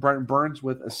season. Brent Burns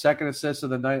with a 2nd assist of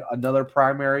the night, another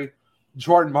primary.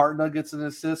 Jordan Martinook gets an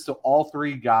assist, so all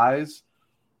 3 guys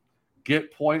get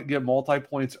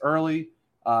multi-points early.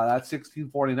 That's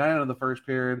 16:49 in the first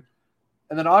period.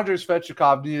 And then Andrei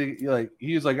Svechnikov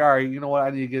he was like, all right, you know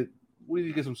what? We need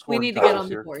to get some scoring. We need to get on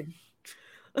the board.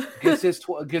 gets his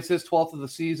 12th of the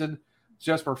season.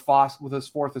 Jesper Fosk with his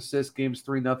 4th assist. Game's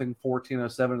 3-0,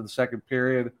 14:07 in the second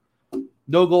period.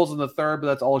 No goals in the third, but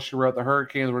that's all she wrote. The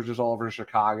Hurricanes were just all over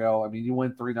Chicago. I mean, you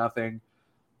win 3-0.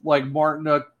 Like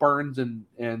Martinook, Burns,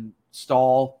 and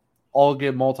Stahl all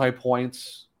get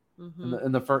multi-points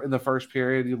in the first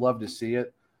period. You love to see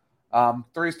it.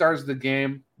 3 stars of the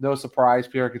game. No surprise.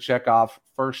 Pyotr Kochetkov,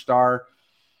 first star.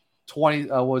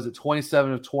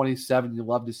 27 of 27. You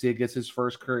love to see it. Gets his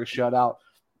first career shutout.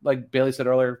 Like Bailey said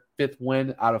earlier, fifth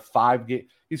win out of 5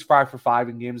 games. He's 5 for 5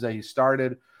 in games that he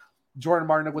started. Jordan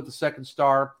Martin with the second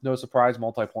star. No surprise,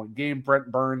 multi-point game.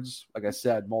 Brent Burns, like I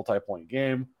said, multi-point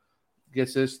game.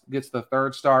 Gets the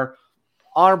third star.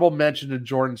 Honorable mention to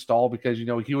Jordan Stahl because,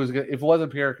 he was, if it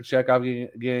wasn't Pierre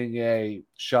Kachekov getting a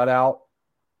shutout,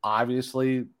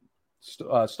 obviously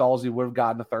Stalzy would have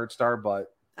gotten a third star,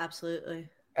 but absolutely.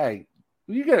 Hey,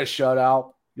 when you get a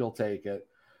shutout, you'll take it.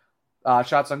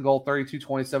 Shots on goal,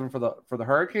 32-27 for the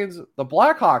Hurricanes. The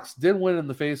Blackhawks did win in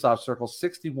the faceoff circle,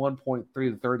 61.3 to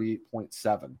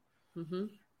 38.7. Mm-hmm.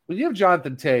 When you have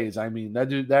Jonathan Toews, I mean, that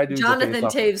dude. Jonathan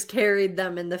Toews carried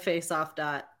them in the faceoff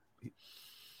dot.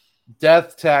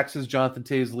 Death taxes. Jonathan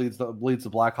Toews leads the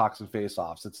Blackhawks in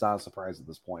faceoffs. It's not a surprise at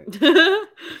this point.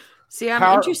 See,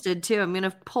 I'm interested too. I'm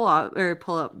gonna pull up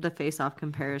the faceoff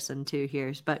comparison too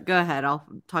here, but go ahead. I'll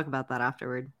talk about that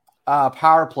afterward.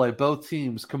 Power play. Both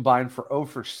teams combined for 0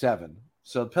 for 7.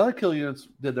 So the penalty kill units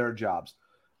did their jobs.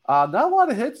 Not a lot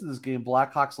of hits in this game.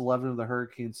 Blackhawks 11 to the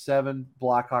Hurricanes 7.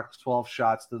 Blackhawks 12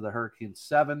 shots to the Hurricanes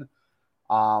 7.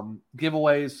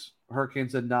 Giveaways.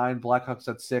 Hurricanes at 9. Blackhawks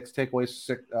at 6. Takeaways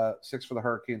 6 for the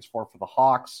Hurricanes, 4 for the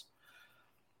Hawks.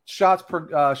 Shots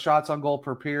on goal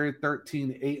per period,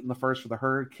 13-8 in the first for the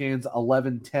Hurricanes,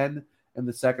 11-10 in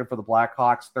the second for the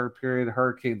Blackhawks. Third period,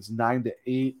 Hurricanes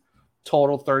 9-8,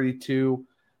 total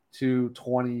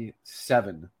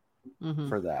 32-27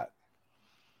 for that.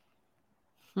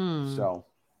 So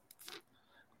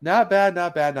not bad.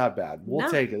 We'll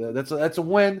take it. That's a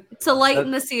win. It's a light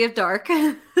in the sea of dark.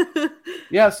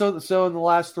 Yeah. So in the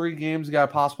last 3 games, you got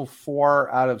a possible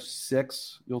 4 out of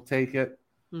 6. You'll take it.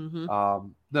 Mm-hmm.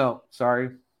 No, sorry,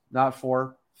 not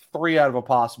 4. 3 out of a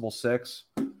possible 6.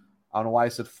 I don't know why I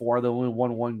said 4. They only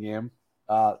won 1 game.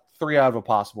 3 out of a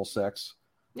possible 6.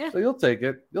 Yeah. So you'll take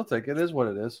it. It is what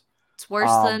it is. It's worse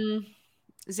than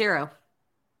 0.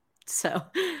 So.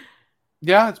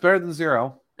 Yeah, it's better than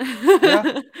 0.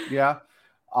 Yeah.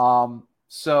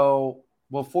 So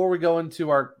before we go into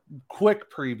our quick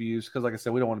previews, because like I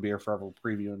said, we don't want to be here forever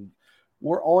previewing.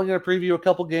 We're only going to preview a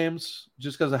couple games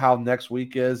just because of how next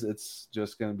week is. It's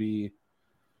just going to be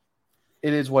 –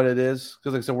 it is what it is.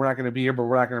 Because like I said, we're not going to be here, but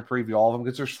we're not going to preview all of them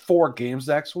because there's 4 games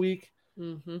next week.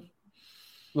 Mm-hmm.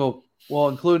 We'll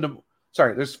include them –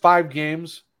 sorry, there's 5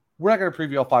 games. We're not going to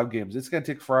preview all 5 games. It's going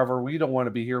to take forever. We don't want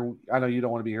to be here. I know you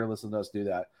don't want to be here listening to us do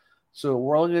that. So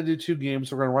we're only going to do 2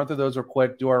 games. We're going to run through those real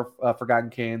quick, do our Forgotten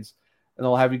Canes, and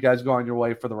then we'll have you guys go on your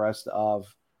way for the rest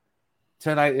of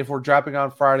tonight. If we're dropping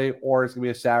on Friday or it's going to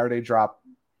be a Saturday drop,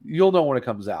 you'll know when it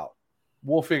comes out.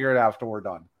 We'll figure it out after we're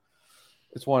done.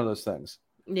 It's one of those things.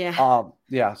 Yeah.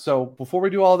 Yeah. So before we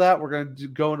do all that, we're going to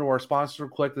go into our sponsor real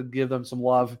quick to give them some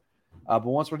love. But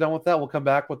once we're done with that, we'll come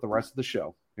back with the rest of the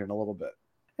show here in a little bit.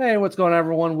 Hey, what's going on,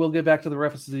 everyone? We'll get back to the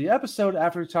rest of the episode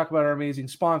after we talk about our amazing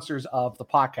sponsors of the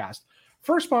podcast.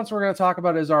 First sponsor we're going to talk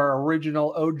about is our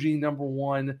original OG number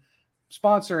 1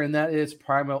 sponsor, and that is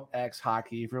Primo X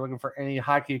Hockey. If you're looking for any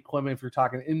hockey equipment, if you're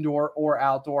talking indoor or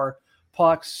outdoor,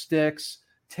 pucks, sticks,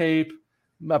 tape,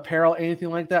 apparel,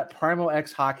 anything like that, Primo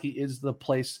X Hockey is the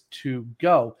place to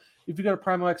go. If you go to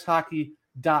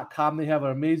primoxhockey.com, they have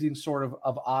an amazing sort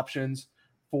of options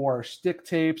for stick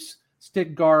tapes,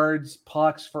 stick guards,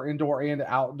 pucks for indoor and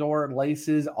outdoor,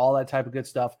 laces, all that type of good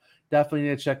stuff. Definitely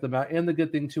need to check them out. And the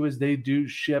good thing, too, is they do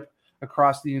ship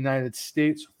across the United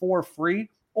States for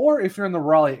free. Or if you're in the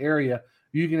Raleigh area,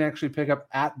 you can actually pick up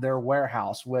at their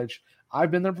warehouse, which I've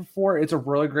been there before. It's a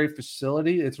really great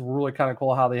facility. It's really kind of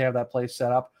cool how they have that place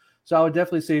set up. So I would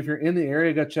definitely say if you're in the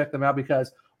area, go check them out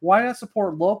because why not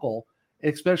support local,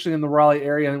 especially in the Raleigh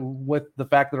area, and with the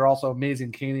fact that they're also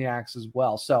amazing Caniacs as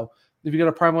well. So if you go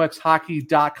to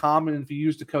primoxhockey.com and if you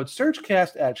use the code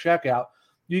SurgeCast at checkout,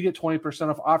 you get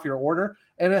 20% off your order.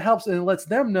 And it helps and it lets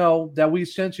them know that we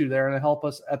sent you there and it helps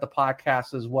us at the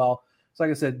podcast as well. So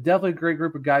like I said, definitely a great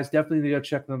group of guys. Definitely need to go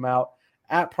check them out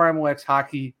at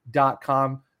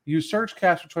primoxhockey.com. Use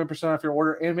SurgeCast for 20% off your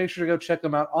order and make sure to go check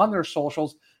them out on their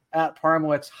socials at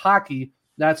primoxhockey.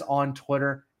 That's on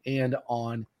Twitter and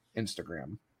on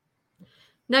Instagram.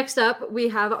 Next up, we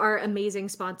have our amazing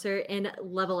sponsor in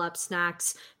Level Up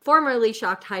Snacks, formerly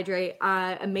Shocked Hydrate.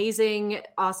 Amazing,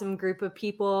 awesome group of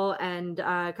people and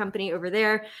company over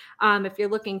there. If you're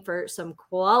looking for some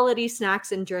quality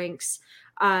snacks and drinks,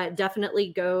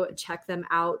 definitely go check them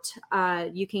out.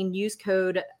 You can use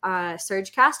code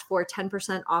SurgeCast for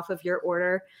 10% off of your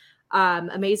order.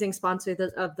 Amazing sponsor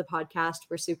of the podcast.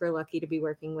 We're super lucky to be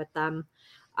working with them.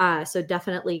 So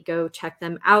definitely go check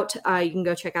them out. You can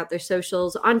go check out their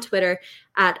socials on Twitter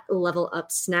at Level Up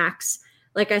Snacks.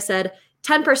 Like I said,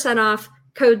 10% off,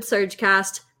 code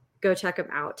SurgeCast. Go check them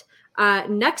out.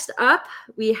 Next up,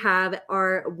 we have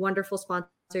our wonderful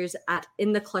sponsors at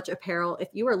In the Clutch Apparel. If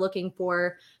you are looking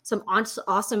for some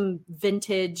awesome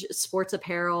vintage sports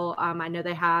apparel, I know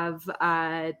they have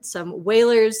some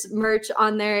Whalers merch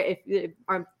on there. If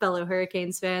our fellow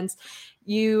Hurricanes fans,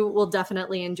 you will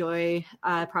definitely enjoy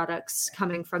products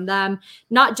coming from them.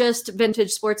 Not just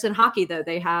vintage sports and hockey, though.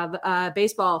 They have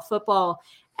baseball, football,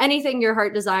 anything your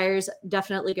heart desires.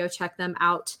 Definitely go check them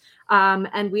out.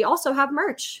 And we also have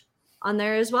merch on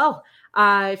there as well.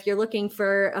 If you're looking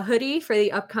for a hoodie for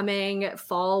the upcoming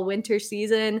fall winter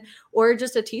season, or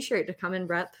just a t-shirt to come and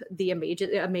rep the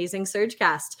amazing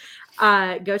Surgecast,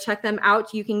 go check them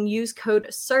out. You can use code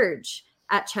SURGE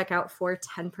at checkout for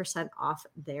 10% off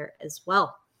there as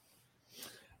well.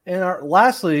 And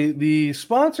lastly, the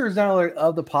sponsor is not only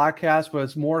of the podcast, but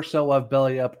it's more so of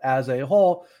Belly Up as a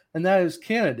whole, and that is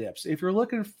Canadips. If you're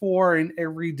looking for an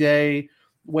everyday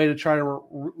way to try to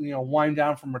wind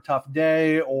down from a tough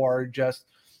day, or just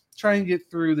try and get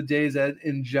through the days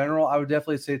in general, I would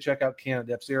definitely say check out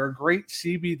Canadips. They're a great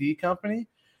CBD company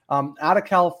out of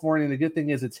California. The good thing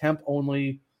is it's hemp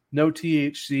only, no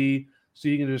THC, so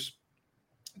you can just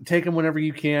take them whenever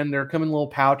you can. They're coming in little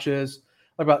pouches,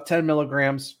 about 10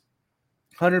 milligrams,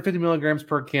 150 milligrams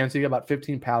per can, so you get about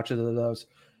 15 pouches of those.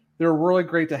 They're really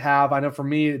great to have. I know for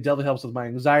me, it definitely helps with my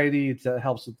anxiety. It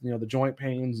helps with the joint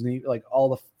pains, and like all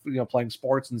the playing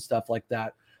sports and stuff like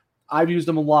that. I've used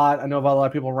them a lot. I know a lot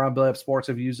of people around Belly Up Sports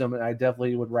have used them, and I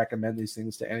definitely would recommend these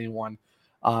things to anyone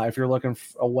if you're looking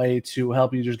for a way to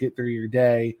help you just get through your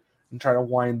day and try to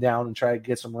wind down and try to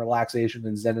get some relaxation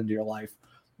and zen into your life.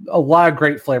 A lot of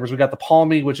great flavors. We got the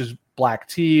Palmy, which is black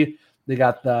tea. They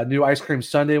got the new ice cream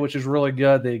sundae, which is really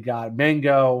good. They got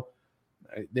mango.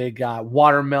 They got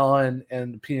watermelon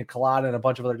and pina colada and a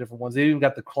bunch of other different ones. They even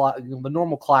got the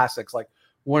normal classics like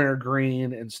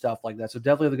wintergreen and stuff like that. So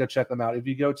definitely go check them out. If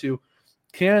you go to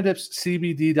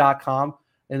CanadipsCBD.com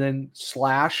and then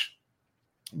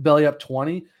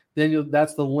 /BellyUp20, then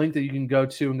that's the link that you can go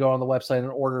to and go on the website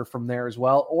and order from there as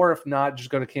well. Or if not, just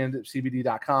go to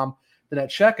CanadipsCBD.com. Then at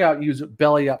checkout, use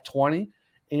BellyUp20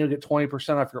 and you'll get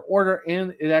 20% off your order.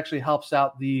 And it actually helps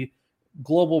out the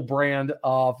global brand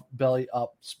of Belly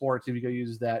Up Sports if you go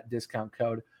use that discount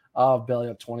code of Belly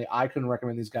Up 20. I couldn't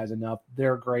recommend these guys enough.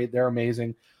 They're great. They're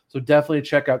amazing. So definitely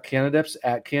check out Canadips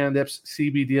at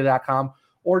CanadipsCBD.com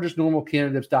or just normal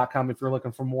Canadips.com if you're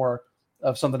looking for more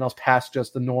of something else past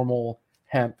just the normal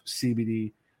hemp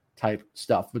CBD type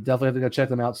stuff. But definitely have to go check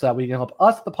them out so that we can help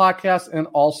us, the podcast, and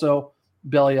also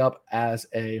Belly Up as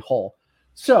a whole.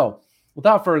 So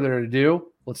without further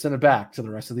ado, let's send it back to the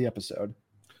rest of the episode.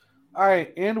 All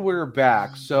right, and we're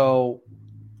back. So,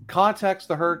 context,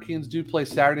 the Hurricanes do play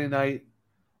Saturday night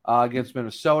against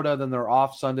Minnesota. Then they're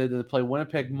off Sunday. Then they play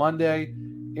Winnipeg Monday,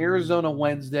 Arizona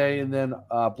Wednesday, and then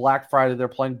Black Friday they're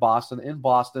playing Boston in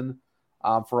Boston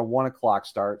for a 1 o'clock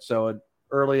start. So, an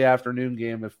early afternoon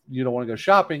game. If you don't want to go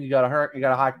shopping, you got a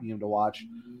hockey game to watch.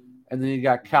 And then you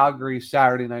got Calgary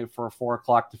Saturday night for a 4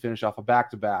 o'clock to finish off a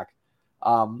back-to-back.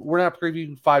 We're not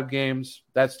previewing 5 games.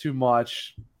 That's too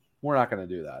much. We're not going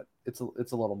to do that. It's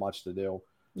a little much to do.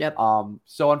 Yep.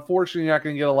 So unfortunately, you're not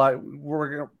going to get a lot.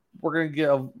 We're going to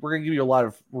give you a lot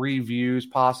of reviews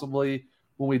possibly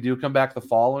when we do come back the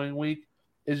following week.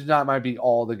 It's not might be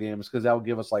all the games because that would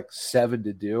give us like 7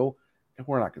 to do, and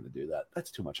we're not going to do that.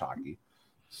 That's too much hockey.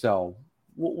 So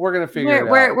we're going to figure it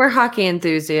out. We're hockey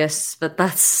enthusiasts, but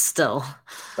that's too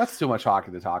much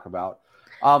hockey to talk about.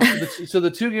 So the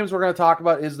 2 games we're going to talk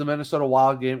about is the Minnesota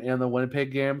Wild game and the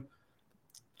Winnipeg game.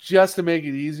 Just to make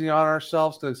it easy on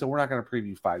ourselves, so we're not going to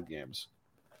preview 5 games.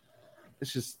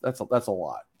 It's just that's a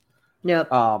lot. Yep.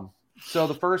 So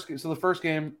the first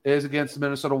game is against the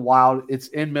Minnesota Wild. It's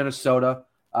in Minnesota.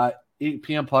 8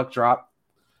 p.m. puck drop.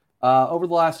 Over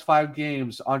the last 5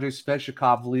 games, Andrei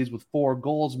Svechnikov leads with 4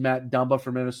 goals. Matt Dumba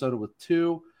for Minnesota with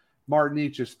 2. Martin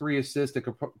Necas 3 assists to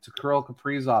Kirill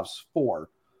Kaprizov's 4.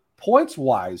 Points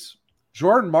wise,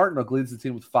 Jordan Martinook leads the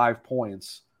team with 5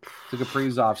 points. To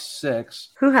Kaprizov's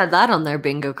 6. Who had that on their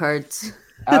bingo cards?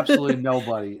 Absolutely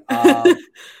nobody.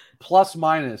 Plus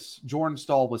minus, Jordan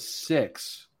Stahl was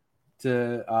 6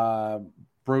 to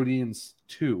Brodin's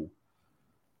 2.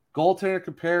 Goaltender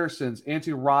comparisons,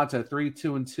 Antti Raanta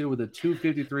 3-2-2 with a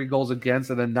 253 goals against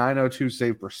and a 902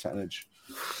 save percentage.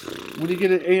 When you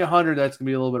get at 800, that's going to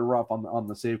be a little bit rough on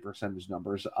the save percentage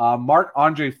numbers.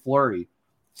 Marc-Andre Fleury,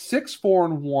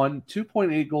 6-4-1,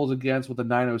 2.8 goals against with a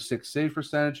 906 save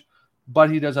percentage,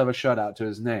 but he does have a shutout to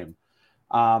his name.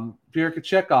 Pierre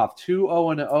Kachekov,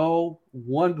 2-0-0,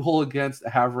 1 goal against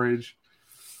average.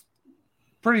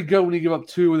 Pretty good when you give up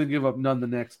 2 and then give up none the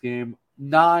next game.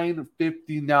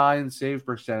 .959 save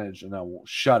percentage and a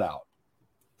shutout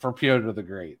for Piotr the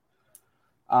Great.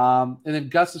 And then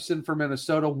Gustafson for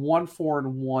Minnesota,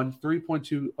 1-4-1,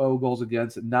 3.20 goals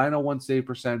against, 901 save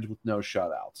percentage with no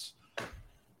shutouts.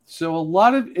 So a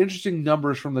lot of interesting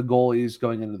numbers from the goalies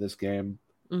going into this game.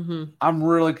 Mm-hmm. I'm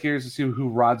really curious to see who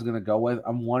Rod's going to go with.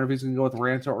 I'm wondering if he's going to go with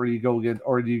Ranta or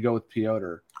do you go with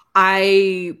Piotr?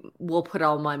 I will put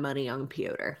all my money on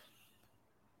Piotr.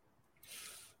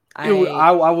 I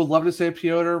would love to say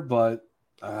Piotr, but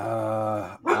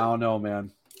I don't know,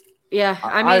 man. Yeah,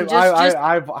 I mean,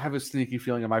 I have a sneaky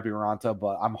feeling it might be Ranta,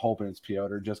 but I'm hoping it's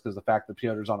Piotr just because the fact that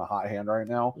Piotr's on a hot hand right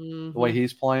now, the way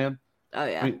he's playing. Oh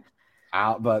yeah,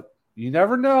 but you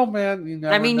never know, man. You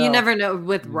never know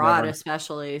with Rod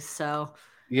especially. So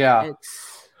yeah,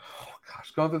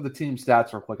 going through the team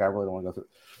stats real quick. I really don't want to go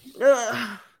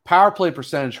through. Power play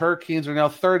percentage. Hurricanes are now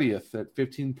 30th at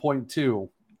 15.2.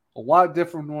 A lot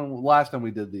different than last time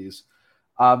we did these.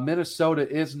 Minnesota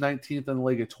is 19th in the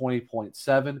league at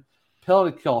 20.7.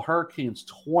 Penalty kill, Hurricanes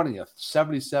 20th,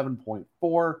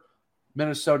 77.4.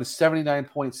 Minnesota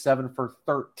 79.7 for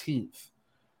 13th.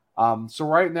 So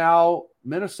right now,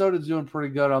 Minnesota's doing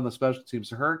pretty good on the special teams.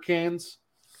 The Hurricanes,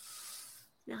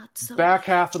 back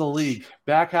half of the league.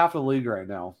 Back half of the league right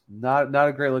now. Not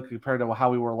a great look compared to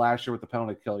how we were last year with the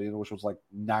penalty kill, which was like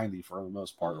 90 for the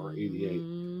most part, or 88.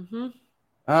 Mm-hmm.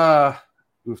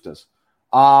 Ooftas.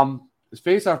 His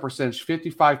face-off percentage,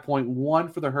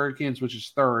 55.1 for the Hurricanes, which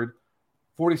is third.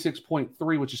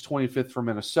 46.3, which is 25th for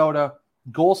Minnesota.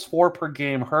 Goals for per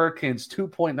game, Hurricanes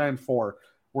 2.94.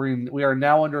 We are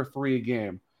now under 3 a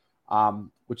game,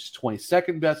 which is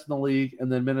 22nd best in the league.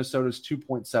 And then Minnesota's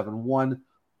 2.71,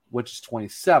 which is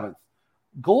 27th.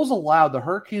 Goals allowed, the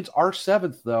Hurricanes are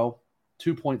 7th, though,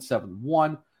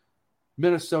 2.71.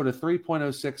 Minnesota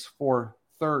 3.06 for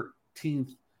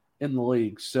 13th in the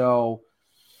league. So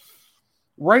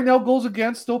right now, goals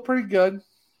against still pretty good.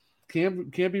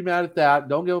 Can't be mad at that.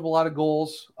 Don't give up a lot of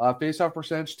goals. Face-off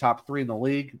percentage, top 3 in the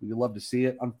league. We'd love to see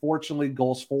it. Unfortunately,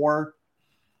 goals for,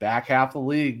 back half of the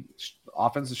league.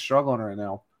 Offense is struggling right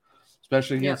now,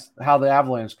 especially against how the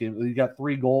Avalanche game. You got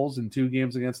 3 goals in 2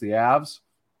 games against the Avs.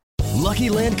 Lucky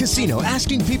Land Casino,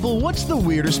 asking people, what's the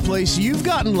weirdest place you've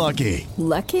gotten lucky?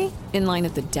 Lucky? In line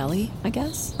at the deli, I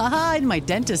guess? Aha, in my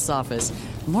dentist's office.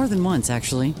 More than once,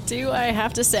 actually. Do I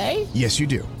have to say? Yes, you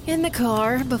do. In the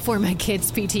car before my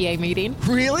kids' PTA meeting.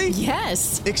 Really?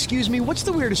 Yes. Excuse me, what's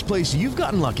the weirdest place you've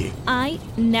gotten lucky? I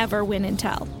never win and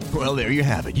tell. Well, there you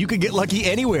have it. You can get lucky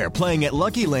anywhere, playing at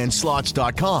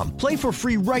LuckyLandSlots.com. Play for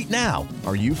free right now.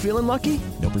 Are you feeling lucky?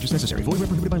 No purchase necessary. Void where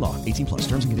prohibited by law. 18+.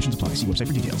 Terms and conditions apply. See website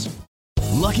for details.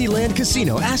 Lucky Land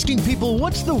Casino, asking people,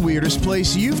 what's the weirdest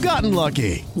place you've gotten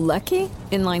lucky? Lucky?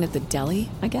 In line at the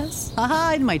deli, I guess?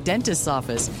 Aha, in my dentist's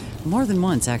office. More than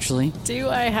once, actually. Do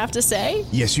I have to say?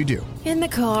 Yes, you do. In the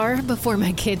car before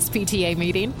my kids' PTA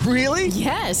meeting. Really?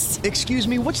 Yes. Excuse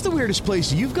me, what's the weirdest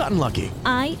place you've gotten lucky?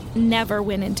 I never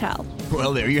win and tell.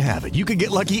 Well, there you have it. You can get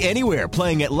lucky anywhere,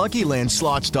 playing at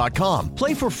LuckyLandSlots.com.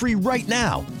 Play for free right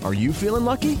now. Are you feeling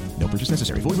lucky? No purchase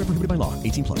necessary. Void where prohibited by law.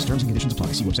 18+. Terms and conditions apply.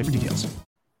 See website for details.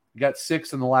 You got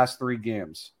 6 in the last 3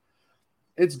 games.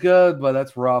 It's good, but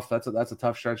that's rough. That's a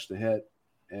tough stretch to hit.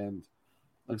 And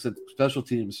like I said, special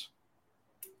teams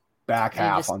back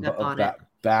half in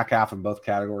both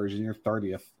categories, and you're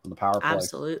 30th on the power play.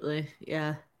 Absolutely,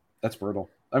 yeah. That's brutal.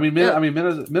 I mean,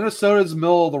 Minnesota's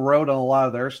middle of the road on a lot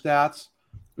of their stats.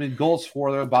 I mean, goals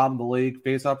for, they're bottom of the league.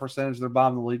 Face-off percentage, they're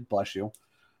bottom of the league. Bless you.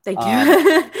 Thank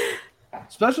you.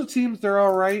 Special teams, they're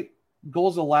all right.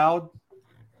 Goals allowed,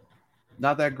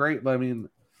 not that great. But I mean,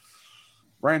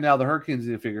 right now the Hurricanes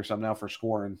need to figure something out for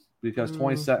scoring because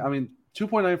 27. I mean,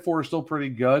 2.94 is still pretty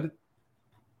good,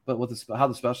 but with how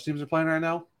the special teams are playing right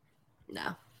now,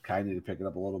 no. Kind of need to pick it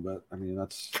up a little bit. I mean,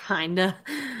 that's kinda.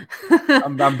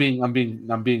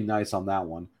 I'm being nice on that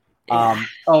one. Yeah.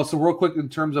 So real quick in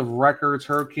terms of records,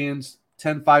 Hurricanes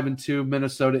 10-5-2,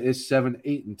 Minnesota is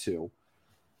 7-8-2.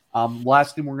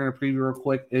 Last game we're going to preview real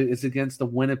quick is against the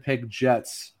Winnipeg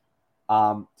Jets.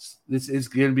 This is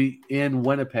going to be in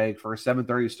Winnipeg for a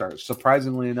 7:30 start.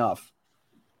 Surprisingly enough,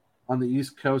 on the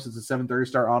East Coast, it's a 7:30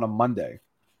 start on a Monday.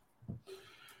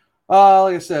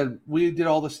 Like I said, we did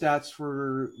all the stats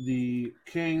for the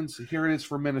Kings. Here it is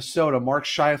for Minnesota. Mark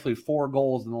Scheifele, 4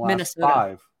 goals in the last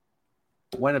 5.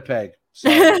 Winnipeg.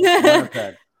 Sorry.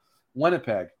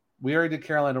 Winnipeg. We already did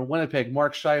Carolina. Winnipeg.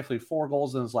 Mark Scheifele, 4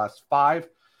 goals in his last 5.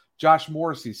 Josh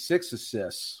Morrissey, 6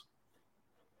 assists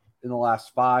in the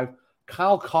last 5.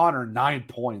 Kyle Connor, 9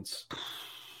 points.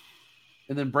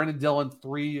 And then Brendan Dillon,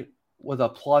 3 with a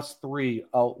 +3.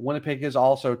 Winnipeg is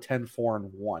also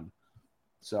 10-4-1.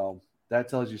 So that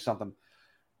tells you something.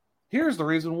 Here's the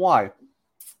reason why.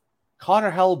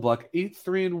 Connor Hellebuyck,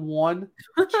 8-3-1,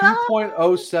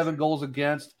 2.07 goals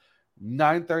against,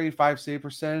 935 save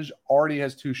percentage, already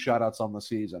has 2 shutouts on the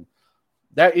season.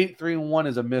 That 8-3-1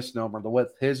 is a misnomer.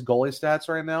 With his goalie stats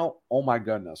right now, oh my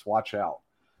goodness, watch out.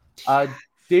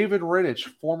 David Rittich,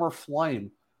 former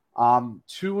Flame,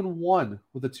 2-1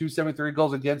 with a 273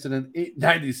 goals against and an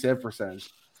 890 save percentage.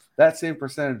 That save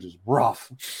percentage is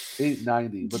rough.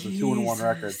 890 with the 2-1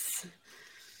 record.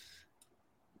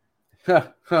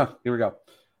 Here we go.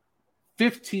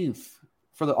 15th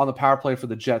on the power play for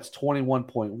the Jets,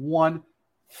 21.1.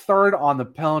 Third on the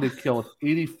penalty kill with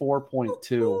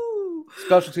 84.2.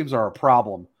 Special teams are a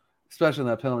problem, especially in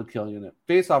that penalty kill unit.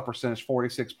 Face-off percentage,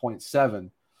 46.7.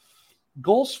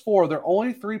 Goals for, they're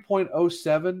only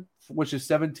 3.07, which is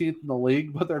 17th in the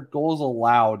league, but their goals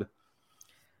allowed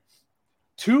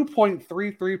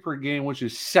 2.33 per game, which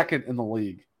is second in the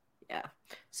league. Yeah.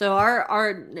 So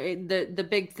the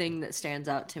big thing that stands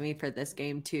out to me for this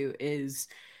game too is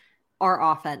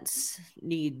our offense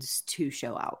needs to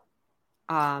show out.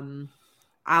 Them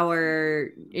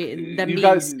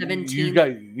being 17.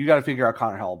 You got to figure out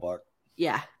Connor Hellebuyck.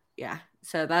 Yeah.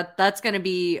 So that's going to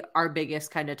be our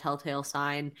biggest kind of telltale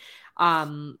sign.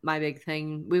 My big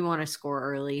thing, we want to score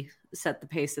early, set the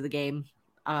pace of the game.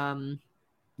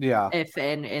 Yeah.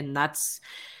 And that's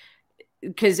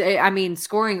because I mean,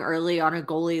 scoring early on a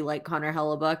goalie like Connor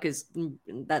Hellebuyck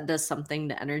that does something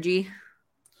to energy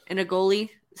in a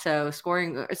goalie. So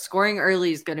scoring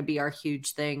early is going to be our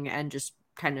huge thing, and just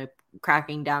kind of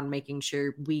cracking down, making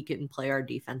sure we can play our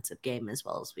defensive game as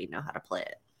well as we know how to play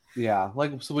it. Yeah,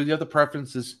 so we have the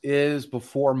preferences is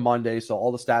before Monday, so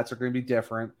all the stats are going to be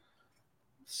different.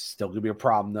 Still going to be a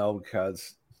problem though,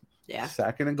 because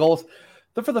second in goals.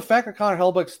 But for the fact that Connor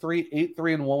Hellebuyck's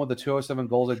 8-3-1 with the 207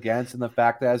 goals against, and the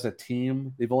fact that as a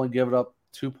team they've only given up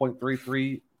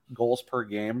 2.33 goals per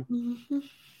game,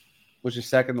 which is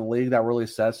second in the league, that really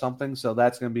says something. So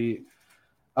that's going to be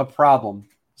a problem.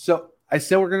 So I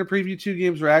said we're going to preview 2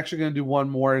 games. We're actually going to do one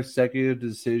more executive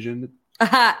decision.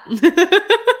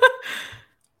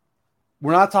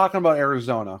 We're not talking about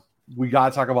Arizona. We got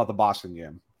to talk about the Boston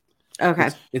game. Okay.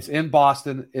 It's in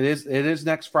Boston. It is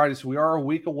next Friday, so we are a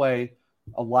week away.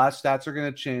 A lot of stats are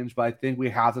going to change, but I think we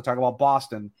have to talk about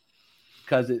Boston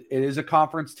because it is a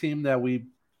conference team that we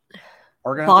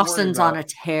are going to Boston's on a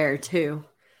tear, too.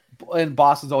 And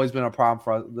Boston's always been a problem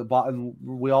for us. And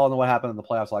we all know what happened in the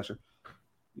playoffs last year.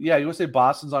 Yeah, you want to say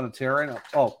Boston's on a tear right now?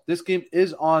 Oh, this game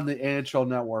is on the NHL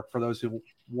Network for those who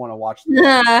want to watch.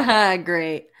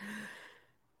 Great.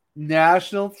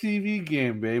 National TV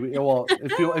game, baby. Well,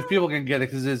 if people can get it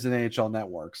because it is an NHL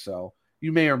Network, so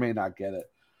you may or may not get it.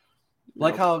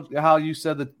 Like how you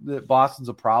said that Boston's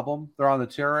a problem. They're on the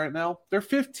tear right now. They're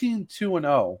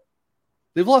 15-2-0.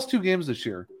 They've lost 2 games this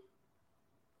year.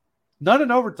 None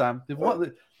in overtime. They've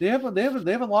won. They haven't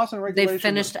lost in regulation. They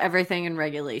finished everything in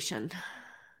regulation,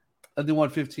 and they won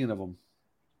 15 of them.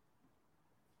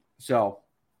 So.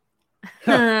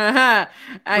 I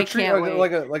can't wait.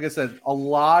 Like I said, a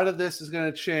lot of this is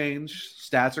going to change.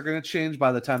 Stats are going to change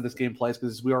by the time this game plays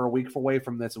because we are a week away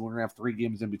from this, and we're going to have 3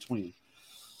 games in between.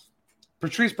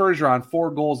 Patrice Bergeron,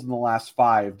 4 goals in the last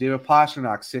 5. David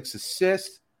Pastrnak, 6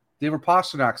 assists. David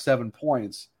Pastrnak, 7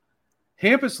 points.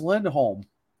 Hampus Lindholm,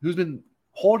 who's been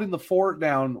holding the fort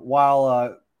down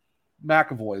while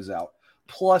McAvoy is out,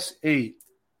 +8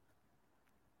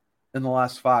 in the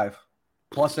last 5.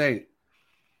 +8.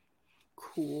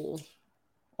 Cool.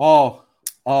 Oh,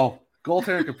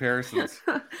 goaltender comparisons.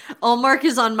 Allmark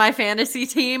is on my fantasy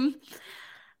team.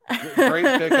 Great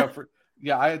pickup.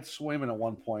 I had Swayman at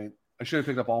one point. I should have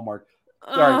picked up Allmark.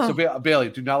 All right, so Bailey,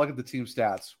 do not look at the team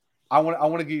stats. I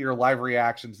want to get your live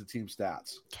reactions to team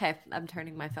stats. Okay, I'm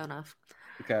turning my phone off.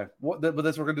 Okay, but we're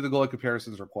going to do the goalie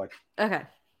comparisons real quick. Okay.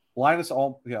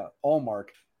 Allmark,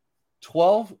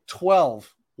 12-12,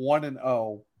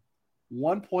 1-0.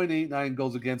 1.89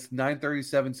 goals against,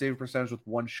 937 save percentage with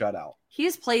 1 shutout.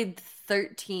 He's played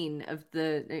 13 of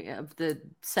the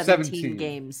 17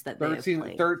 games that 13, they have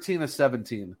played. 13 of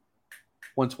 17.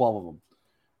 Won 12 of them.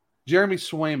 Jeremy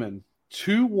Swayman,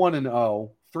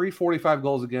 2-1-0, 345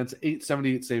 goals against,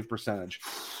 878 save percentage.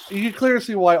 You can clearly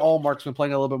see why Allmark's been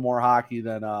playing a little bit more hockey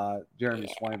than Jeremy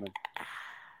Swayman.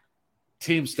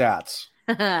 Team stats.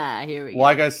 Here we go.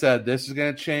 Like I said, this is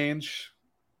going to change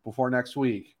before next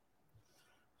week.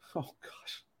 Oh,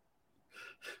 gosh.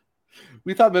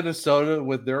 We thought Minnesota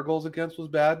with their goals against was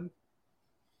bad.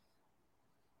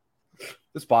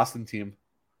 This Boston team.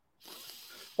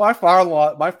 My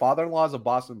father-in-law is a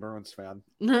Boston Bruins fan.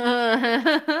 And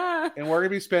we're going to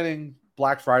be spending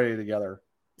Black Friday together.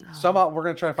 Somehow we're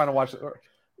going to try to find a watch.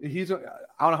 I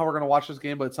don't know how we're going to watch this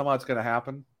game, but somehow it's going to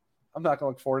happen. I'm not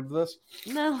going to look forward to this.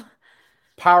 No.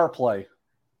 Power play.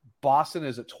 Boston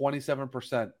is at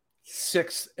 27%,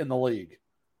 6th in the league.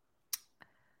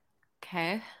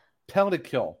 Okay. Penalty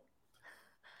kill.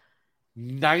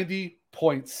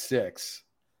 90.6,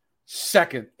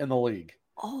 2nd in the league.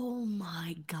 Oh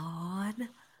my God.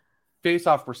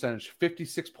 Face-off percentage,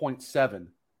 56.7,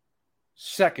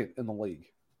 2nd in the league.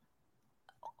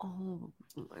 Oh.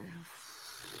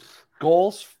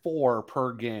 Goals for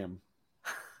per game.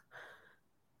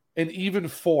 And even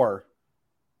 4,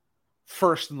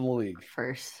 1st in the league.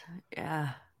 First,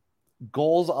 yeah.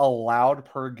 Goals allowed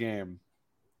per game,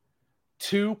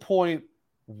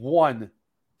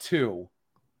 2.12,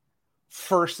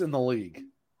 1st in the league.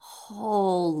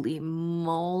 Holy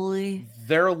moly.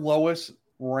 Their lowest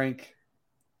rank,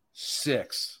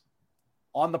 6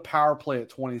 on the power play at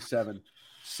 27.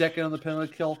 2nd on the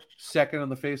penalty kill, 2nd on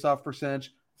the face-off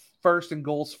percentage, 1st in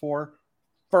goals for,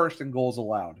 1st in goals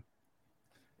allowed.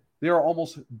 They are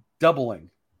almost doubling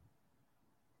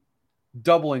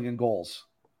in goals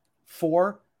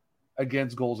for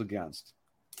against goals against.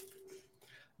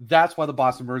 That's why the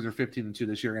Boston Bruins are 15-2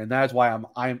 this year, and that is why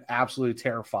I'm absolutely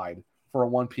terrified for a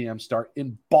 1 p.m. start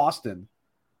in Boston.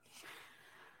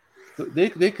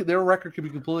 Their record could be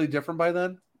completely different by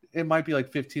then. It might be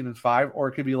like 15-5, or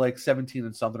it could be like 17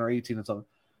 and something, or 18 and something.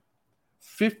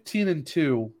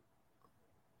 15-2.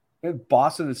 And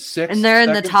Boston is 6th. And they're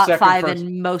in the top 5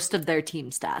 in most of their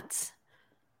team stats.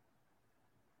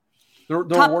 They're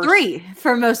top worst. 3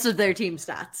 for most of their team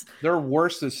stats. Their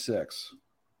worst is 6.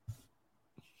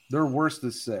 Their worst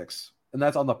is 6. And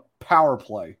that's on the power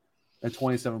play at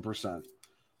 27%.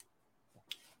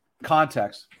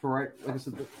 Context. Right. Like I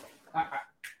said,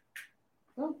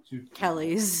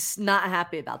 Kelly's not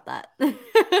happy about that.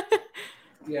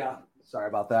 Yeah. Sorry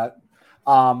about that.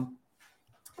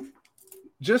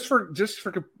 Just for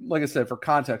like I said, for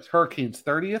context, Hurricanes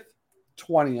 30th,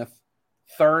 20th,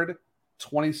 3rd,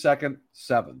 22nd,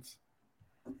 7th.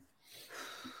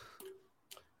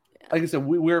 Like I said,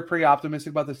 we were pretty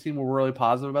optimistic about this team. We're really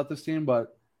positive about this team,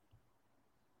 but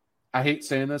I hate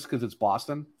saying this because it's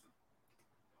Boston.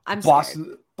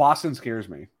 Boston scares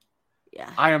me. Yeah.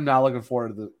 I am not looking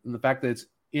forward to the fact that it's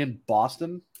in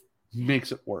Boston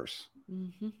makes it worse.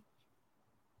 Mm-hmm.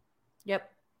 Yep.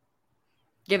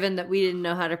 Given that we didn't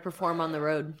know how to perform on the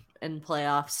road in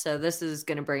playoffs, so this is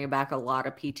going to bring back a lot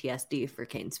of PTSD for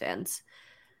Canes fans.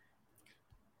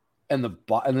 And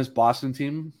this Boston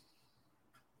team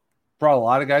brought a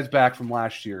lot of guys back from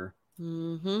last year.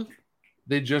 Mm-hmm.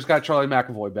 They just got Charlie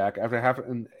McAvoy back after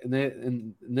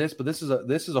but this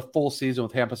is a full season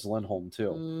with Hampus Lindholm too.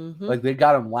 Mm-hmm. Like they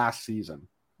got him last season.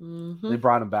 Mm-hmm. They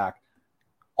brought him back.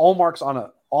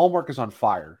 Allmark is on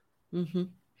fire. Mm-hmm.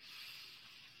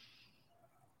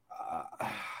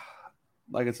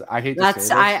 Like it's, I hate to say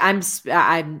this.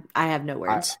 I have no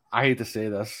words. I hate to say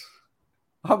this.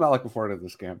 I'm not looking forward to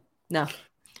this game. No,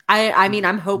 I mean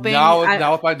I'm hoping now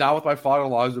with my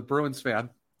father-in-law who's a Bruins fan.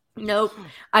 Nope.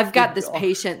 I've got this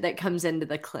patient that comes into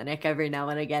the clinic every now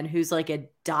and again who's like a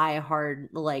diehard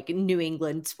like New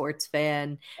England sports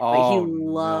fan. Like he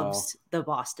loves the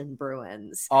Boston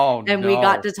Bruins. And we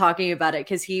got to talking about it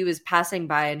because he was passing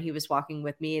by and he was walking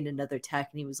with me and another tech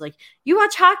and he was like, "You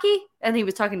watch hockey?" And he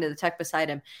was talking to the tech beside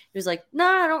him. He was like, "No,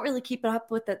 I don't really keep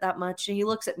up with it that much." And he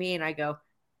looks at me and I go,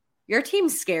 "Your team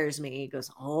scares me." He goes,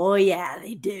 "Oh yeah,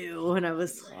 they do." And I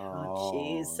was like, "Oh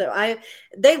jeez." So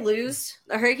they lose.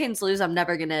 The Hurricanes lose. I'm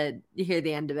never gonna hear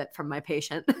the end of it from my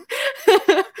patient.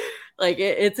 Like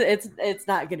it's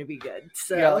not gonna be good.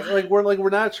 So yeah, like we're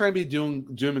not trying to be doom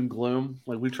and gloom.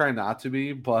 Like we try not to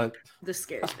be, but this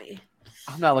scares me.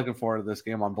 I'm not looking forward to this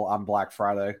game on Black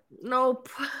Friday. Nope.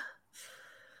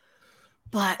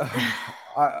 But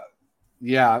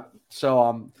yeah.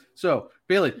 So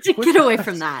Bailey, get away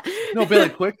from that. No, Bailey,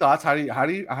 quick thoughts. How do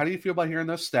you feel about hearing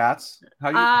those stats?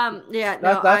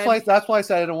 That's why I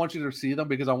said I don't want you to see them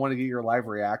because I want to get your live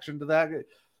reaction to that.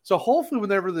 So hopefully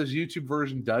whenever this YouTube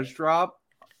version does drop,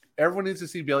 everyone needs to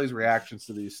see Bailey's reactions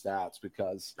to these stats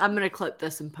because I'm gonna clip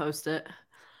this and post it.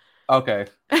 Okay.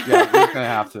 Yeah, you're gonna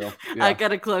have to. Yeah. I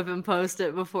gotta clip and post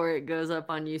it before it goes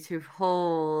up on YouTube.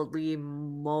 Holy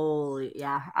moly.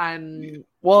 Yeah. You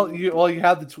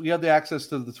have the access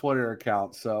to the Twitter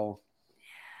account, so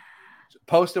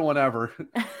post it whenever.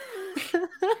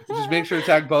 Just make sure to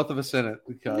tag both of us in it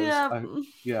because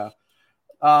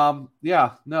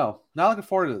not looking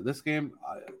forward to this game.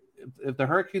 If the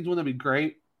Hurricanes win, that'd be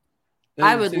great.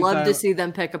 I would love to see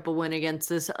them pick up a win against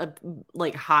this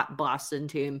like hot Boston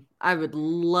team. I would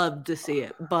love to see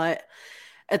it, but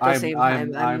at the same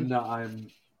time,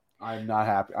 I'm not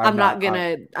happy. I'm not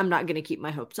gonna keep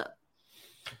my hopes up,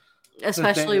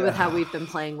 especially with how we've been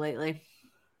playing lately.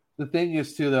 The thing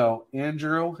is, too, though,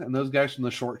 Andrew and those guys from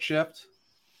the Short Shift,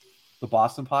 the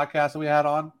Boston podcast that we had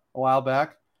on a while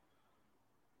back,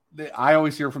 I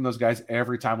always hear from those guys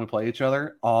every time we play each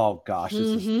other. Oh gosh,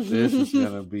 this is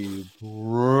gonna be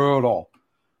brutal.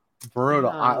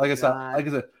 Like I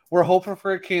said, we're hoping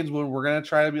for a Canes win. We're gonna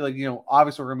try to be like,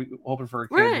 obviously we're gonna be hoping for a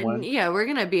Canes win. Yeah, we're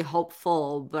gonna be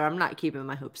hopeful, but I'm not keeping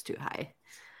my hopes too high.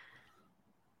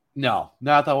 No,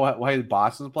 not the way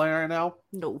Boston's playing right now.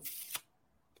 No,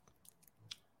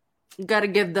 got to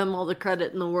give them all the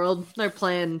credit in the world. They're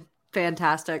playing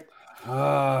fantastic.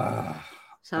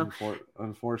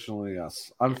 Unfortunately,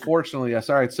 yes. Unfortunately, yes.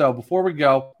 All right. So before we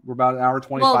go, we're about an hour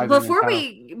 25. Well, before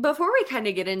we kind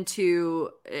of get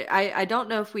into, I don't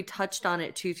know if we touched on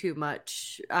it too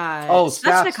much.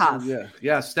 Stats.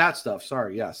 Yeah, stat stuff.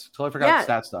 Sorry. Yes, totally forgot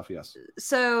stat stuff. Yes.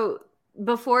 So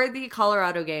before the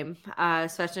Colorado game,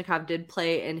 Svechnikov did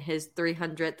play in his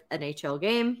 300th NHL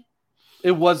game.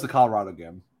 It was the Colorado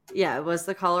game. Yeah, it was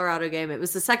the Colorado game. It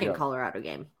was the second Colorado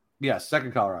game. Yeah,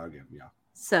 second Colorado game. Yeah.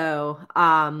 So,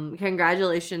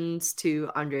 congratulations to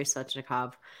Andrei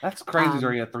Svechnikov. That's crazy. He's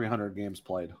already had 300 games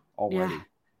played already. Yeah.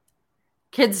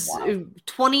 Kid's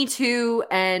 22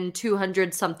 and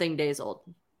 200 something days old.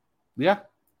 Yeah.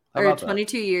 Or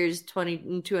 22 years,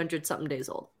 200 something days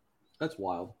old. That's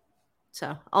wild.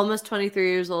 So, almost 23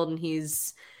 years old, and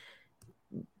he's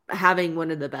having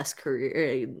one of the best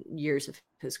years of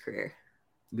his career.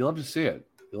 You love to see it.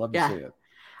 See it.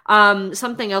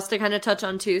 Something else to kind of touch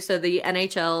on too. So the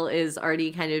NHL is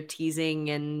already kind of teasing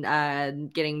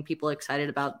and getting people excited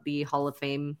about the Hall of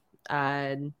Fame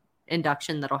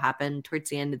induction that'll happen towards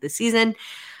the end of the season.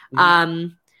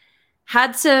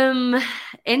 Had some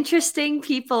interesting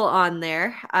people on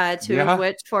there, two of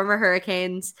which former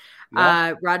Hurricanes,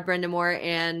 Rod Brind'Amour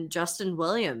and Justin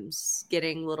Williams,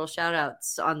 getting little shout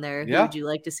outs on there. Who would you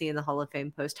like to see in the Hall of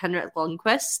Fame post? Henrik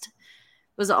Lundqvist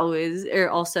was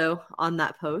also on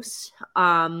that post.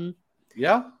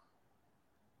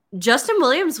 Justin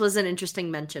Williams was an interesting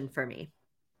mention for me.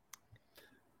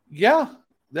 Yeah,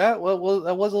 that was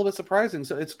a little bit surprising.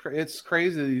 So it's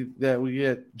crazy that we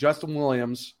get Justin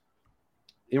Williams,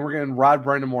 and we're getting Rod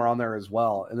Brind'Amour on there as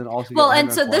well, and then also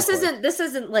this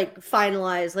isn't like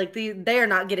finalized. Like they are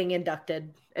not getting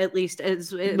inducted. At least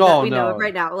as we know of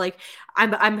right now. Like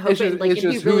I'm hoping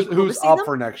who's up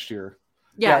for next year.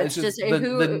 Yeah, it's just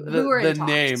who are in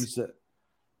talks. Names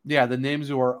the names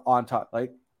who are on top.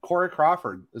 Like Corey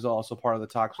Crawford is also part of the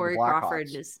talks. Corey for the Blackhawks.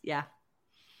 Crawford is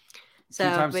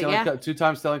So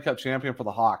two-time Stanley Cup champion for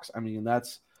the Hawks. I mean,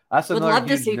 that's would love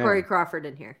to see Corey Crawford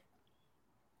in here.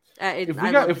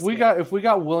 If we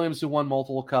got Williams who won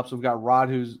multiple cups, we've got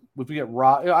Rod if we get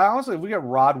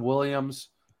Rod Williams,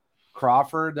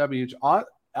 Crawford, that'd be huge.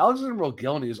 Alexander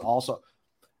Mogilny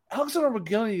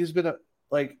has been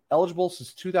eligible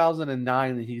since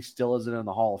 2009, and he still isn't in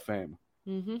the Hall of Fame.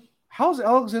 Mm-hmm. How's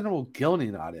Alexander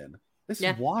Mogilny not in? This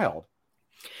is wild.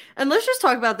 And let's just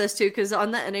talk about this too, because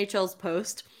on the NHL's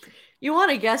post, you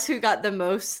want to guess who got the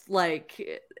most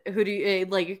who do you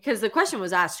like? Because the question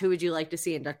was asked, who would you like to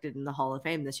see inducted in the Hall of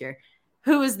Fame this year?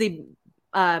 Who was the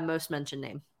most mentioned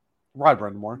name? Rod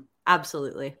Brind'Amour.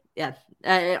 Absolutely, yeah.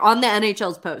 On the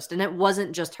NHL's post, and it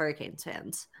wasn't just Hurricanes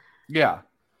fans. Yeah,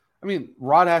 I mean,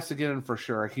 Rod has to get in for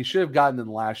sure. He should have gotten in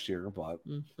last year, but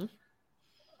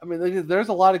I mean, there's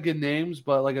a lot of good names.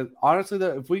 But honestly,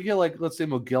 if we get let's say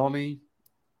Mogilny,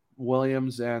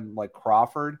 Williams, and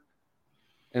Crawford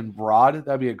and Rod,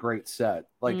 that'd be a great set.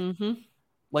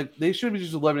 They shouldn't be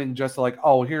just limiting just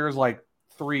to here's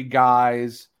 3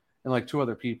 guys and 2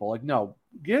 other people. No,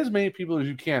 get as many people as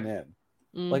you can in.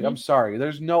 I'm sorry,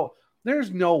 there's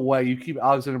no way you keep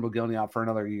Alexander Mogilny out for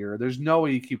another year. There's no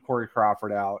way you keep Corey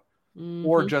Crawford out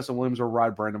or Justin Williams or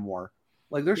Rod Brind'Amour.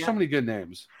 There's so many good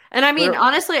names. And I mean,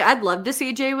 honestly, I'd love to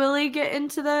see Jay Willie get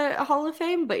into the Hall of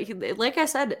Fame, but like I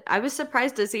said, I was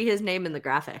surprised to see his name in the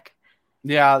graphic.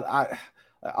 Yeah,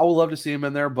 I would love to see him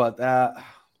in there, but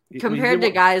compared to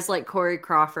guys like Corey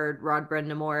Crawford, Rod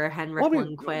Brind'Amour, Henrik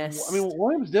Lundqvist. I mean,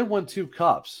 Williams did win 2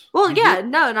 cups. Well,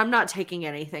 and I'm not taking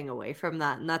anything away from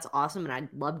that, and that's awesome, and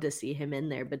I'd love to see him in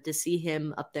there, but to see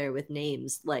him up there with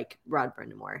names like Rod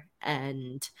Brind'Amour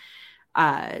and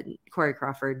Corey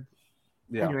Crawford,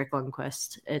 Henrik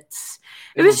Lundqvist, it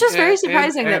was just very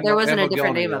surprising that there wasn't a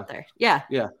different name up there. Yeah,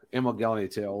 and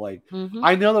Mogilny too.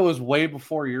 I know that was way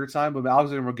before your time, but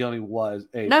Alexander Mogilny was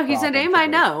he's a name I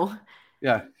know.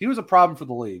 Yeah, he was a problem for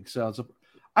the league. So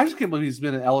I just can't believe he's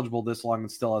been eligible this long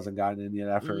and still hasn't gotten in yet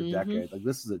after a decade.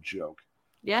 This is a joke.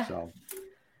 Yeah. So,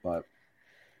 but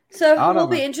So it will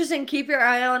be interesting. Keep your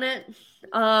eye on it.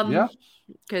 Yeah.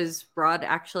 Because Rod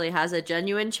actually has a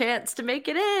genuine chance to make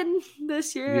it in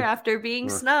this year after being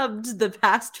snubbed the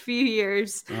past few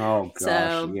years. Oh, gosh.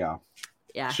 So,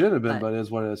 yeah. Should have been, but it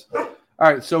is what it is. All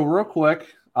right. So, real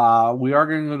quick, we are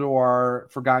going to go to our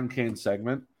Forgotten Kane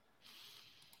segment.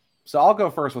 So, I'll go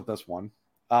first with this one.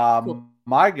 Cool.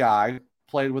 My guy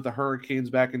played with the Hurricanes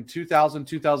back in 2000,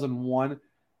 2001,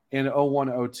 and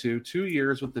 01, 02, 2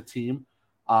 years with the team.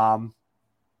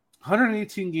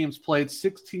 118 games played,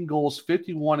 16 goals,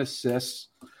 51 assists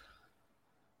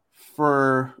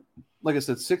for, like I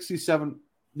said, 67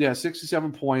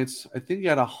 points. I think he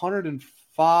had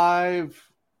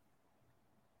 105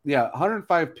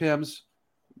 PIMs,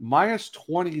 minus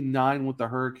 29 with the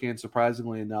Hurricanes,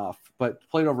 surprisingly enough, but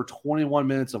played over 21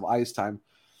 minutes of ice time.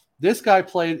 This guy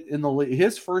played in the league.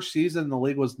 His first season in the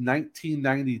league was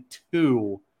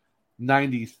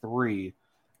 1992-93.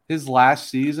 His last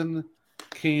season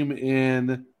came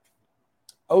in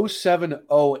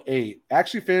 07-08.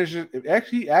 Actually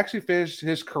finished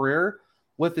his career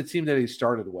with the team that he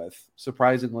started with,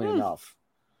 surprisingly enough.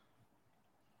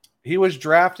 He was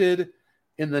drafted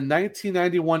in the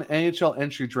 1991 NHL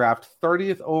entry draft,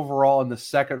 30th overall in the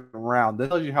second round. That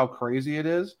tells you how crazy it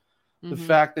is. The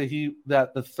fact that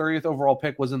the 30th overall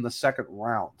pick was in the second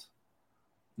round,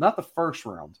 not the first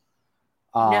round.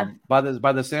 By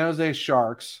the San Jose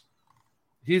Sharks.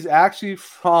 He's actually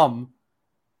from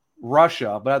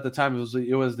Russia, but at the time it was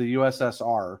the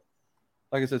USSR.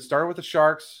 Like I said, started with the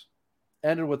Sharks,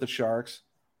 ended with the Sharks.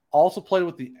 Also played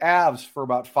with the Avs for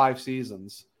about 5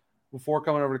 seasons before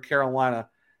coming over to Carolina.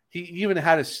 He even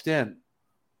had a stint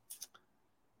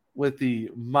with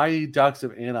the Mighty Ducks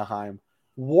of Anaheim.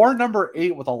 War number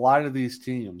 8 with a lot of these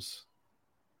teams.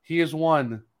 He has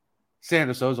won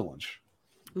Sandus Avalanche.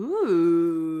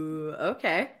 Ooh,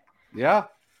 okay. Yeah.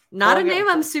 Not a name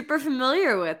I'm super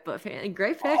familiar with, but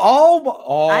great pick.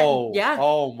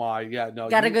 Oh my, yeah. No,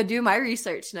 gotta go do my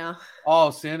research now. Oh,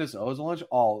 Sandus Avalanche.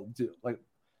 Oh, dude, like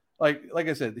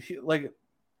I said, this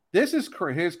is his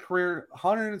career: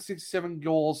 167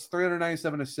 goals,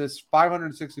 397 assists,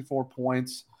 564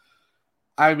 points.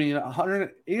 I mean,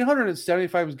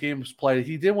 875 games played.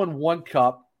 He did win 1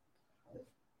 cup.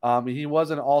 He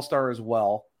was an All-Star as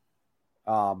well.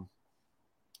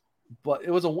 But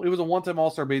it was a one-time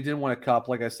All-Star, but he didn't win a cup.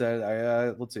 Like I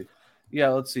said, let's see.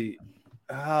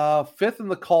 5th in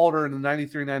the Calder in the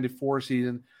 93-94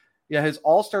 season. Yeah, his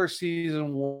All-Star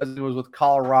season was with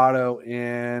Colorado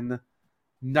in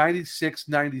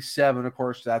 96-97. Of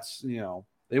course, that's, he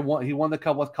won the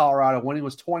cup with Colorado when he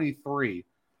was 23.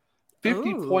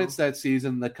 50 points that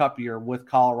season, the cup year with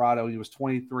Colorado, he was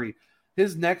 23.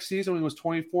 His next season, when he was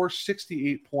 24,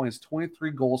 68 points, 23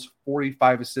 goals,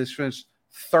 45 assists, finished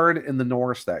 3rd in the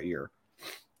Norris that year.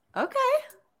 Okay.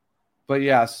 But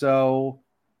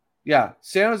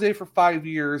San Jose for 5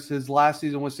 years. His last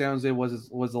season with San Jose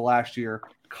was the last year.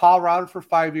 Colorado for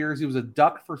 5 years. He was a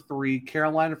Duck for 3,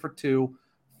 Carolina for 2,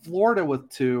 Florida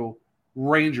with 2,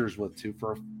 Rangers with 2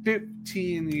 for a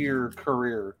 15-year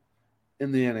career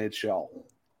in the NHL.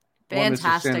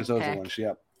 Fantastic pick.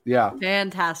 Yep. Yeah.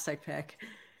 Fantastic pick.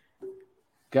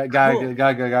 Gotta go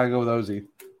with Ozzy.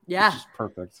 Yeah. Which is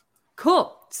perfect.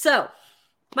 Cool. So,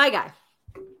 my guy.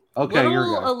 Okay,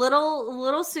 your guy. A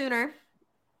little sooner,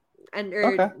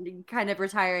 and kind of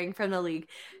retiring from the league.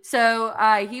 So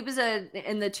he was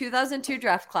in the 2002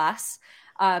 draft class,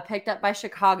 picked up by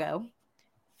Chicago,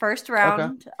 first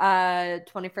round,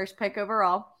 21st pick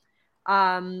overall.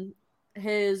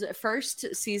 His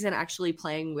first season actually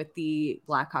playing with the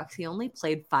Blackhawks, he only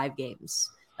played 5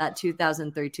 games. That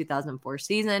 2003-2004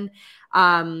 season,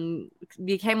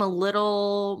 became a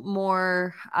little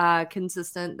more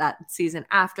consistent that season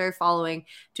after. Following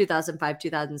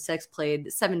 2005-2006,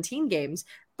 played 17 games.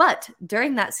 But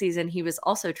during that season, he was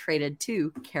also traded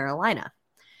to Carolina.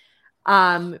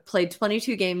 Played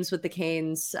 22 games with the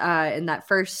Canes in that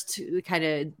first kind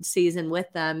of season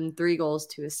with them. 3 goals,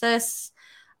 2 assists.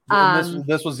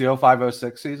 This was the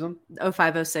 05-06 season?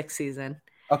 05-06 season.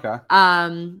 Okay.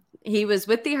 He was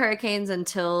with the Hurricanes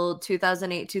until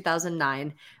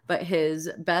 2008-2009, but his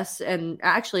best, and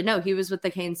actually no, he was with the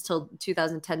Canes till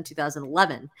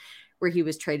 2010-2011, where he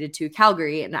was traded to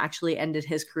Calgary and actually ended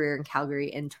his career in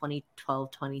Calgary in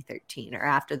 2012-2013, or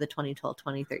after the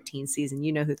 2012-2013 season.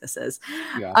 You know who this is.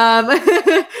 Yeah.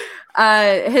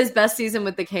 His best season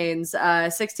with the Canes,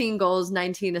 16 goals,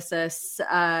 19 assists,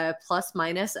 plus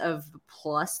minus of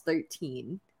plus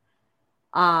 13.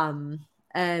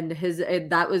 And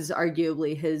that was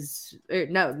arguably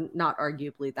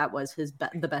that was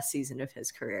the best season of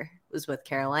his career, was with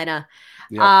Carolina.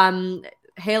 Yep.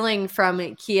 Hailing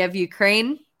from Kiev,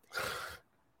 Ukraine,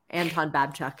 Anton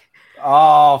Babchuk.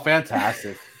 Oh,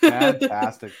 fantastic.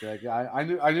 Fantastic pick. I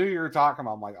knew you were talking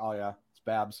about. I'm like, oh yeah, it's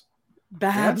Babs.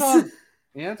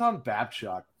 Anton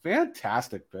Babchuk.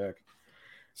 Fantastic pick.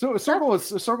 So circle with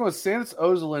Sanis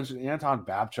Ozolinsh and Anton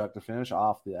Babchuk to finish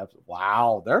off the episode.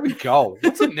 Wow, there we go.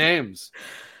 What's the names?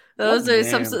 Those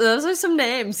are some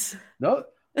names. No,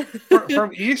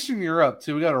 from Eastern Europe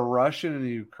too. We got a Russian and a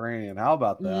Ukrainian. How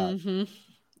about that? Mm-hmm.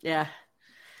 Yeah,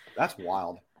 that's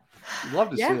wild. Love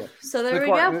to see it. So there we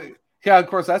go. Yeah, of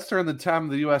course, that's during the time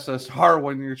of the USSR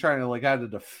when you're trying to had to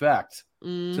defect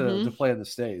to play in the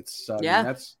States. So yeah,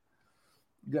 I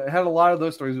mean, had a lot of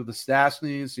those stories with the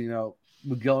Stastnys.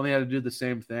 McGillney had to do the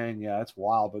same thing. Yeah, it's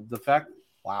wild. But the fact,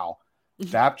 wow,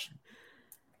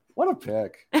 what a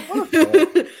pick! What a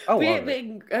pick! I love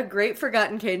it. A great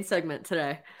Forgotten Kane segment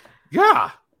today.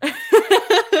 Yeah,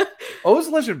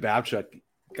 Ozolinsh and Babchuk,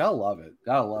 gotta love it.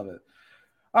 Gotta love it.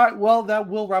 All right, well, that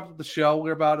will wrap up the show.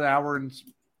 We're about an hour and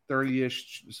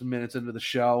 30-ish some minutes into the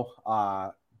show.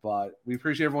 But we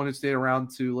appreciate everyone who stayed around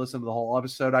to listen to the whole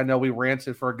episode. I know we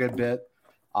ranted for a good bit.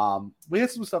 We had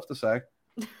some stuff to say.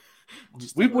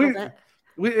 We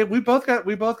both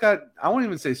got I won't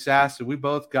even say sassy. We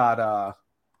both got a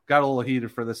little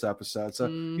heated for this episode. So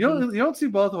you don't see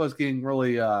both of us getting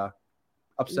really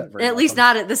upset very at least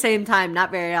not at the same time,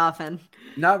 not very often.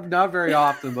 Not very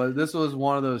often, but this was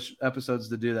one of those episodes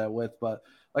to do that with. But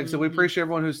like I said, we appreciate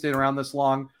everyone who stayed around this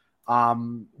long.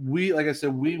 We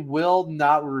will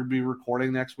not be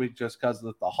recording next week just because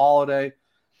of the holiday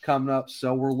coming up.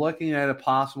 So we're looking at a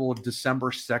possible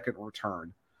December 2nd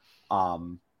return.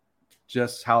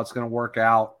 Just how it's going to work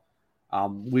out.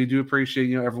 We do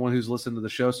appreciate everyone who's listened to the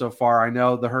show so far. I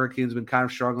know the Hurricanes have been kind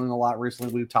of struggling a lot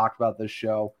recently. We've talked about this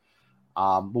show,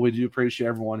 but we do appreciate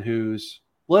everyone who's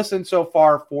listened so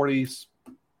far. 40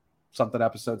 something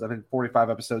episodes. I think 45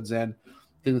 episodes in.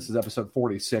 I think this is episode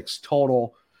 46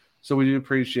 total. So we do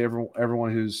appreciate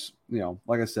everyone who's,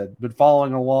 like I said, been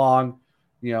following along,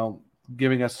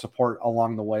 giving us support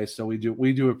along the way. So we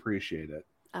do appreciate it.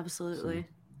 Absolutely. So,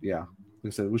 yeah.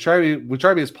 Like I said, we try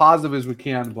to be as positive as we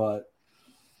can, but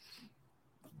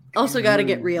also got to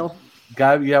get real. We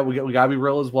got to be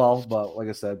real as well. But like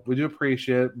I said, we do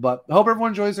appreciate it. But I hope everyone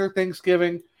enjoys their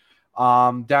Thanksgiving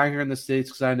down here in the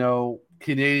States, because I know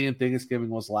Canadian Thanksgiving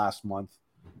was last month.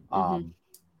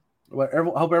 But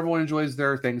hope everyone enjoys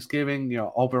their Thanksgiving.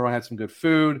 Hope everyone had some good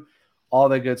food, all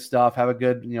that good stuff. Have a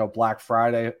good, Black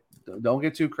Friday. Don't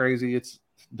get too crazy.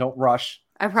 Don't rush.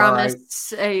 I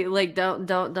promise. Right.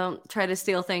 Don't try to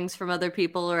steal things from other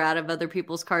people or out of other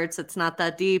people's carts. It's not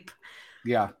that deep.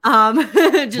 Yeah.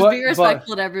 Just be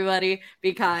respectful to everybody.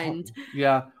 Be kind.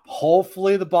 Yeah.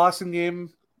 Hopefully the Boston game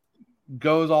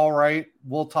goes all right.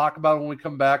 We'll talk about it when we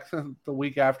come back the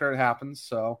week after it happens.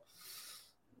 So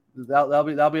that'll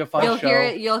be a fun show.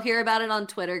 You'll hear about it on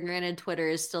Twitter. Granted, Twitter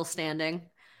is still standing.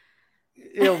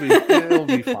 It'll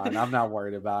be fine. I'm not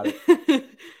worried about it.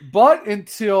 But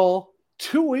until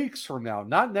 2 weeks from now,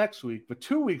 not next week, but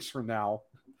 2 weeks from now,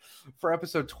 for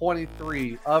episode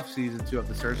 23 of season 2 of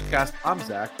the Surgecast, I'm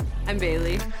Zach. I'm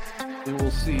Bailey. We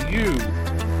will see you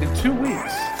in 2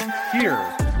 weeks here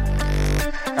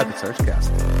at the Surgecast.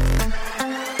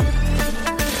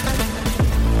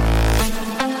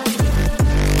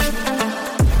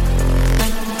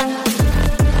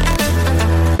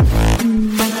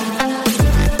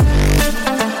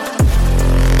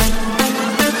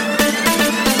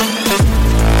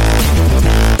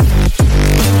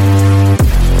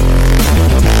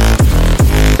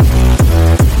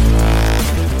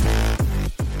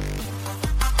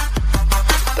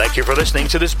 Thank you for listening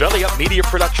to this Belly Up Media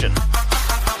production.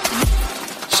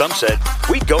 Some said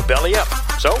we'd go belly up,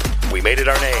 so we made it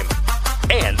our name.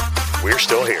 And we're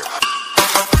still here.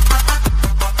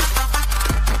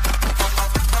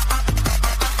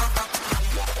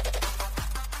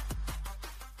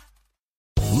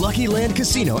 Lucky Land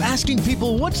Casino, asking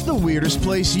people, what's the weirdest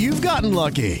place you've gotten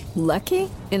lucky? Lucky?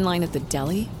 In line at the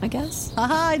deli, I guess?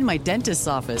 Aha, in my dentist's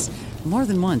office. More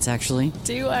than once, actually.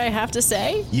 Do I have to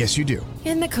say? Yes, you do.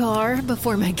 In the car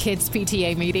before my kids'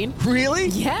 PTA meeting. Really?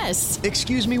 Yes.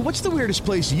 Excuse me, what's the weirdest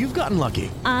place you've gotten lucky?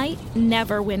 I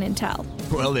never win and tell.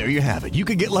 Well, there you have it. You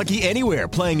can get lucky anywhere,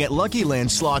 playing at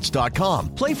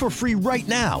LuckyLandSlots.com. Play for free right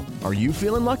now. Are you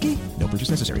feeling lucky? No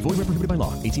purchase necessary. Void where prohibited by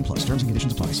law. 18+. Terms and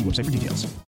conditions apply. See website for details.